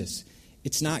of Jesus.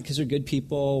 It's not because they're good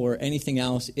people or anything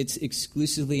else. It's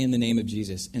exclusively in the name of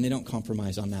Jesus, and they don't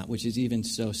compromise on that, which is even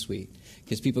so sweet,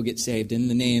 because people get saved in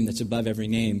the name that's above every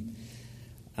name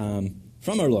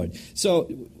from our Lord. So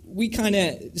we kind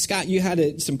of, Scott, you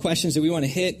had some questions that we want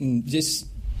to hit and just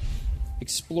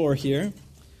explore here.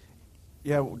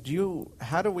 Yeah, do you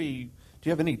have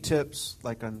any tips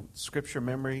like on scripture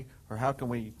memory, or how can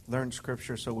we learn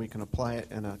scripture so we can apply it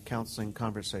in a counseling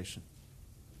conversation?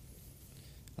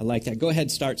 I like that. Go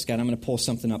ahead, start, Scott. I'm going to pull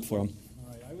something up for him.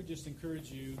 All right. I would just encourage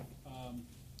you. I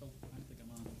don't think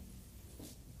I'm on.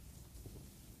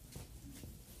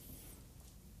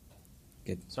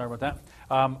 Good. Sorry about that.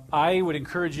 I would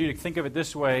encourage you to think of it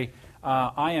this way.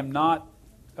 I am not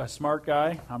a smart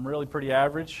guy. I'm really pretty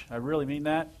average. I really mean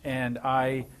that. And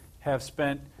I have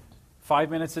spent 5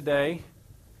 minutes a day,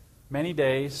 many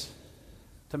days,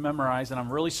 to memorize, and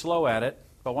I'm really slow at it.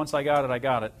 But once I got it, I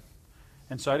got it.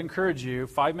 And so I'd encourage you,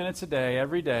 5 minutes a day,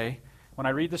 every day, when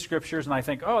I read the scriptures and I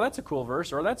think, oh, that's a cool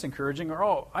verse, or that's encouraging, or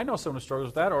oh, I know someone who struggles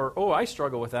with that, or oh, I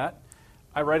struggle with that.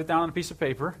 I write it down on a piece of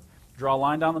paper, draw a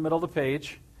line down the middle of the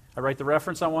page. I write the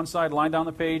reference on one side, line down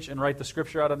the page, and write the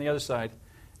scripture out on the other side.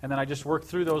 And then I just work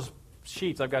through those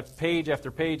sheets. I've got page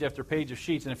after page after page of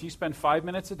sheets. And if you spend 5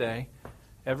 minutes a day,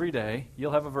 every day,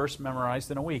 you'll have a verse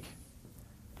memorized in a week.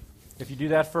 If you do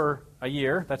that for a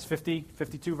year, that's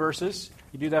 52 verses.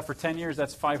 You do that for 10 years,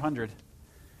 that's 500.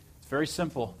 It's very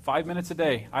simple. 5 minutes a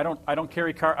day. I don't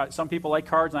carry cards. Some people like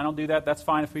cards, and I don't do that. That's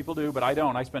fine if people do, but I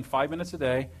don't. I spend 5 minutes a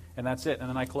day, and that's it. And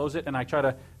then I close it, and I try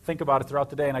to think about it throughout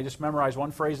the day, and I just memorize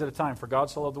one phrase at a time. For God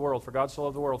so loved the world, for God so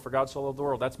loved the world, for God so loved the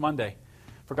world. That's Monday.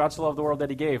 For God so loved the world that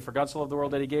He gave, for God so loved the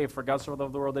world that He gave, for God so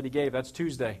loved the world that He gave. That's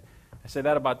Tuesday. I say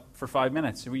that for 5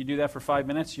 minutes. When you do that for 5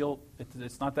 minutes,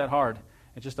 it's not that hard.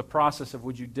 It's just a process of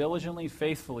would you diligently,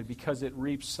 faithfully, because it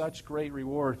reaps such great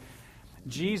reward.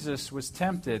 Jesus was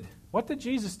tempted. What did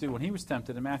Jesus do when He was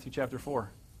tempted in Matthew chapter 4?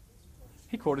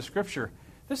 He quoted Scripture.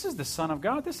 This is the Son of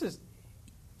God.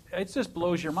 It just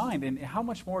blows your mind. And how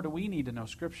much more do we need to know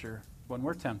Scripture when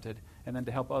we're tempted and then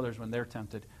to help others when they're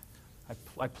tempted?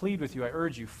 I plead with you, I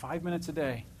urge you, 5 minutes a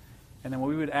day. And then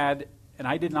we would add, and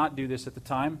I did not do this at the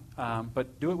time,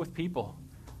 but do it with people.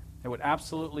 It would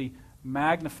absolutely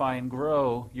magnify and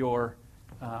grow your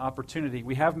opportunity.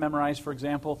 We have memorized, for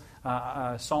example,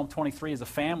 Psalm 23 as a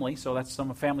family, so that's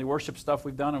some family worship stuff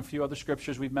we've done, and a few other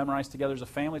scriptures we've memorized together as a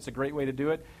family. It's a great way to do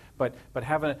it. But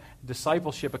have a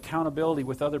discipleship, accountability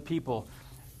with other people,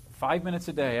 5 minutes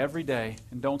a day, every day,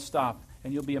 and don't stop.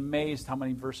 And you'll be amazed how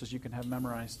many verses you can have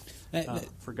memorized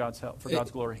for God's help, for God's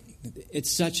glory.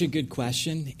 It's such a good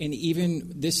question, and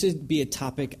even this would be a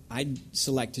topic I'd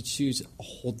select to choose a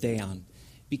whole day on,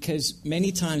 because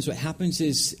many times what happens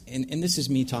is, and this is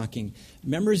me talking,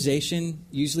 memorization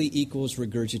usually equals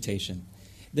regurgitation.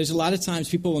 There's a lot of times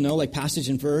people will know like passage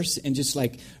and verse, and just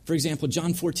like, for example,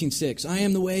 John 14:6, I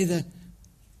am the way, the...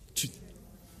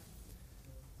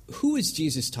 Who is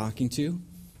Jesus talking to?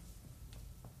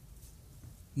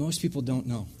 Most people don't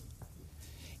know.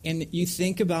 And you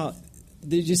think about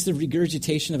just the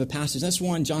regurgitation of a passage. That's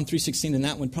one, John 3:16, and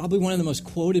that one, probably one of the most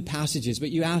quoted passages.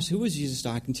 But you ask, who was Jesus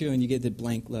talking to? And you get the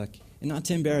blank look. And not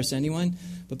to embarrass anyone,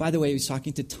 but by the way, he was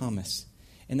talking to Thomas.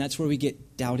 And that's where we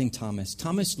get doubting Thomas.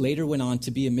 Thomas later went on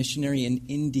to be a missionary in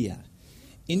India.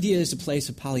 India is a place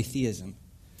of polytheism.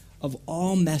 Of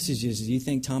all messages you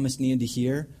think Thomas needed to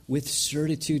hear, with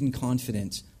certitude and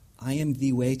confidence, I am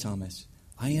the way, Thomas.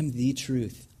 I am the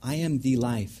truth. I am the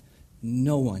life.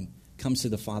 No one comes to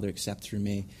the Father except through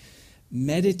me.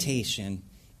 Meditation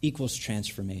equals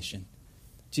transformation.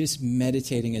 Just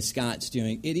meditating as Scott's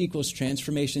doing, it equals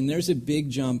transformation. There's a big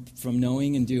jump from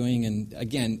knowing and doing. And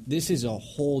again, this is a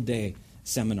whole day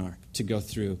seminar to go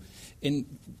through. In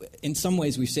some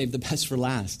ways, we've saved the best for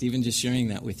last, even just sharing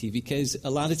that with you, because a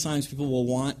lot of times people will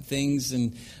want things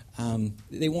and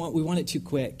we want it too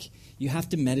quick. You have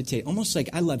to meditate. Almost like,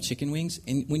 I love chicken wings.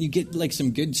 And when you get like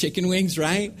some good chicken wings,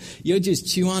 right? You'll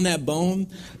just chew on that bone.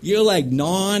 You'll like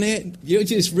gnaw on it. You'll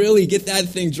just really get that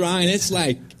thing dry. And it's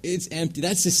like, it's empty.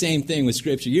 That's the same thing with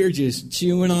Scripture. You're just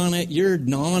chewing on it. You're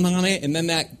gnawing on it. And then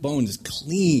that bone is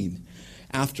clean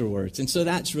afterwards. And so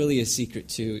that's really a secret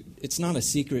too. It's not a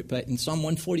secret, but in Psalm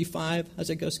 145, how's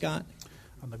that go, Scott?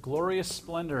 On the glorious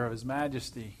splendor of his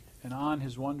majesty and on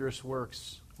his wondrous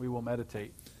works we will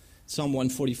meditate. Psalm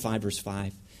 145, verse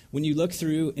 5. When you look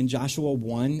through in Joshua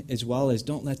 1, as well as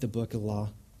don't let the book of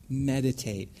law,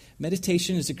 meditate.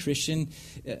 Meditation as a Christian,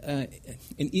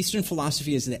 in Eastern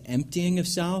philosophy, is the emptying of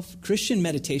self. Christian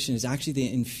meditation is actually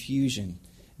the infusion,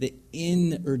 the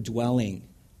inner dwelling.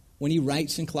 When he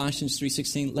writes in Colossians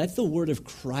 3:16, let the word of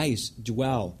Christ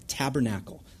dwell,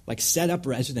 tabernacle, like set up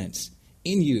residence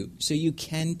in you so you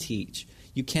can teach.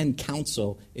 You can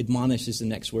counsel, admonish is the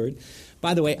next word.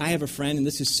 By the way, I have a friend, and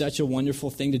this is such a wonderful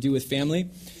thing to do with family.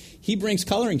 He brings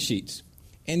coloring sheets,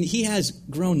 and he has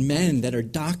grown men that are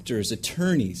doctors,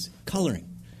 attorneys, coloring.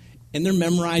 And they're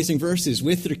memorizing verses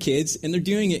with their kids, and they're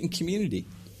doing it in community.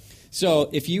 So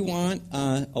if you want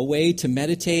a way to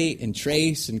meditate and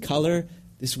trace and color,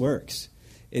 this works.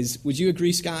 Would you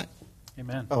agree, Scott?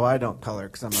 Amen. Oh, I don't color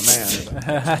because I'm a man.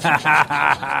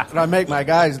 But I make my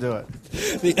guys do it.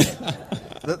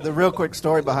 The real quick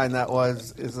story behind that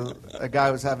is a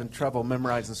guy was having trouble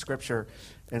memorizing Scripture,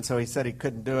 and so he said he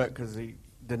couldn't do it because he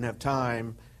didn't have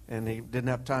time, and he didn't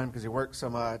have time because he worked so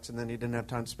much, and then he didn't have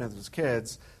time to spend with his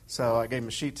kids. So I gave him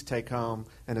a sheet to take home,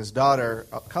 and his daughter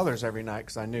colors every night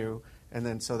because I knew, and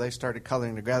then so they started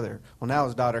coloring together. Well, now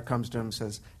his daughter comes to him and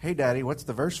says, hey, Daddy, what's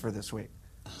the verse for this week?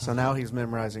 So now he's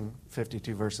memorizing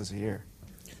 52 verses a year.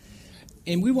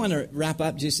 And we want to wrap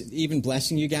up just even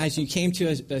blessing you guys. You came to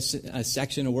a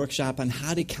section, a workshop on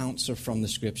how to counsel from the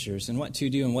Scriptures and what to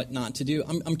do and what not to do.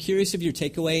 I'm curious of your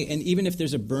takeaway, and even if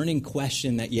there's a burning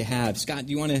question that you have. Scott,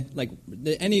 do you want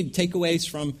to, any takeaways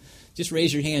from, just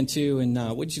raise your hand too, and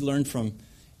what did you learn from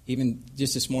even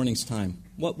just this morning's time?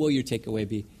 What will your takeaway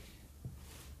be?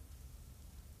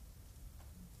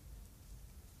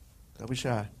 Don't be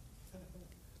shy.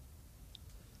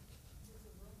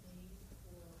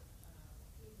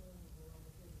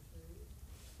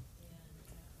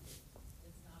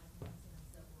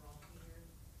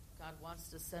 Wants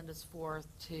to send us forth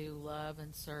to love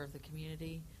and serve the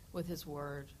community with His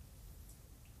Word.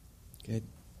 Good.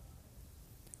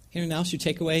 Anyone else, your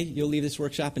takeaway? You'll leave this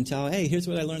workshop and tell, hey, here's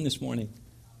what I learned this morning.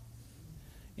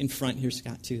 In front here,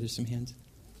 Scott, too. There's some hands.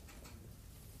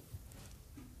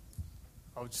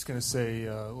 I was just going to say,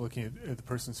 looking at the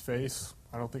person's face,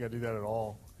 I don't think I do that at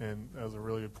all. And that was a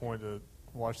really good point to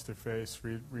watch their face,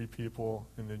 read people,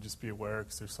 and then just be aware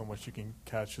because there's so much you can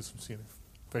catch just from seeing their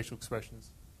facial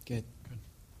expressions. Good.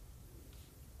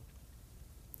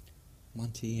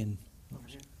 Monty and...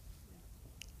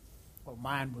 Well,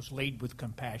 mine was lead with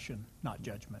compassion, not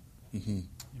judgment. Mm-hmm.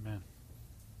 Amen.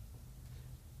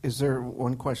 Is there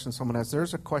one question someone asked?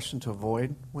 There's a question to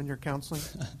avoid when you're counseling?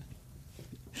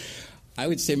 I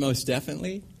would say most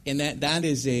definitely. And that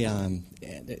is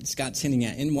Scott's hinting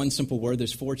at, in one simple word,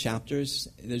 there's 4 chapters.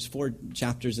 There's 4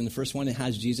 chapters. In the first one, it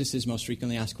has Jesus' most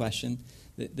frequently asked question.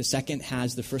 The second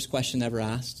has the first question ever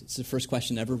asked. It's the first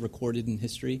question ever recorded in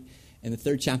history. And the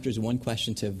third chapter is one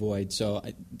question to avoid. So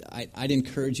I'd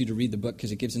encourage you to read the book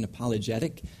because it gives an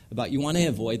apologetic about you want to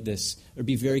avoid this or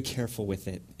be very careful with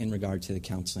it in regard to the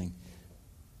counseling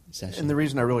session. And the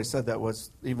reason I really said that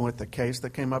was, even with the case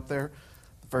that came up there,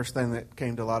 the first thing that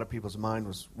came to a lot of people's mind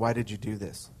was, why did you do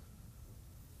this?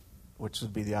 Which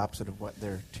would be the opposite of what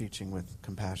they're teaching with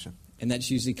compassion. And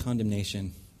that's usually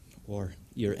condemnation, or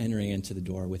you're entering into the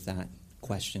door with that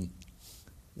question.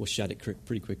 We'll shut it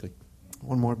pretty quickly.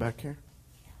 One more back here.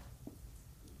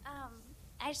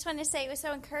 I just wanted to say it was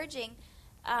so encouraging.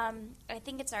 I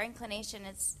think it's our inclination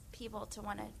as people to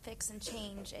want to fix and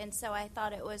change, and so I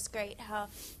thought it was great how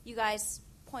you guys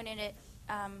pointed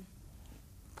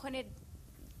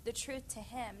the truth to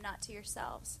him, not to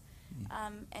yourselves,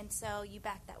 and so you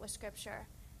backed that with Scripture,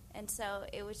 and so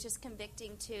it was just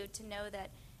convicting to know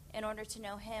that in order to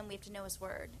know him, we have to know his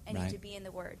Word, and you have to be in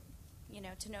the Word,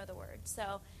 to know the Word.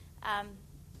 So.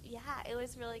 Yeah, it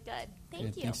was really good.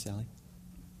 Thank you. Thanks, Sally.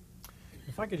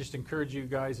 If I could just encourage you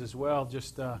guys as well,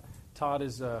 Todd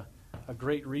is a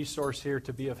great resource here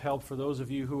to be of help for those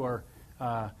of you who are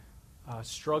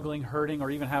struggling, hurting,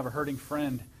 or even have a hurting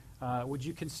friend. Would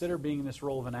you consider being in this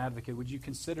role of an advocate? Would you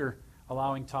consider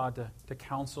allowing Todd to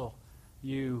counsel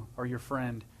you or your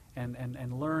friend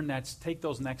and learn take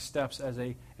those next steps as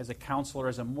a counselor,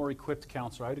 as a more equipped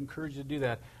counselor? I'd encourage you to do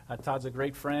that. Todd's a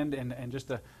great friend and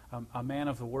just a man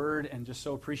of the Word, and just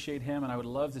so appreciate him. And I would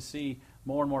love to see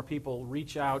more and more people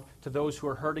reach out to those who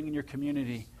are hurting in your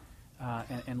community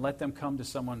and let them come to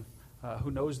someone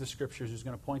who knows the Scriptures, who's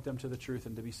going to point them to the truth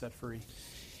and to be set free.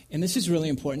 And this is really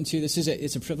important, too.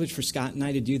 It's a privilege for Scott and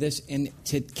I to do this and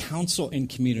to counsel in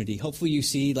community. Hopefully you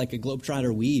see like a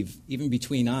Globetrotter weave, even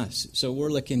between us. So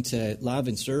we're looking to love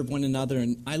and serve one another.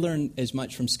 And I learn as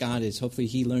much from Scott as hopefully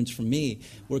he learns from me.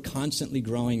 We're constantly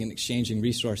growing and exchanging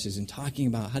resources and talking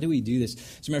about how do we do this.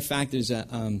 As a matter of fact, there's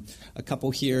a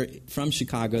couple here from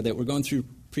Chicago that we're going through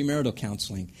premarital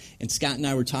counseling. And Scott and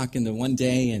I were talking the one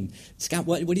day, and Scott,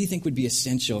 what do you think would be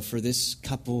essential for this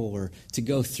couple or to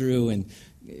go through? And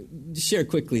share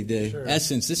quickly the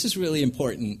essence. This is really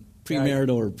important,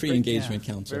 premarital or pre-engagement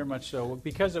counseling. Very much so.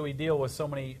 Because we deal with so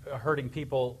many hurting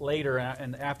people later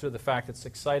and after the fact, it's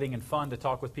exciting and fun to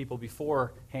talk with people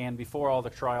beforehand, before all the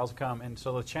trials come. And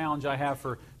so the challenge I have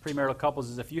for premarital couples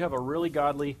is if you have a really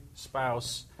godly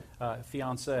spouse,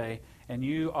 fiancé, and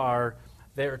you are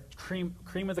they're cream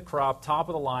of the crop, top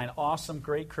of the line, awesome,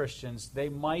 great Christians, they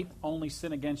might only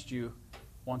sin against you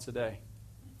once a day.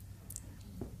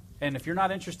 And if you're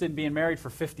not interested in being married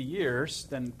for 50 years,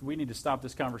 then we need to stop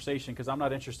this conversation, because I'm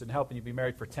not interested in helping you be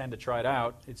married for 10 to try it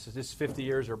out. It's just 50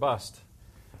 years or bust.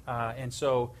 And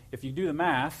so if you do the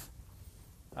math,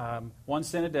 1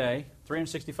 sin a day,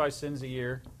 365 sins a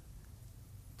year,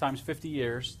 times 50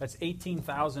 years, that's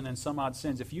 18,000 and some odd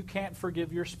sins. If you can't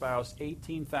forgive your spouse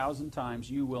 18,000 times,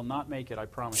 you will not make it, I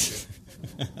promise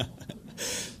you.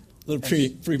 Little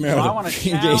premarital. So I want to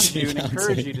challenge you and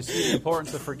encourage you to see the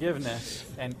importance of forgiveness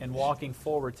and walking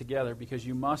forward together, because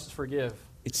you must forgive.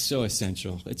 It's so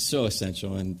essential. It's so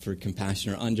essential, and for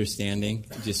compassion or understanding,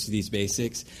 just these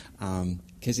basics,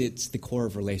 because it's the core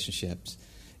of relationships.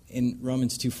 In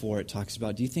Romans 2:4, it talks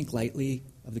about, do you think lightly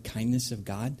of the kindness of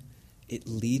God? It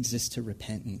leads us to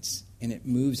repentance, and it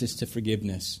moves us to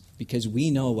forgiveness, because we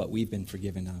know what we've been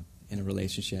forgiven of in a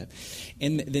relationship.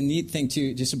 And the neat thing,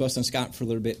 too, just to boast on Scott for a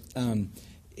little bit,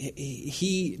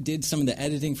 he did some of the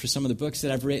editing for some of the books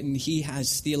that I've written. He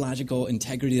has theological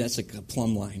integrity that's like a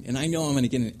plumb line. And I know I'm going to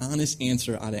get an honest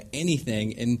answer out of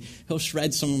anything, and he'll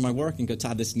shred some of my work and go,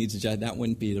 Todd, this needs a judge. That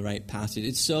wouldn't be the right passage.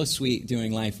 It's so sweet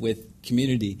doing life with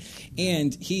community.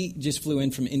 And he just flew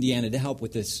in from Indiana to help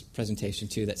with this presentation,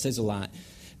 too. That says a lot.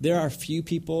 There are few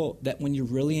people that when you're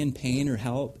really in pain or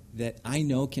help that I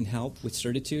know can help with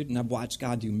certitude, and I've watched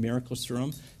God do miracles through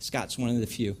them. Scott's one of the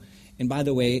few. And by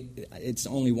the way, it's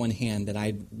only one hand that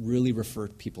I really refer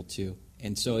people to.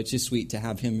 And so it's just sweet to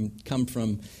have him come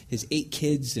from his 8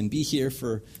 kids and be here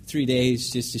for 3 days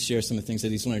just to share some of the things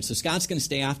that he's learned. So Scott's going to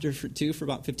stay after for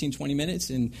about 15, 20 minutes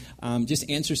and just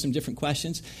answer some different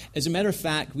questions. As a matter of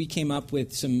fact, we came up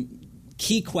with some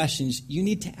key questions you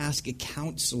need to ask a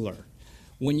counselor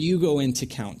when you go into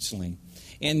counseling.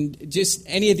 And just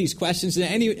any of these questions,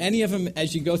 any of them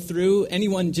as you go through,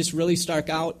 anyone just really stark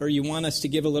out, or you want us to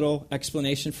give a little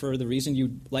explanation for the reason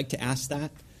you'd like to ask that?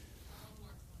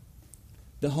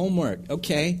 The homework.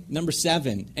 Okay. Number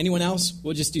 7. Anyone else?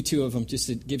 We'll just do 2 of them just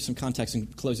to give some context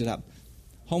and close it up.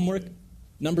 Homework.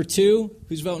 Number 2.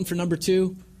 Who's voting for number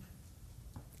 2?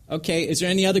 Okay, is there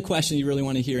any other question you really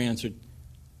want to hear answered?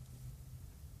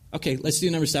 Okay, let's do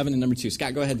number 7 and number 2.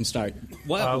 Scott, go ahead and start.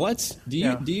 Do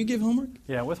you give homework?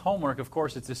 Yeah, with homework, of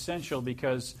course, it's essential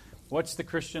because what's the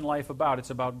Christian life about?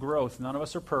 It's about growth. None of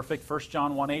us are perfect. 1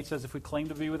 John 1:8 says if we claim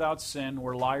to be without sin,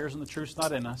 we're liars and the truth's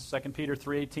not in us. 2 Peter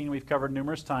 3:18 we've covered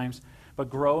numerous times. But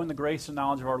grow in the grace and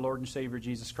knowledge of our Lord and Savior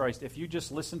Jesus Christ. If you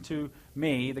just listen to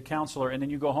me, the counselor, and then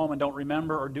you go home and don't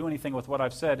remember or do anything with what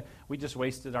I've said, we just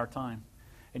wasted our time.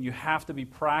 And you have to be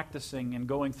practicing and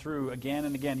going through again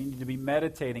and again. You need to be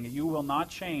meditating. You will not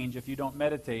change if you don't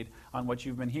meditate on what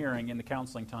you've been hearing in the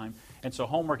counseling time. And so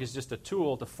homework is just a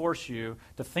tool to force you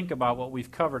to think about what we've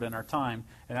covered in our time,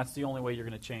 and that's the only way you're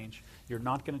going to change. You're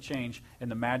not going to change in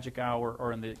the magic hour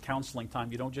or in the counseling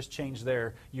time. You don't just change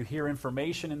there. You hear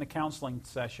information in the counseling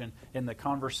session, in the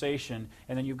conversation,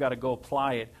 and then you've got to go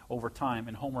apply it over time,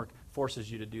 and homework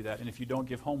forces you to do that. And if you don't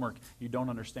give homework, you don't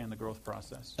understand the growth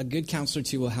process. A good counselor,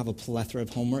 too, will have a plethora of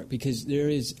homework because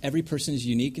every person is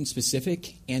unique and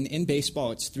specific. And in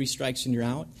baseball, it's 3 strikes and you're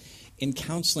out. In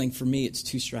counseling, for me, it's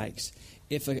 2 strikes.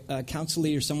 If a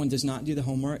counselee or someone does not do the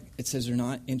homework, it says they're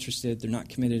not interested, they're not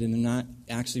committed, and they're not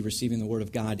actually receiving the Word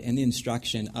of God and the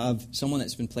instruction of someone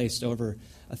that's been placed over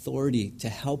authority to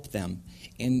help them.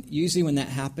 And usually when that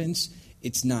happens,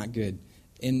 it's not good.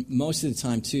 And most of the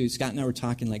time, too, Scott and I were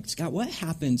talking like, Scott, what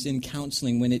happens in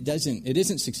counseling when it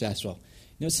isn't successful?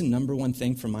 You know what's the number one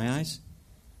thing from my eyes?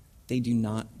 They do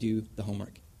not do the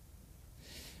homework.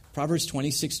 Proverbs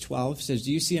 26:12 says,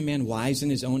 do you see a man wise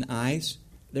in his own eyes?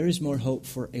 There is more hope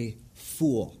for a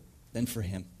fool than for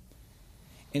him.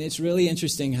 And it's really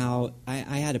interesting how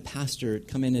I had a pastor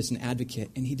come in as an advocate,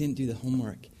 and he didn't do the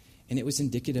homework. And it was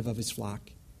indicative of his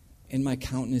flock. And my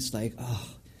countenance like,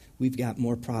 we've got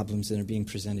more problems than are being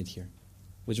presented here,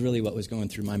 was really what was going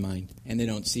through my mind. And they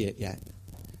don't see it yet.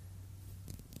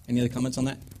 Any other comments on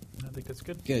that? I think that's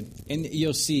good. Good. And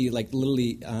you'll see, like,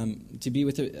 literally, to be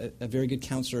with a very good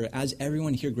counselor, as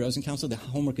everyone here grows in counsel, the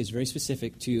homework is very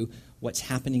specific to what's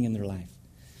happening in their life.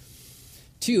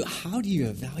 2, how do you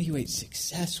evaluate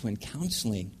success when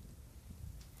counseling?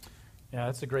 Yeah,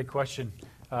 that's a great question.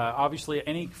 Obviously,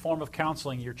 any form of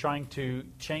counseling, you're trying to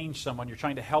change someone. You're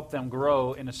trying to help them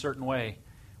grow in a certain way.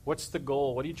 What's the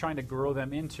goal? What are you trying to grow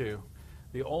them into?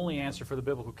 The only answer for the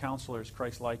biblical counselor is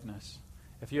Christ-likeness.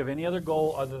 If you have any other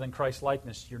goal other than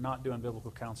Christ-likeness, you're not doing biblical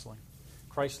counseling.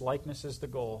 Christ-likeness is the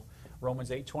goal.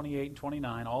 Romans 8:28 and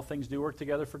 29, all things do work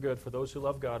together for good for those who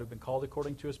love God, who've been called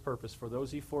according to His purpose. For those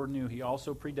He foreknew, He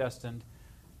also predestined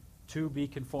to be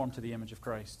conformed to the image of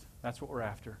Christ. That's what we're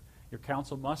after. Your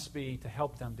counsel must be to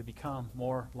help them to become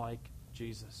more like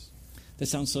Jesus. That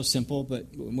sounds so simple, but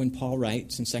when Paul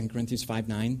writes in 2 Corinthians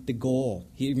 5:9, the goal,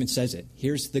 he even says it,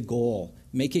 here's the goal.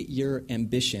 Make it your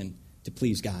ambition to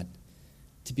please God,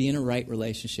 to be in a right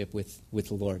relationship with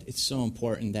the Lord. It's so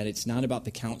important that it's not about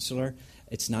the counselor.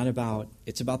 It's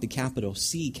about the capital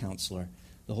C counselor,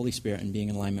 the Holy Spirit, and being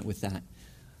in alignment with that.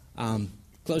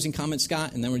 Closing comments,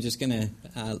 Scott, and then we're just going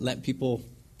to let people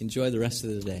enjoy the rest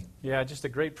of the day. Yeah, just a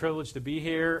great privilege to be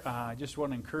here. I just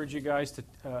want to encourage you guys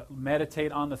to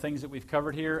meditate on the things that we've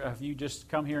covered here. If you just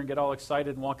come here and get all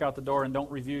excited and walk out the door and don't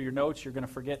review your notes, you're going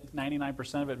to forget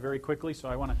 99% of it very quickly. So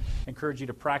I want to encourage you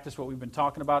to practice what we've been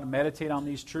talking about and meditate on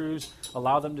these truths.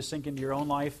 Allow them to sink into your own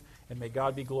life, and may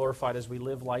God be glorified as we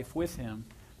live life with Him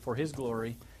for His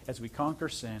glory, as we conquer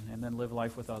sin and then live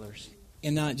life with others.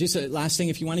 And just a last thing,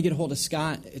 if you want to get a hold of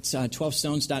Scott, it's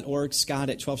 12stones.org, Scott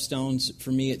at 12 Stones.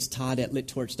 For me, it's Todd at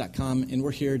littorch.com. And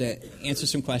we're here to answer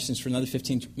some questions for another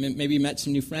 15. Maybe you met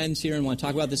some new friends here and want to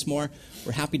talk about this more.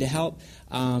 We're happy to help.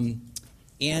 And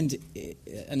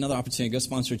another opportunity, go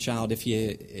sponsor a child if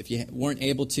you weren't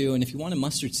able to. And if you want a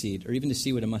mustard seed, or even to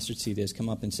see what a mustard seed is, come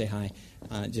up and say hi,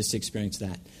 just to experience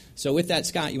that. So with that,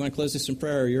 Scott, you want to close this in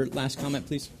prayer, or your last comment,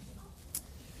 please?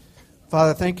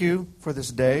 Father, thank you for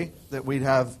this day, that we'd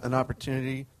have an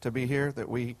opportunity to be here, that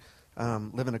we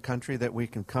live in a country that we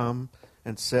can come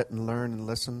and sit and learn and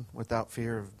listen without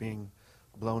fear of being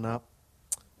blown up.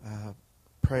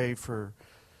 Pray for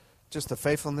just the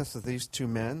faithfulness of these 2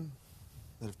 men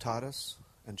that have taught us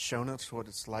and shown us what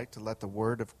it's like to let the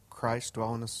word of Christ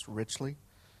dwell in us richly,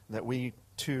 and that we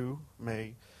too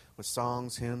may, with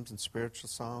songs, hymns, and spiritual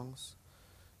songs,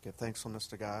 give thankfulness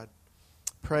to God.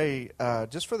 Pray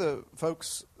just for the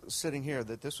folks sitting here,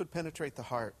 that this would penetrate the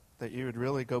heart, that you would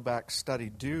really go back,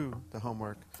 study, do the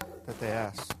homework that they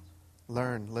ask.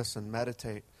 Learn, listen,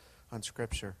 meditate on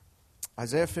Scripture.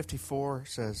 Isaiah 54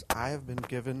 says, I have been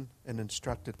given an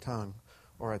instructed tongue,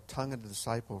 or a tongue of the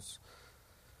disciples,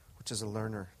 which is a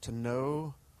learner, to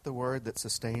know the word that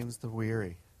sustains the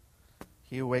weary.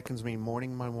 He awakens me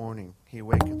morning by morning. He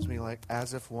awakens me like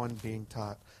as if one being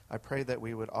taught. I pray that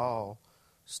we would all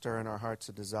stir in our hearts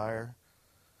a desire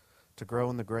to grow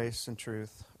in the grace and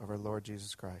truth of our Lord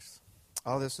Jesus Christ.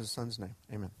 All this in His Son's name.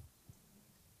 Amen.